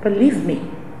 Believe me.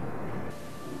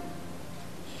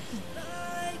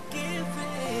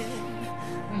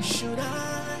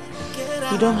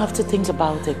 You don't have to think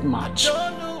about it much.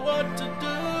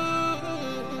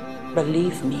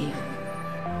 Believe me.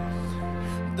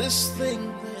 This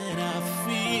thing that I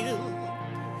feel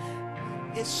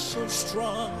is so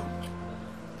strong.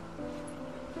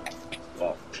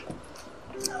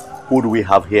 Who do we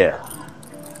have here?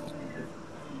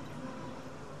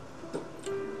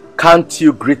 Can't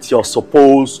you greet your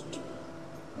supposed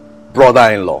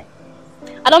brother-in-law?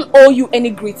 I don't owe you any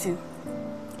greeting.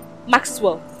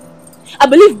 Maxwell, I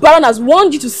believe Baron has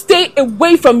warned you to stay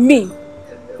away from me.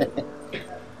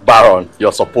 Baron,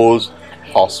 your supposed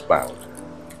husband.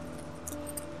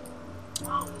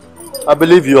 I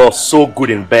believe you're so good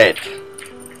in bed.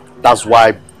 That's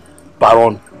why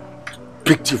Baron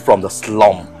picked you from the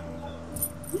slum.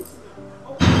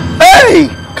 Hey,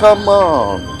 come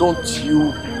on, don't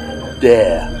you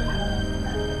dare.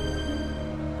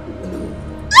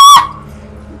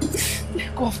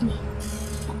 Let go of me.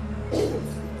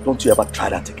 Don't you ever try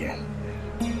that again.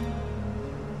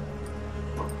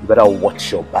 You better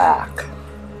watch your back,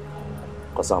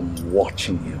 because I'm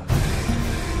watching you.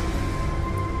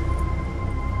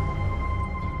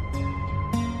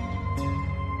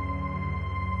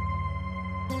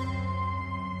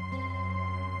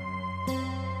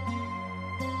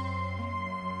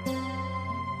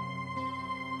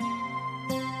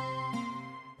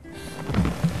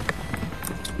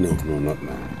 No, not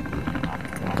now.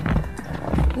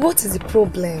 What is the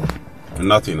problem?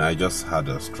 Nothing, I just had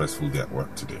a stressful day at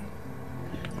work today.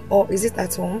 Or is it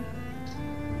at home?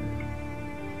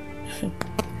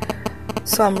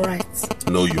 So I'm right.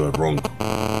 No, you are wrong.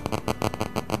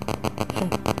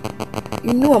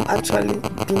 You know I'm actually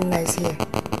doing nice here.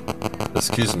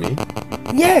 Excuse me?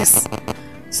 Yes.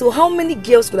 So how many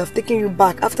girls could have taken you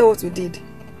back after what you did?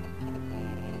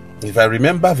 If I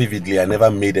remember vividly, I never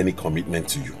made any commitment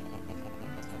to you.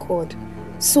 God.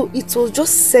 So it was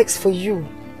just sex for you?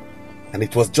 And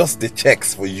it was just the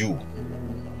checks for you.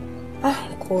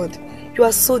 Oh God. You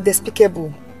are so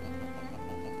despicable.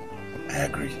 I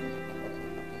agree.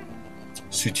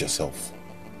 Suit yourself.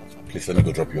 Please let me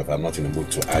go drop you off. I'm not in the mood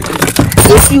to argue.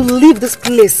 If you leave this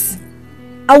place,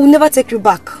 I will never take you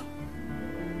back.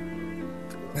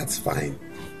 That's fine.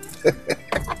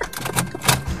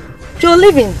 You're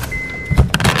leaving.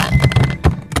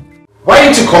 Why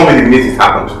didn't you call me the minute it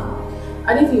happened?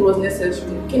 I didn't think it was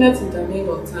necessary. Kenneth intervened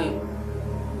on time.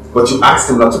 But you asked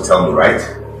him not to tell me, right?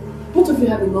 Both of you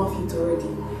have enough heat already.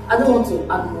 I don't want to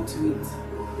add more to it.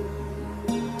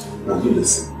 Now you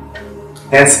listen.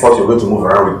 Henceforth you're going to move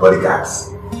around with bodyguards.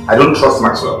 I don't trust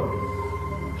Maxwell.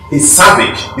 He's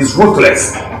savage. He's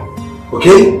ruthless.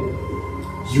 Okay?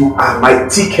 You are my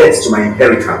ticket to my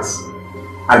inheritance.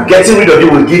 And getting rid of you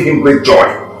will give him great joy.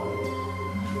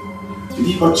 Did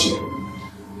he hurt you?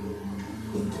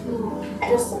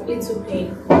 Just a little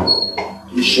pain.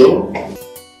 You sure?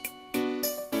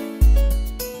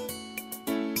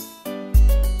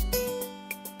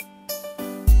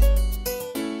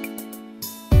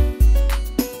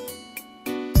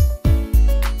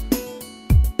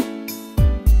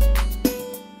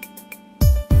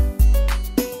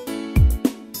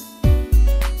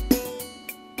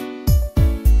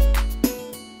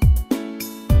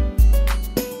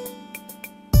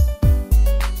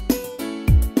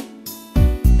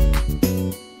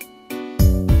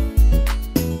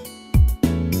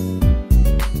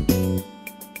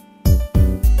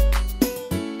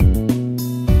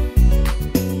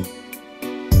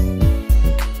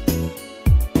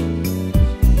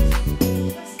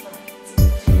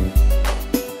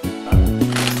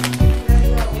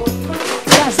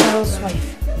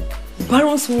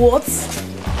 What?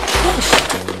 Gosh.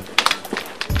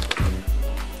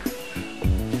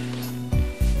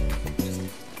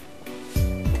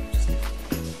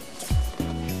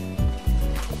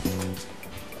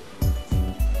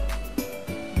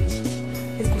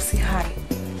 Let's go say hi.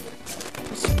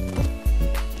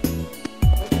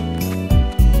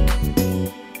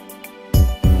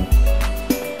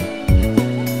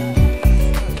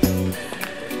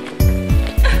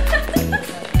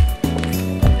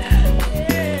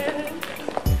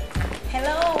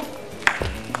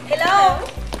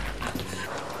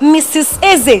 Mrs.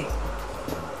 Eze.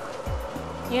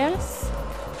 Yes?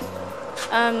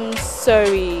 I'm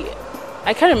sorry.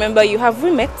 I can't remember you. Have we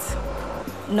met?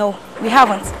 No, we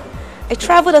haven't. I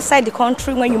traveled outside the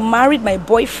country when you married my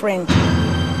boyfriend.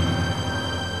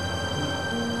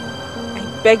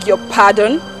 I beg your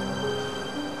pardon?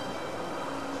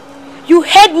 You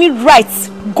heard me right,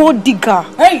 gold digger.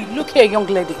 Hey, look here, young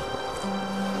lady.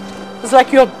 It's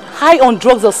like you're high on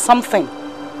drugs or something.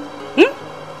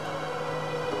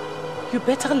 You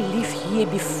better leave here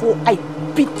before I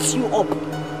beat you up.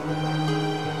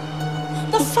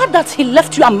 The fact that he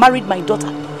left you and married my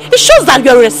daughter, it shows that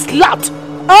you're a slut.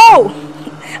 Oh,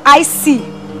 I see.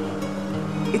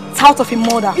 It's out of a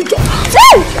mother.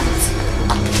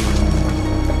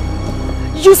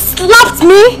 You slapped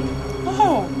me?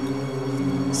 Oh,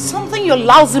 something your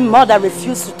lousy mother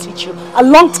refused to teach you a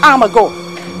long time ago.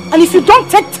 And if you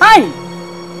don't take time,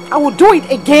 I will do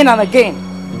it again and again.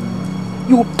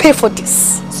 You will pay for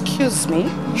this. Excuse me?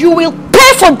 You will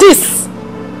pay for this.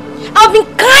 I've been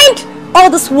kind all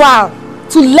this while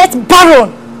to let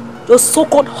Baron, your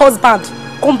so-called husband,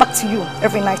 come back to you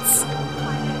every night.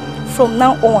 From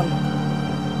now on,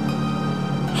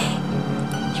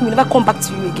 he will never come back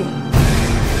to you again.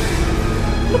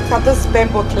 Look at this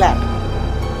bamboo clap.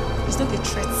 It's not a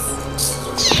threat.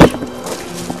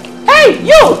 Hey,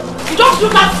 you! You don't do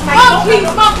that to my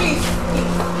daughter. Mom, please.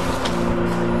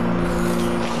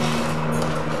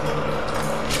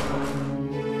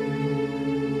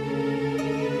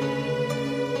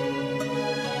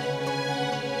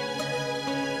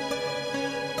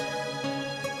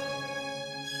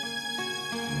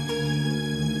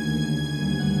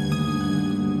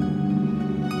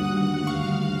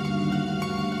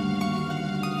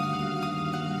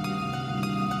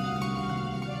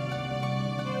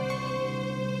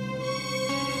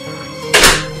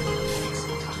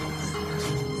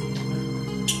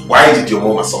 Why did your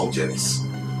mom assault Janice?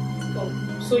 Oh,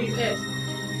 so you heard.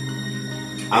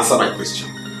 Answer my question.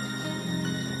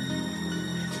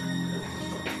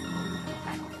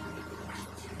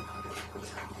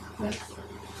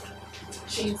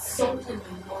 She insulted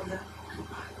my mother.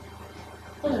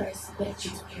 What do I expect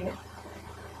you to care?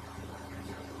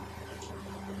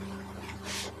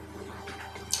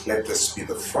 Let this be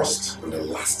the first and the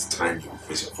last time you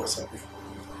raise your voice at me.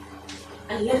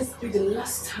 And let it be the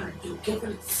last time your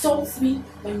girlfriend insults me,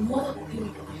 my mother, or anyone in my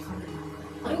family.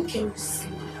 I don't care what you see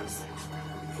me outside.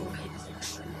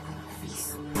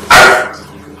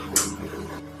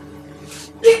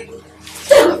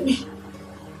 Stay with me.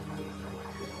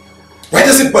 Why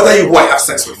does it bother you who I have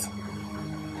sex with?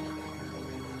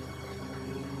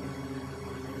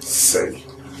 Say.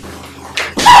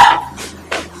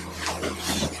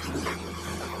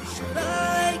 Should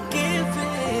I give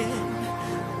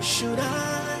in? Should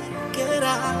I get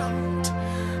out?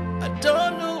 I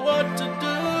don't know what to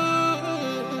do.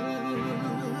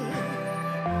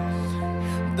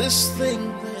 This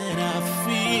thing that I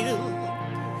feel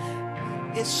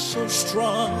is so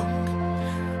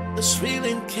strong. This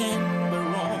feeling can't be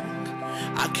wrong.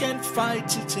 I can't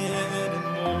fight it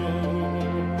anymore.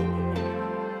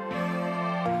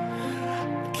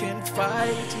 I can't fight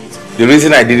it. The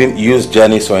reason I didn't use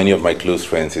Janice or any of my close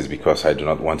friends is because I do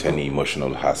not want any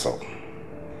emotional hassle.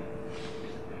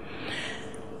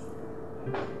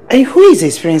 And who is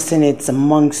experiencing it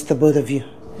amongst the both of you?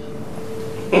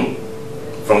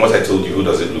 From what I told you, who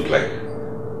does it look like?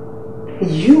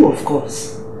 You, of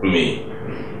course. Me.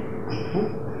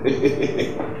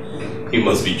 You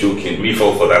must be joking. Me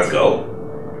fall for that girl?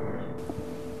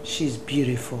 She's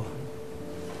beautiful.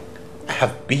 I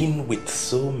have been with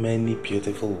so many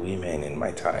beautiful women in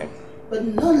my time. But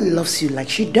no one loves you like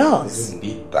she does. I don't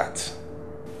need that.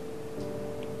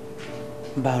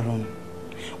 Baron,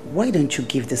 why don't you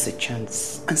give this a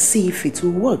chance and see if it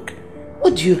will work?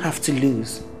 What do you have to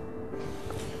lose?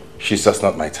 She's just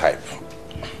not my type.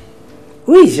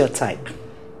 Who is your type?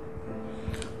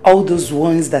 All those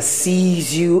ones that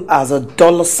sees you as a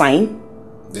dollar sign?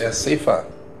 They are safer.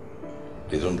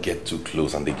 They don't get too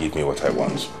close and they give me what I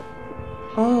want.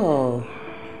 Oh,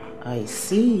 I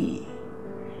see.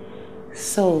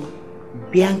 So,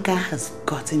 Bianca has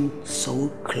gotten so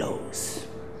close.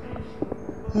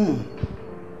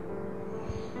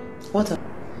 What a...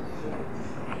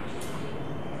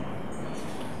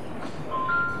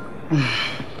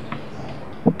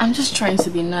 I'm just trying to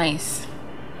be nice.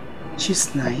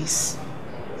 She's nice.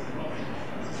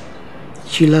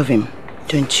 You love him,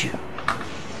 don't you?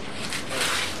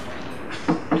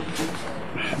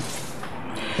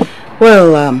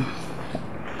 Well,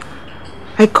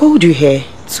 I called you here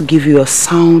to give you a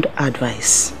sound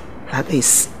advice. That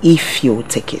is, if you'll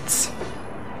take it.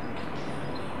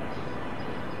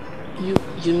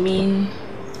 You mean?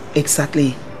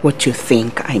 Exactly what you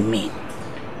think I mean.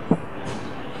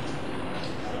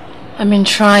 I mean,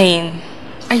 trying.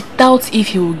 I doubt if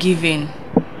he will give in.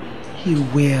 He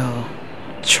will.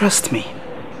 Trust me.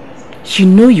 You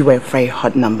know you were a very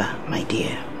hot number, my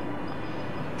dear.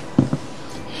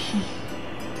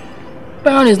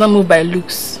 Baron is not moved by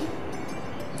looks.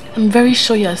 I'm very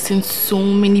sure he has seen so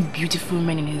many beautiful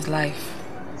men in his life.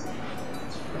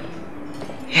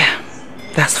 Yeah,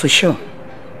 that's for sure.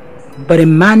 But a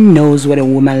man knows when a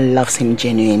woman loves him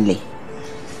genuinely.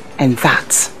 And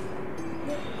that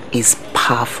is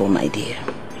powerful, my dear.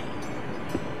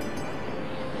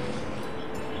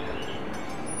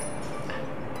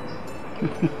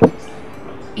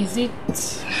 Is it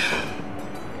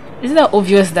that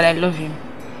obvious that I love him?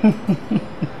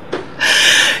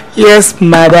 Yes,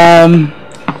 madam.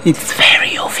 It's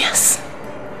very obvious.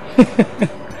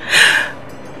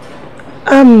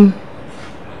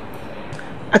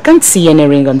 I can't see any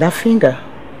ring on that finger.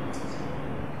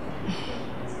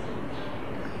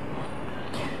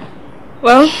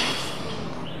 Well,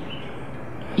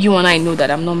 you and I know that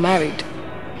I'm not married.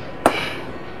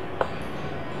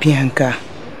 Bianca,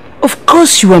 of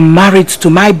course you are married to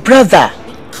my brother.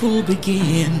 Could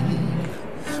begin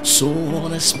so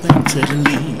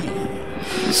unexpectedly,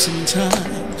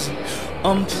 sometimes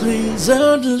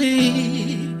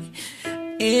unpleasantly,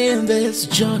 in this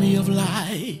journey of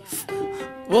life.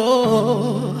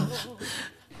 Oh,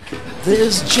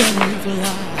 this journey of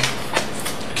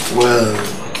life. Well,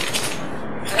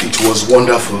 it was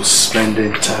wonderful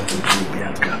spending time with you,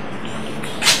 Bianca.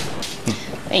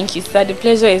 Thank you, sir. The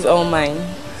pleasure is all mine.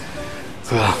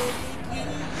 Well,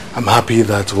 I'm happy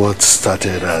that what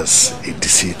started as a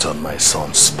deceit on my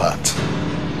son's part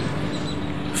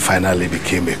finally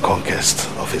became a conquest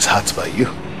of his heart by you.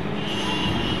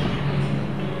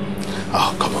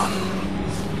 Oh, come on.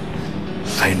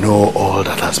 I know all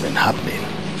that has been happening.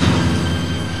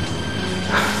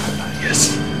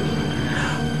 Yes.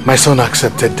 My son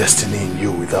accepted destiny in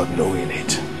you without knowing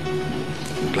it.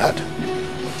 I'm glad.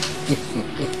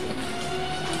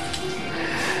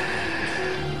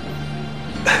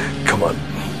 Come on.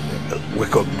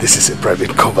 Wake up. This is a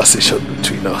private conversation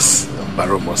between us.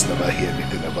 Barrow must never hear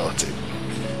anything about it.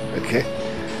 Okay?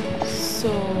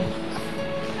 So,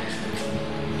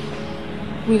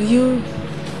 will you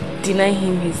deny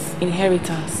him his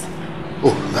inheritance?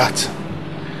 Oh, that.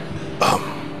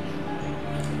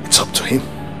 It's up to him.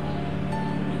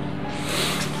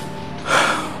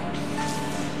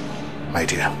 My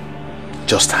dear,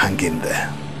 just hang in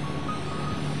there.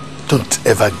 Don't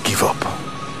ever give up.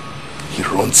 He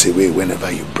runs away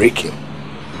whenever you break him.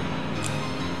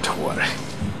 Don't worry.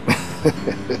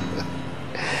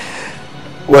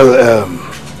 Well,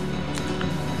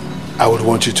 I would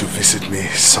want you to visit me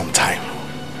sometime.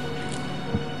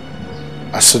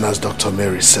 As soon as Dr.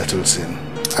 Mary settles in,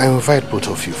 I invite both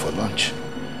of you for lunch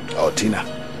or dinner.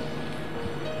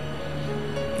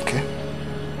 Okay?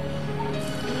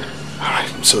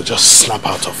 Alright, so just snap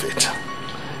out of it.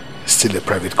 It's still a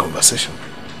private conversation.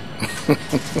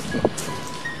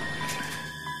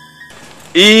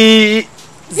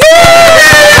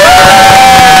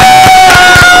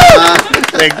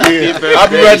 Thank you.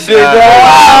 Happy birthday,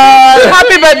 Dad!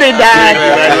 Happy birthday, Dad!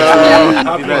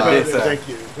 Happy birthday, sir. Thank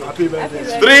you. Happy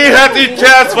birthday. 3 hearty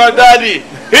cheers for Daddy.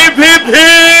 Hip, hip,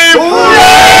 hip!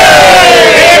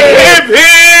 Hip, hip,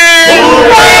 hip!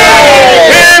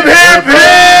 Hip, hip,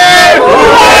 hip!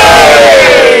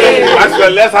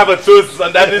 Well, let's have a toast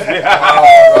on Daddy's behalf.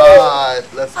 Alright,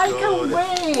 let's go. I can't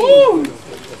wait.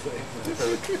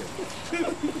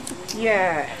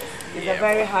 Yeah, it's a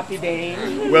very happy day.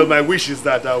 Well, my wish is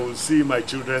that I will see my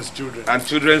children's children. And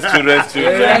children's children's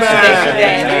children.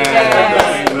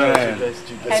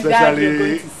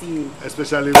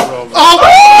 Especially from...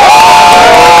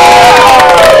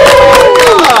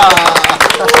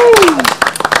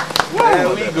 There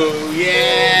we go,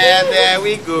 yeah, there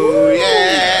we go,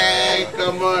 yeah,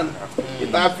 come on.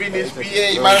 If I finish PA,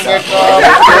 you might come.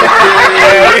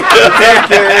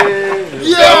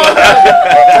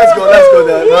 Yeah! Let's go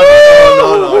there.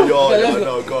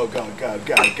 No, go.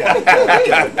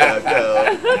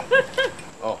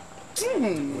 Oh.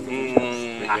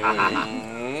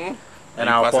 And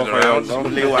I'll pass around. Don't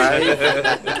play wide.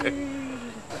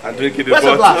 I'm drinking the Where's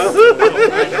the bottle.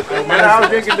 Man, I'm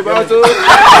drinking the bottle. Don't do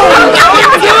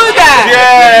that.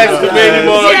 Yes, to many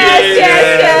more.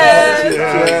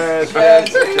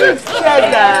 Cheers,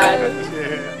 Dad.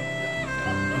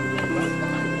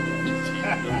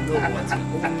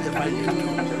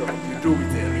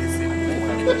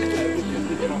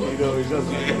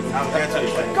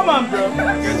 Come on, bro.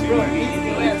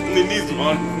 He needs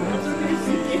one.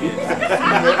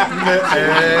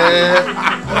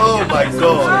 Oh my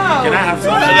God. Can I have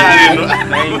some?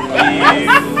 Thank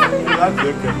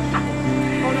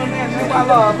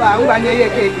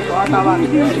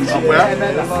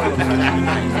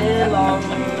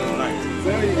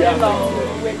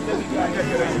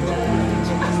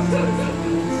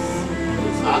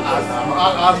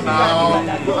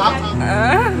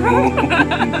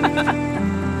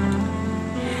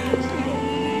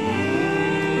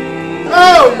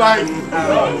Oh my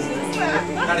God.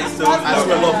 That is so That's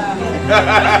well off.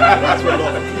 That's well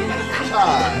off.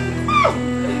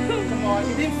 Come on,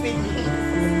 you didn't feed me.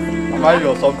 Am I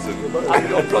your something? I'm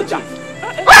your project.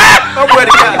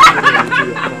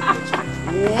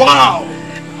 Wow!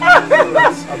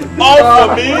 All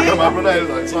for me? My brother is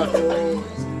like such.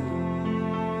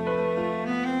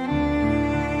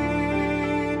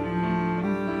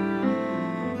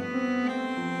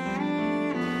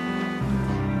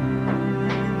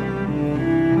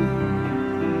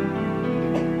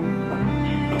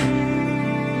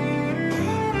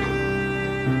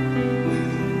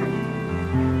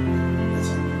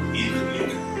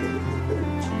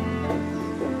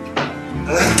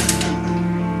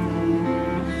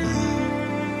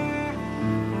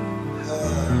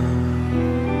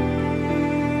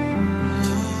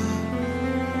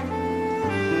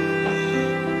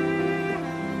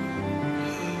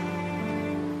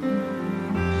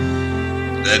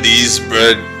 Daddy's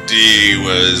birthday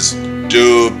was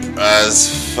dope as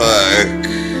fuck.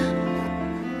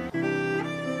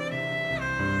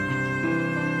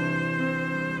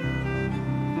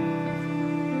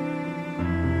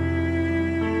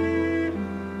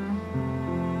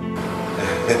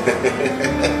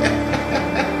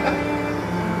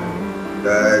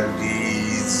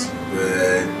 Daddy's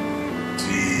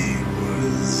birthday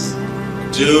was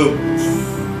dope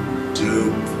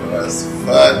as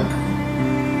fuck.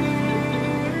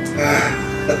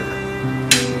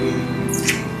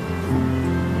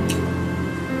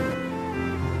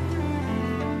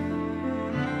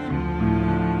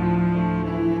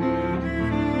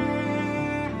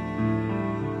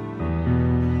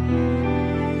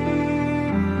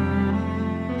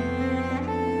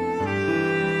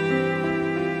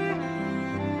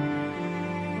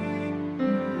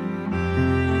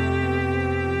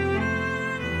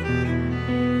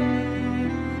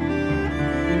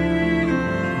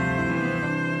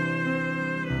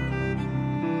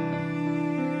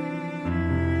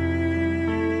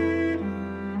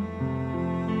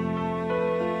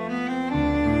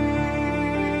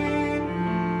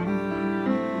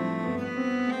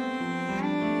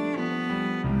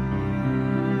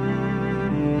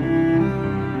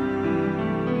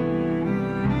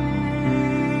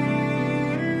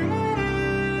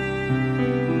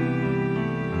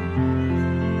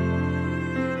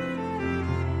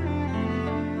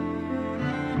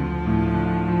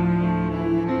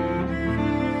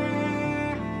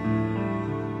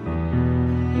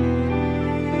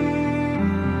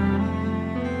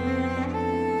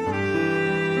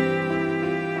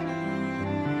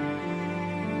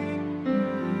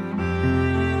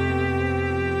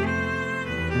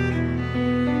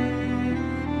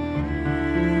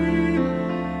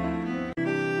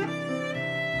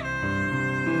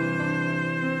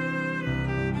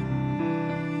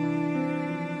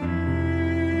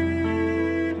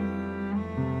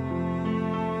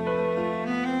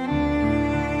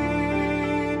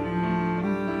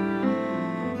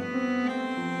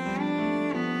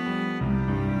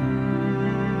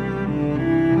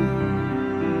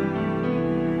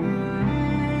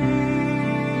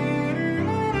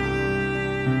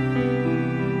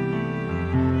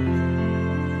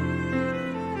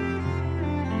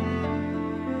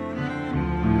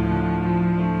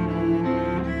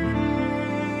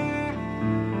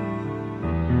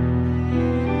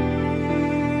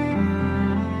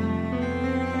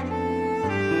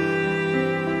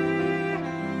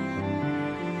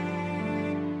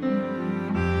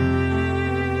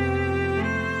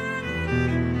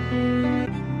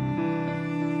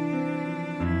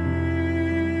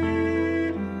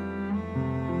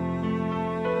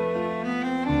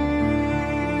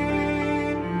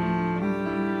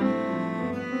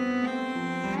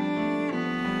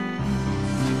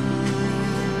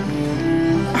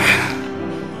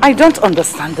 I don't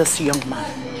understand this young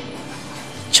man.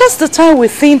 Just the time we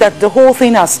think that the whole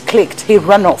thing has clicked, he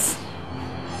ran off.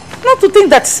 Not to think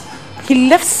that he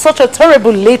left such a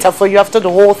terrible letter for you after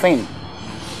the whole thing.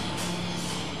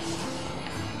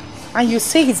 And you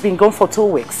say he's been gone for 2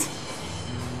 weeks.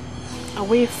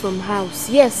 Away from house,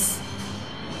 yes.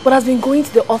 But has been going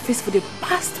to the office for the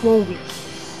past 1 week.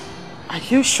 Are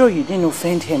you sure you didn't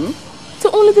offend him? The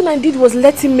only thing I did was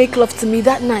let him make love to me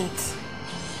that night.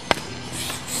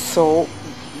 So,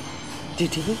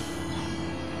 did he?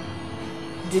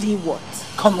 Did he what?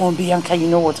 Come on, Bianca, you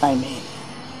know what I mean.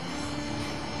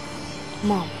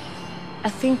 Mom, I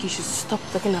think you should stop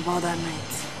talking about that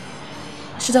night.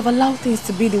 I should have allowed things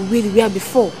to be the way they were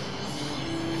before.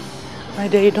 My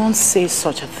dear, don't say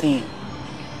such a thing.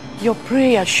 Your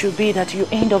prayer should be that you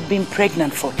end up being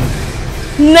pregnant for him.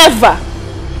 Never!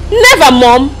 Never,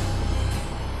 Mom!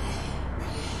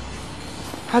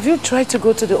 Have you tried to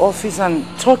go to the office and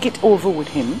talk it over with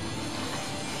him?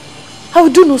 I will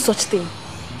do no such thing.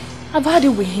 I've had it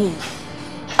with him.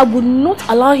 I would not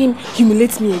allow him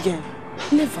humiliate me again.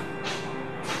 Never.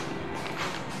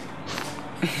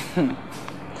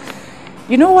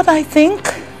 You know what I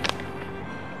think?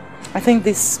 I think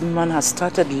this man has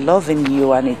started loving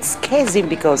you and it scares him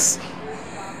because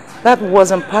that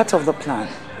wasn't part of the plan.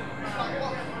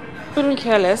 Couldn't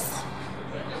care less.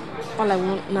 All I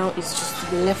want now is just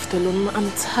to be left alone.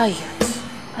 I'm tired.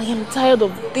 I am tired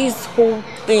of this whole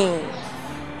thing.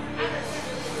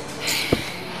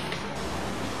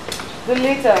 The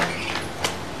letter.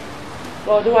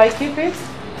 Or do I keep it?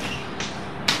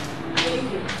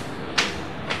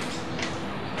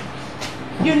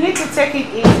 You need to take it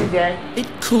easy there. It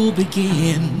could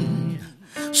begin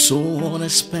so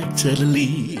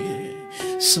unexpectedly,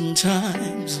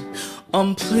 sometimes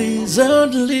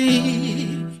unpleasantly,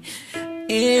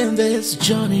 in this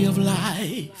journey of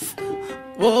life.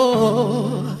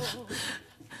 Oh,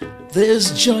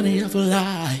 this journey of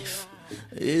life.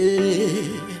 Yeah.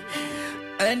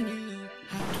 And you...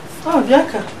 Oh,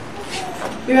 Bianca,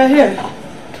 you are here.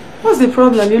 What's the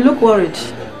problem? You look worried.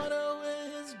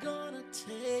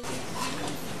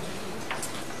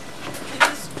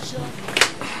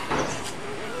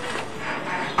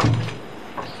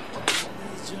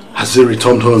 Has he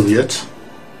returned home yet?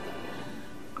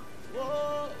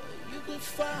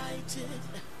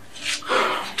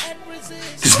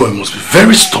 This boy must be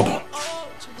very stubborn.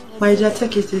 My dear,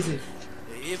 take it easy.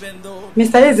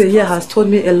 Mr. Eze here has told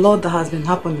me a lot that has been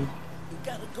happening.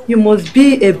 You must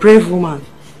be a brave woman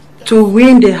to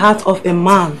win the heart of a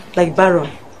man like Baron.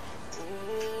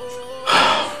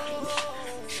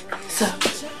 Sir,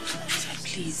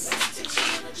 please.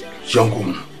 Young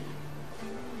woman,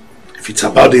 if it's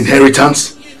about the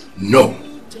inheritance, no.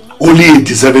 Only a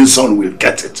deserving son will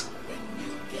get it.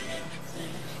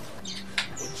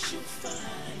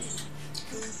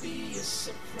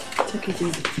 Take it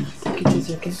easy. Take it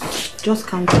easy, okay? Just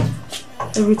calm down.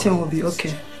 Everything will be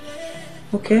okay.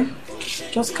 Okay?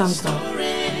 Just calm down.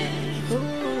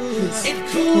 Please. It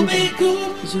could be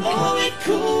good, it's okay. or it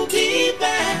could be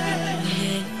bad.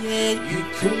 You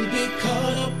could be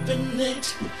caught up in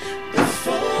it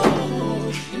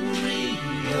before you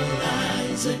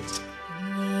realize it.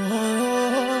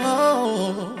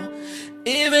 Oh,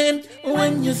 even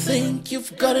when you think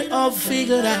you've got it all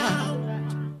figured out,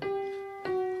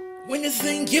 when you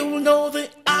think you know the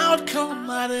outcome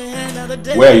at the end of the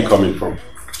day. Where are you coming from?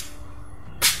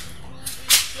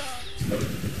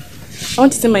 I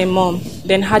went to see my mom,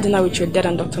 then had dinner with your dad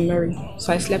and Dr. Mary.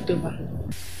 So I slept over.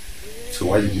 So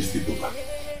why did you sleep over?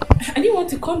 I didn't want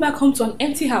to come back home to an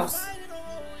empty house.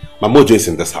 My mojo is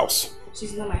in this house.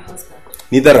 She's not my husband.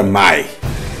 Neither am I.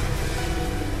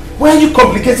 Why are you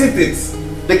complicating things?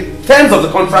 The terms of the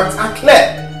contract are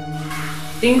clear.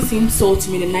 Things seemed so to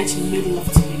me the night you made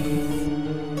love to me.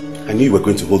 I knew you were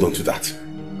going to hold on to that.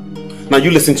 Now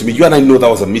you listen to me. You and I know that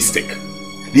was a mistake.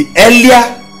 The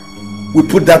earlier we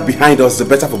put that behind us, the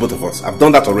better for both of us. I've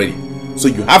done that already. So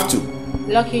you have to.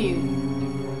 Lucky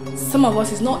you. Some of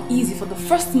us, it's not easy for the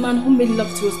first man who made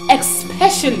love to us,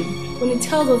 especially when he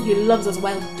tells us he loves us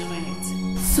while doing it.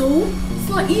 So, it's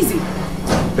not easy.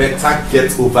 Better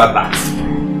get over that.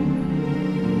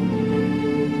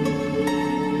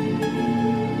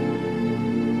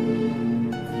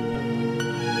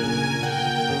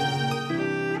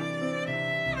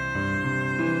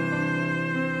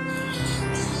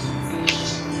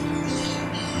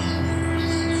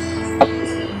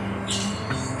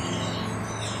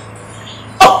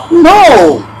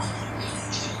 No!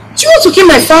 Do you want to kill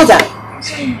my father?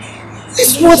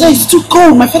 This water is too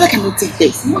cold. My father cannot take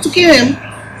this. You want to kill him?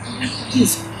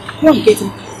 Please, go and get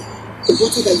him the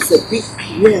water that is a bit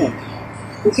warm.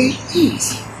 Okay?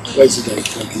 Please. Why is it that you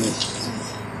can't know?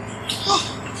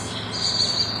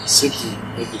 Simply,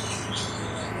 maybe.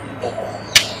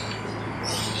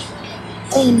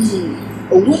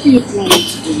 What are you planning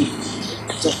to do,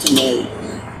 Dr. Mary?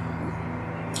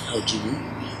 How do you mean?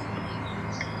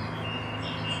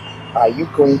 Are you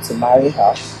going to marry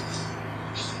her?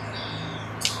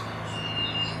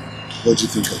 What do you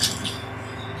think I should do?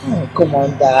 Oh, come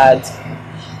on, Dad.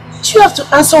 Do you have to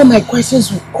answer all my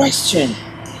questions with questions?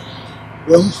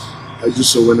 Well, I do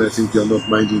so when I think you're not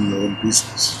minding your own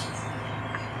business.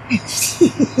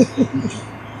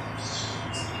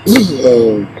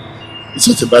 It's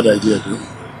not a bad idea, though.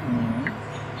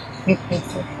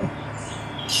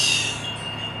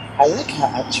 I like her,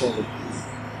 actually.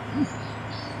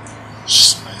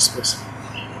 She's a nice person.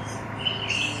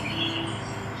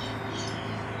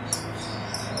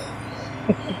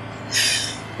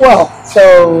 Well, so,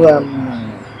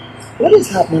 what is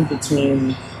happening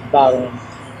between Baron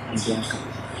and Bianca?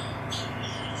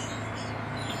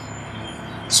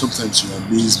 Sometimes you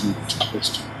amaze me with your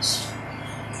questions.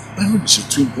 Baron is your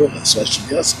twin brother, so I should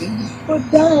be asking you.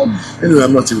 But Dad... Anyway,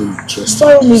 I'm not even interested.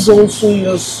 Baron is also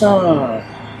your son.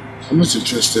 I'm not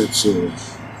interested, so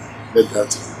let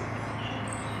that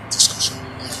discussion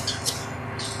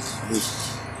move.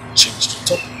 Change the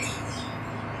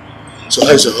topic. So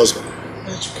how's your husband?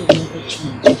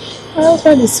 My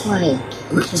husband is fine.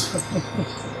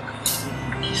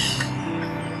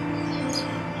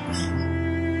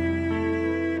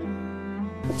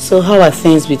 So how are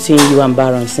things between you and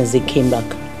Baron since they came back?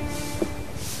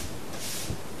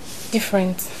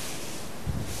 Different.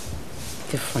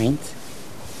 Different?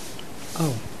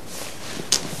 Oh.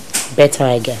 Better,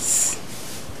 I guess.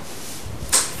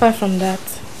 Far from that.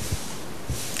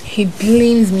 He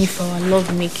blames me for our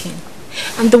love making.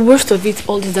 And the worst of it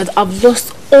all is that I've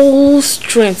lost all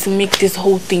strength to make this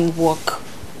whole thing work.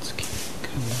 It's okay.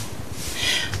 Calm down.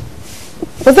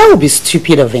 But that would be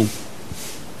stupid of him.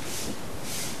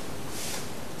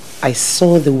 I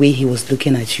saw the way he was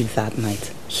looking at you that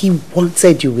night. He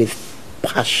wanted you with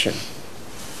passion.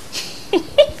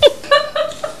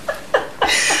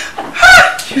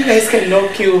 You guys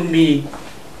cannot kill me.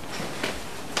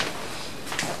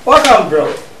 Welcome,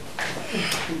 bro.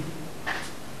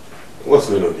 What's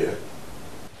going on here?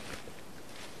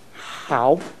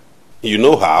 How? You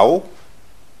know how?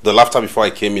 The laughter before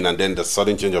I came in and then the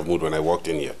sudden change of mood when I walked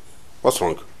in here. What's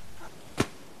wrong?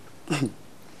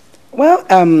 Well,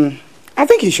 I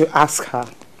think you should ask her.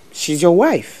 She's your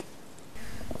wife.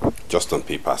 Just on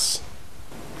papers.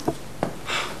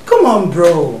 Come on,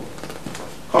 bro.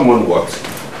 Come on, what?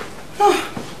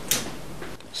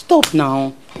 Stop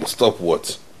now. Stop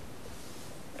what?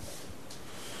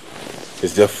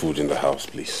 Is there food in the house,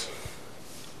 please?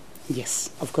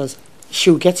 Yes, of course.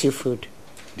 She'll get you food.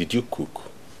 Did you cook?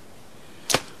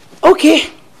 Okay.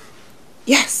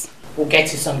 Yes. We'll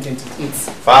get you something to eat.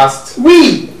 Fast.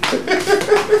 We.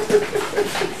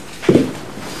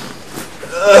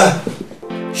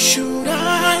 Should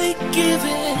I give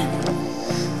in?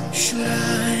 Should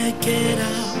I get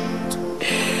out?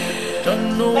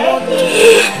 Don't know what to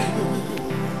do.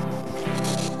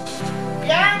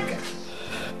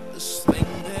 This thing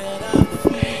that I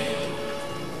feel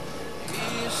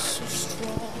is so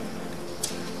strong.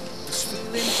 This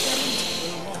feeling can't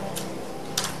go on.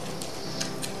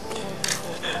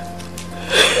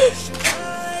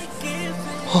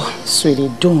 Oh,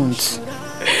 sweetie, don't.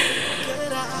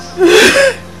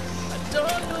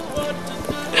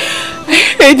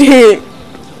 betrayed him.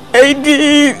 I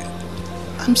did.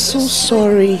 I'm so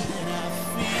sorry.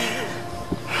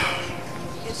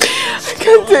 I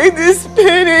can't take this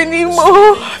pain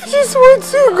anymore. I just want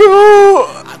to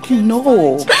go.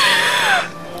 No.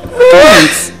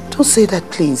 Please, don't say that,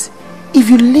 please. If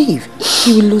you leave,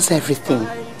 he will lose everything.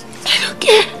 I don't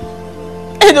care.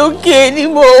 I don't care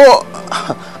anymore.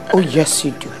 Oh, yes,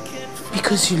 you do.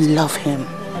 Because you love him.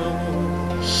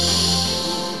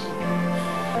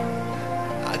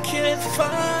 I can't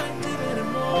find it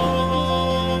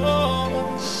anymore.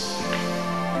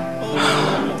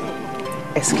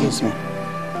 Excuse me.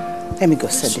 Let me go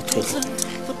set the table.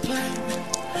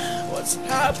 What's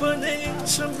happening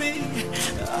to me?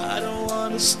 I don't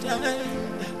understand.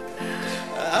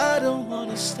 I don't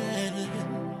understand.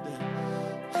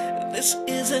 This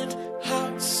isn't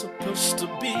how it's supposed to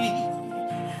be.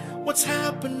 What's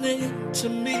happening to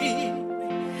me?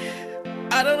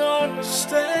 I don't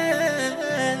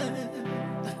understand.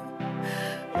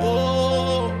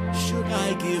 Oh, should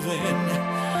I give in?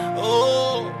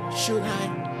 Oh, should I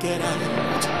get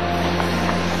out?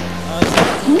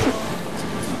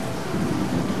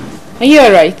 Are you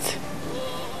alright?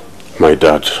 My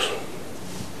dad.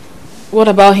 What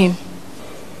about him?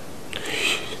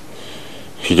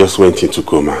 He just went into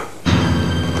coma.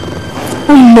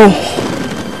 Oh no!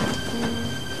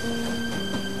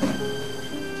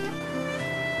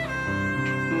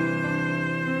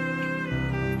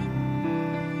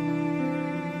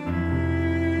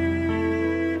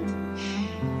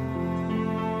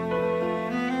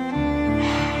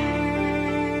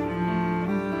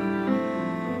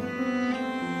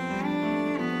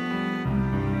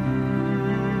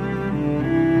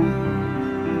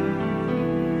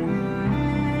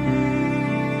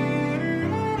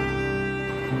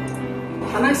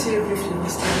 Can I see you briefly,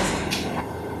 Mr.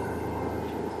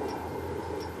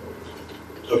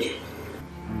 Okay.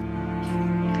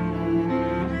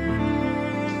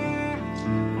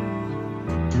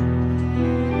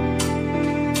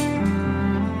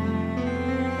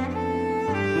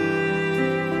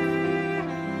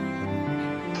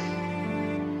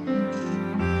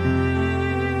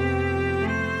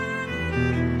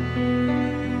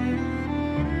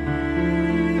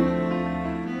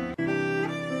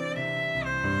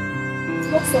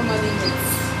 What's so many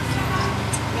minutes?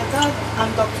 Your dad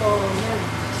and Dr. Mary.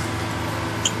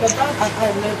 Your dad and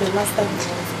I met the last time we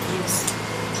were in Greece.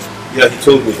 Yeah, he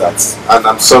told me that. And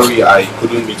I'm sorry I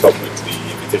couldn't meet up with the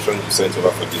invitation you sent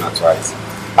over for dinner twice.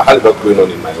 I had a lot going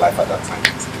on in my life at that time.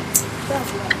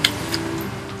 That's right.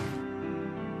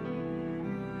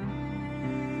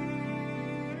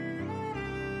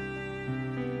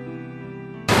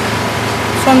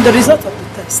 From the result of the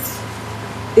test,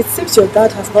 it seems your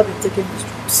dad has not been taking his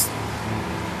drugs.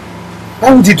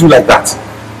 Why would he do like that?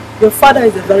 Your father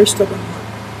is a very stubborn man.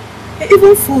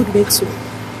 Even food makes so.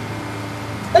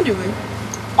 Anyway,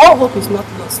 all hope is not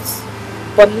lost,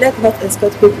 but let not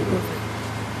expect quick recovery.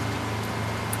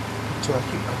 So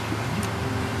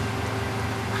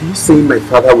are you saying my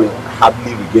father will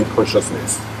hardly regain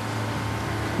consciousness?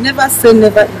 Never say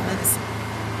never in medicine.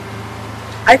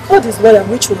 I called his lawyer,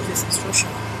 which was his instruction.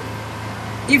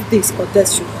 If this or death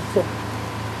should occur.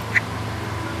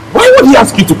 Why would he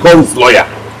ask you to call his lawyer?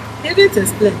 He didn't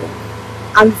explain.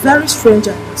 And very strange,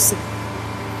 I must say. A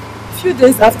few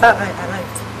days after I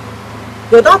arrived,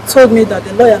 your dad told me that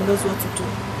the lawyer knows what to do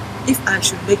if I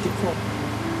should make the call.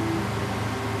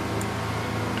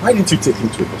 Why didn't you take him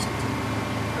to a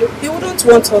hospital? He wouldn't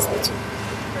want hospital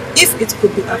if it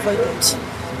could be avoided.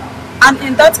 And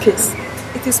in that case,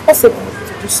 it is possible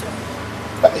to do so.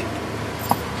 I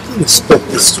didn't expect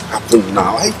this to happen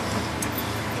now.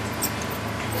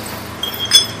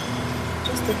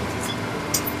 Just take it easy.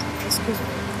 Excuse me.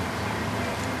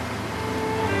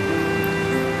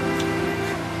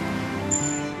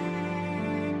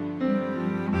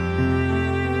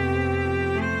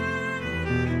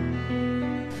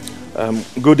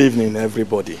 Good evening,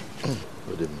 everybody.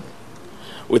 Good evening.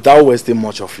 Without wasting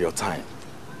much of your time,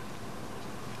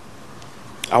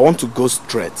 I want to go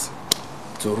straight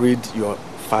to read your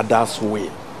father's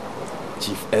will,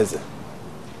 Chief Eze.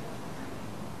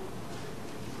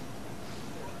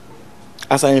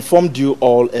 As I informed you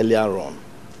all earlier on,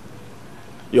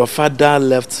 your father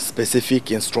left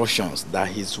specific instructions that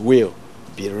his will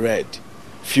be read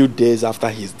few days after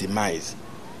his demise,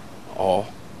 or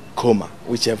coma,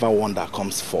 whichever one that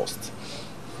comes first.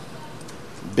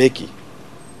 Becky,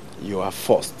 you are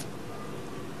first.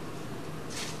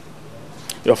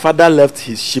 Your father left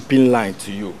his shipping line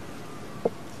to you,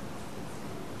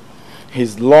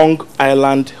 his Long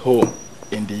Island home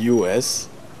in the US,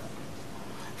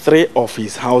 3 of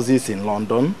his houses in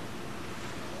London,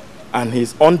 and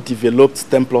his undeveloped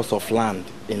 10 plots of land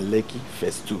in Lekki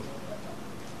Phase 2.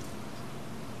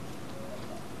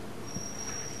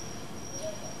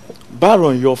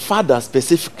 Baron, your father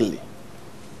specifically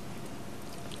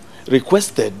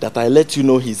requested that I let you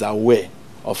know he's aware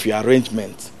of your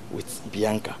arrangement with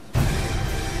Bianca.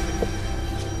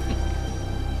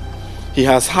 He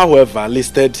has, however,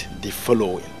 listed the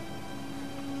following: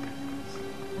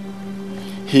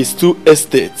 his 2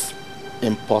 estates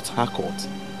in Port Harcourt,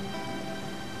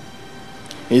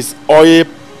 his oil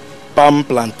palm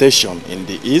plantation in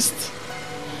the east,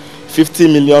 50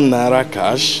 million naira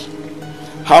cash,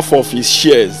 half of his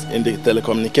shares in the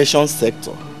telecommunications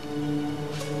sector,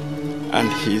 and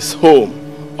his home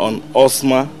on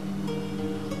Osma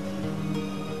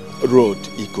Road,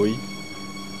 Ikoyi.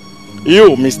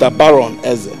 You, Mr. Baron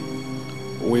Eze,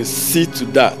 will see to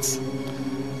that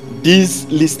these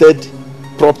listed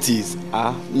properties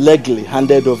are legally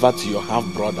handed over to your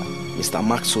half-brother, Mr.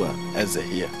 Maxwell Eze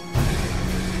here.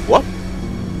 What?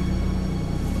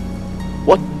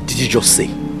 What did you just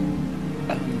say?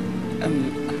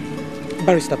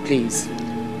 Barrister, please.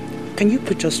 Can you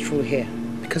put us through here?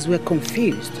 Because we're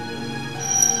confused.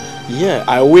 Yeah,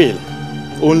 I will.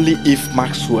 Only if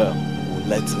Maxwell will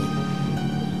let me.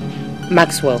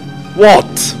 Maxwell.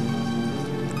 What?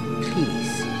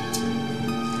 Please.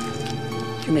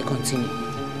 You may continue.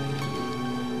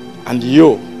 And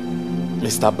you,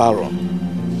 Mr. Baron,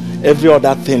 every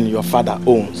other thing your father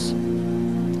owns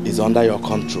is under your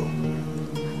control.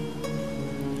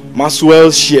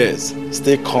 Maxwell's shares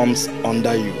still comes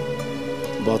under you,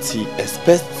 but he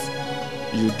expects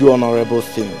you do honorable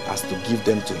thing as to give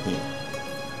them to him.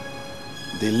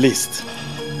 The list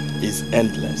is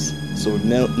endless, so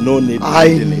no need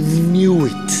reading it. I knew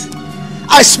it.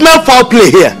 I smell foul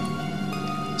play here.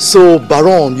 So,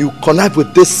 Baron, you connive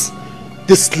with this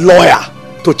lawyer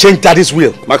to change Daddy's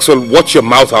will. Maxwell, watch your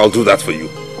mouth. I'll do that for you.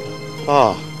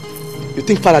 Ah, you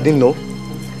think Father didn't know?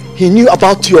 He knew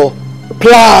about your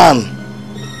plan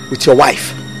with your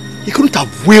wife. He couldn't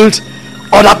have willed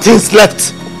other things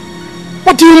left.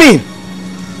 What do you mean?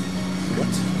 What?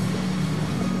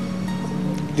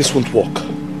 This won't work.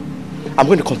 I'm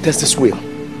going to contest this will.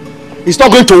 It's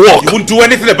not going to work. You won't do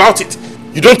anything about it.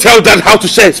 You don't tell Dad how to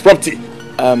share his property.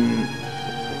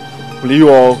 Will you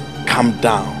all calm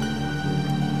down?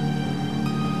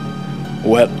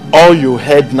 Well, all you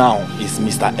heard now is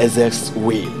Mr. Eze's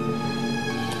will.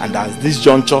 And at this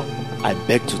juncture, I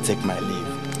beg to take my leave.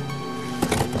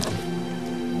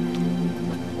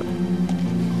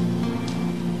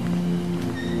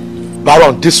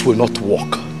 Baron, this will not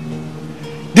work.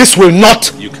 This will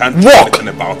not You can't do work. anything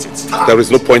about it. There is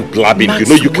no point blabbing.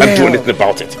 Maxwell. You know you can't do anything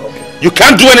about it. You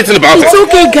can't do anything about It's it.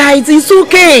 okay, guys. It's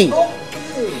okay.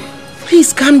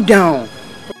 Please calm down.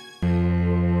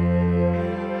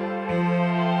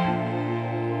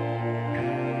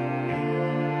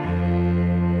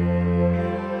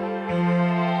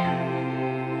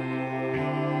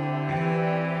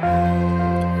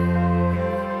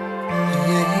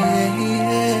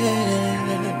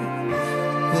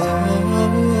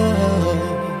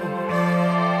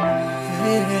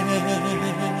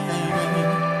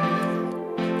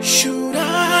 Should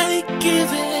I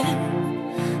give in?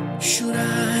 Should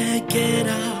I get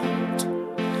out?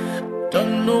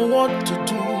 Don't know what to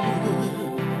do.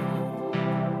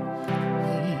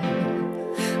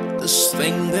 This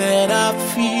thing that I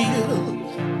feel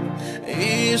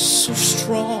is so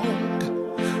strong.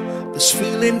 This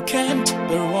feeling can't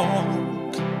be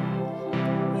wrong.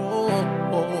 Oh.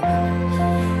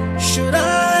 Should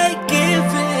I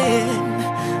give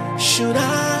in? Should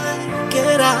I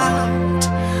get out?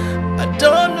 I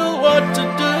don't know what to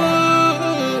do.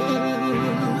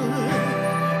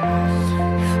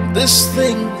 This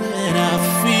thing that I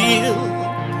feel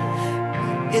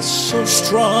is so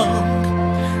strong.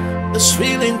 This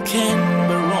feeling can't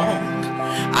be wrong.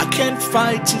 I can't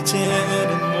fight it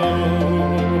anymore.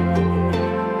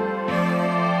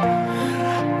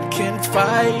 I can't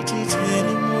fight it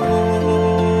anymore.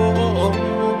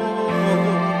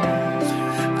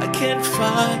 I can't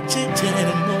fight it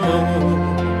anymore.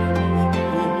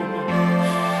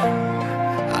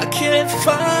 I can't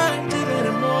fight it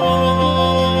anymore.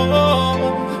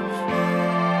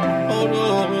 Oh no.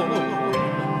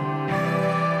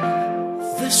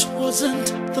 This wasn't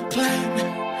the plan.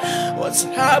 What's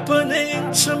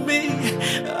happening to me?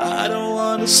 I don't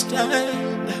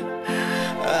understand.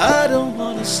 I don't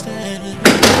understand.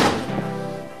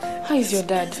 How is your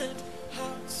dad?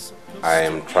 I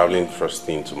am traveling first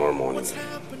thing tomorrow morning.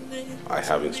 I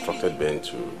have instructed Ben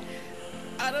to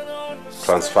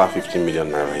transfer 15 million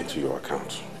naira into your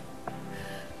account.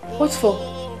 What for?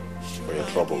 for your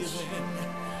troubles.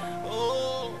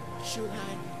 Oh, should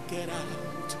I get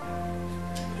out?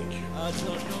 Thank you. I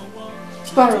don't know what.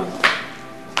 Baron,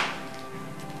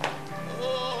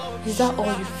 is that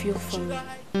all you feel for me?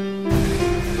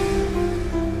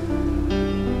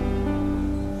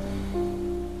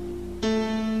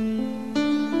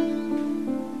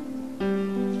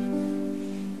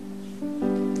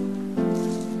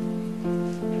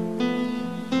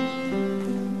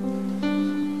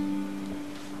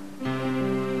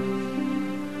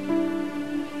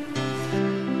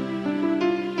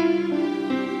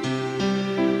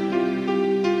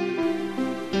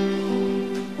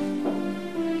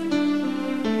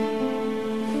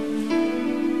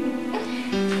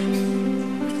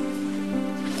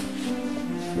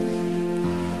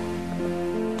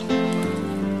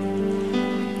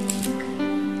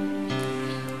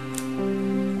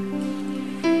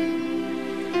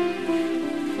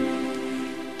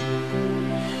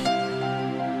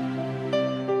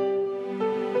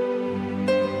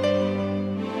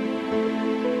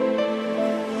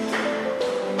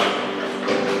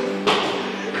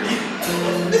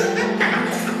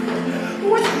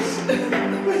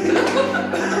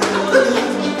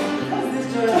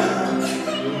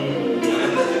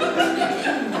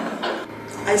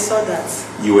 I saw that.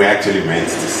 You were actually meant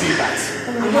to see that.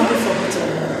 I'm happy for both of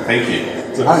you. Thank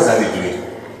you. So how's Daddy doing?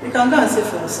 You can go and see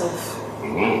for yourself.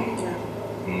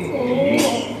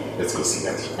 Let's go see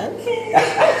Daddy. Okay.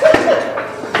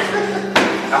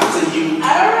 After you.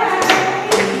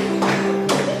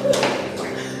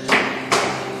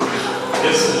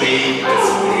 This way, this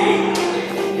way.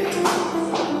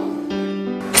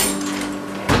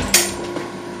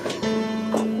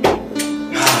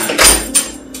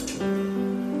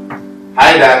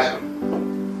 Hi, Dad.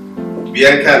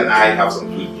 Bianca and I have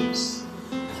some good news.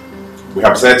 We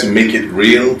have decided to make it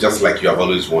real, just like you have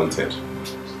always wanted.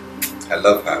 I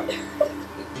love her.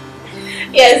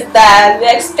 Yes, Dad.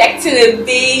 We're expecting a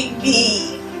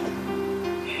baby.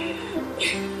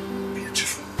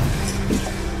 Beautiful.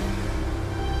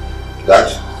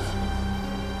 Dad?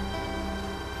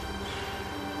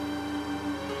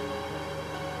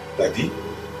 Daddy?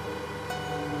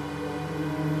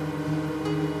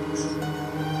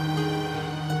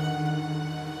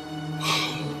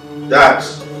 Dad!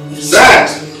 Dad!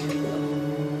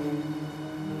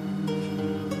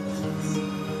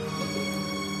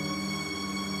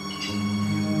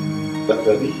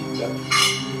 Daddy? Dad?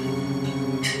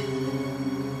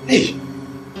 Hey!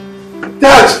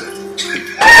 Dad!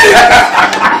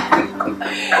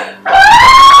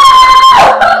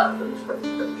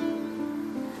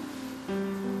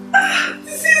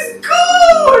 This is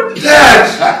good! Dad!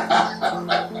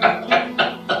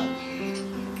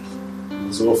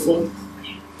 So fun.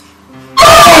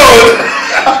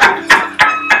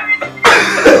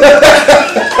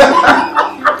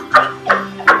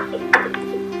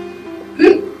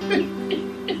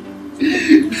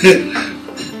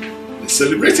 Let's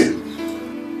celebrate it.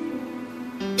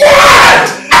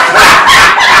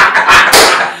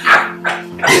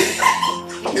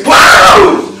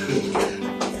 Wow!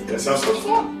 That sounds so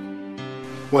fun.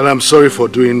 Well, I'm sorry for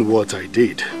doing what I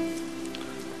did.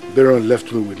 Baron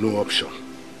left me with no option.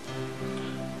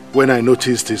 When I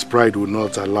noticed his pride would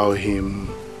not allow him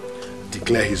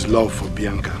declare his love for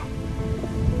Bianca,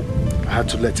 I had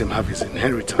to let him have his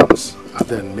inheritance and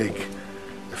then make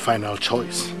a final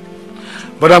choice.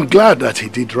 But I'm glad that he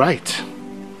did right.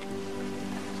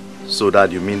 So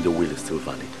Dad, you mean the will is still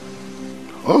valid?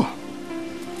 Oh,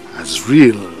 as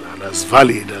real and as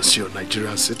valid as your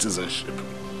Nigerian citizenship.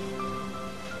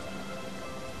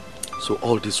 So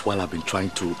all this while I've been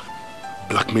trying to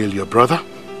blackmail your brother?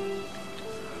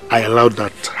 I allowed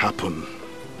that to happen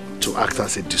to act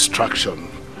as a distraction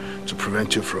to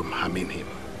prevent you from harming him.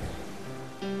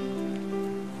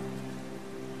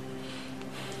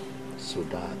 So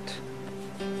Dad,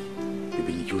 you've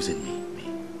been using me.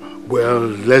 Well,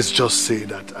 let's just say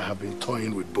that I have been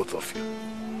toying with both of you.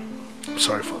 I'm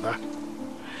sorry for that.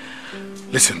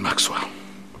 Listen, Maxwell.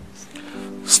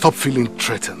 Stop feeling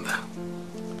threatened.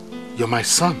 You're my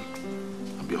son.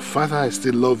 I'm your father. I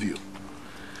still love you.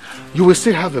 You will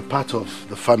still have a part of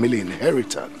the family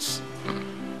inheritance.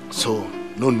 So,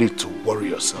 no need to worry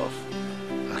yourself.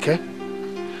 Okay?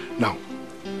 Now,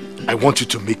 I want you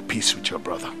to make peace with your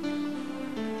brother.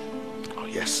 Oh,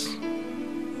 yes.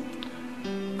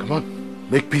 Come on,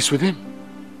 make peace with him.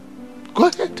 Go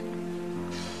ahead.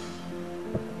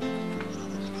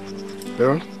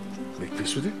 Baron, make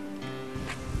peace with him.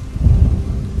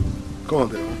 Come on,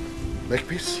 Baron, make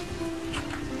peace.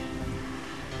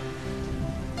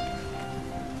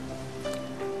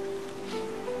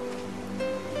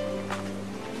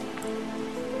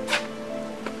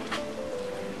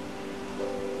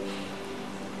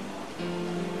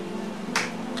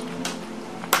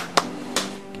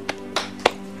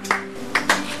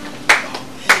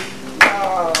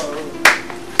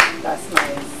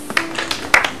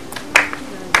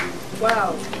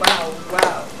 Wow, wow,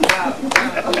 wow, wow,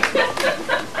 wow.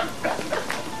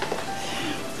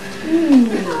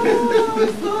 I'm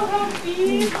so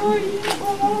happy for you.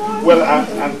 Well,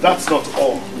 and that's not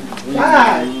all.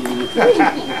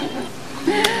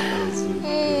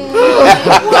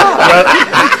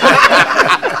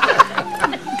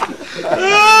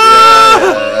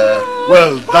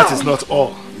 Well, that is not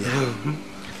all.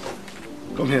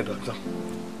 Come here, doctor.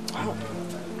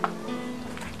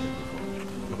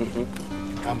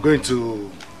 I'm going to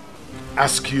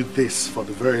ask you this for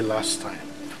the very last time,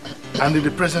 and in the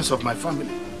presence of my family.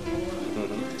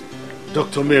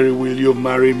 Dr. Mary, will you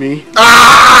marry me?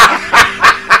 Wow!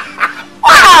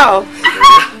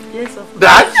 Yes, of course.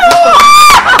 Dad?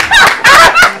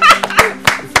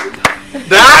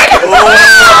 Dad? Wow!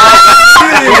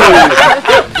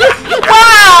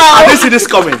 I didn't see this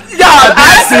coming. Yeah, I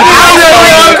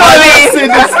didn't see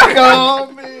this coming.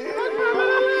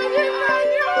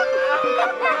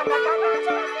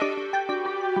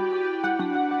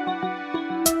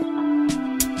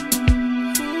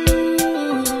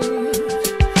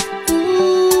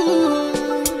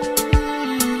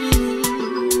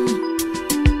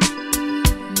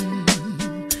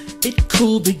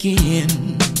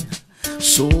 Begin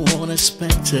so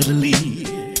unexpectedly,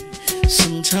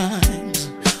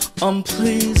 sometimes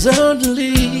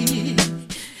unpleasantly,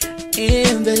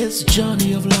 in this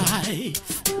journey of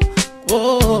life.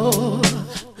 Oh,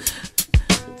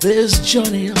 this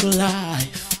journey of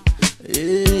life,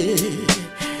 yeah.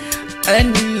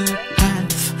 And you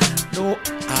have no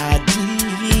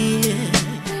idea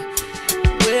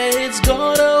where it's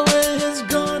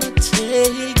gonna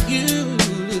take you.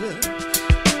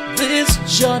 This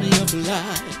journey of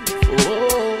life,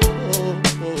 oh,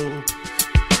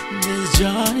 this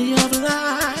journey of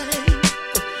life,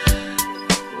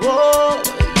 oh,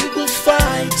 you could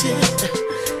fight it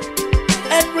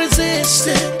and resist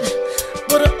it,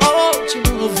 but all to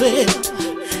no avail.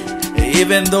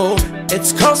 Even though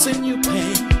it's causing you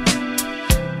pain,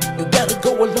 you gotta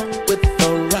go along with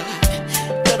the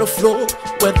ride, gotta flow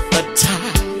with the tide.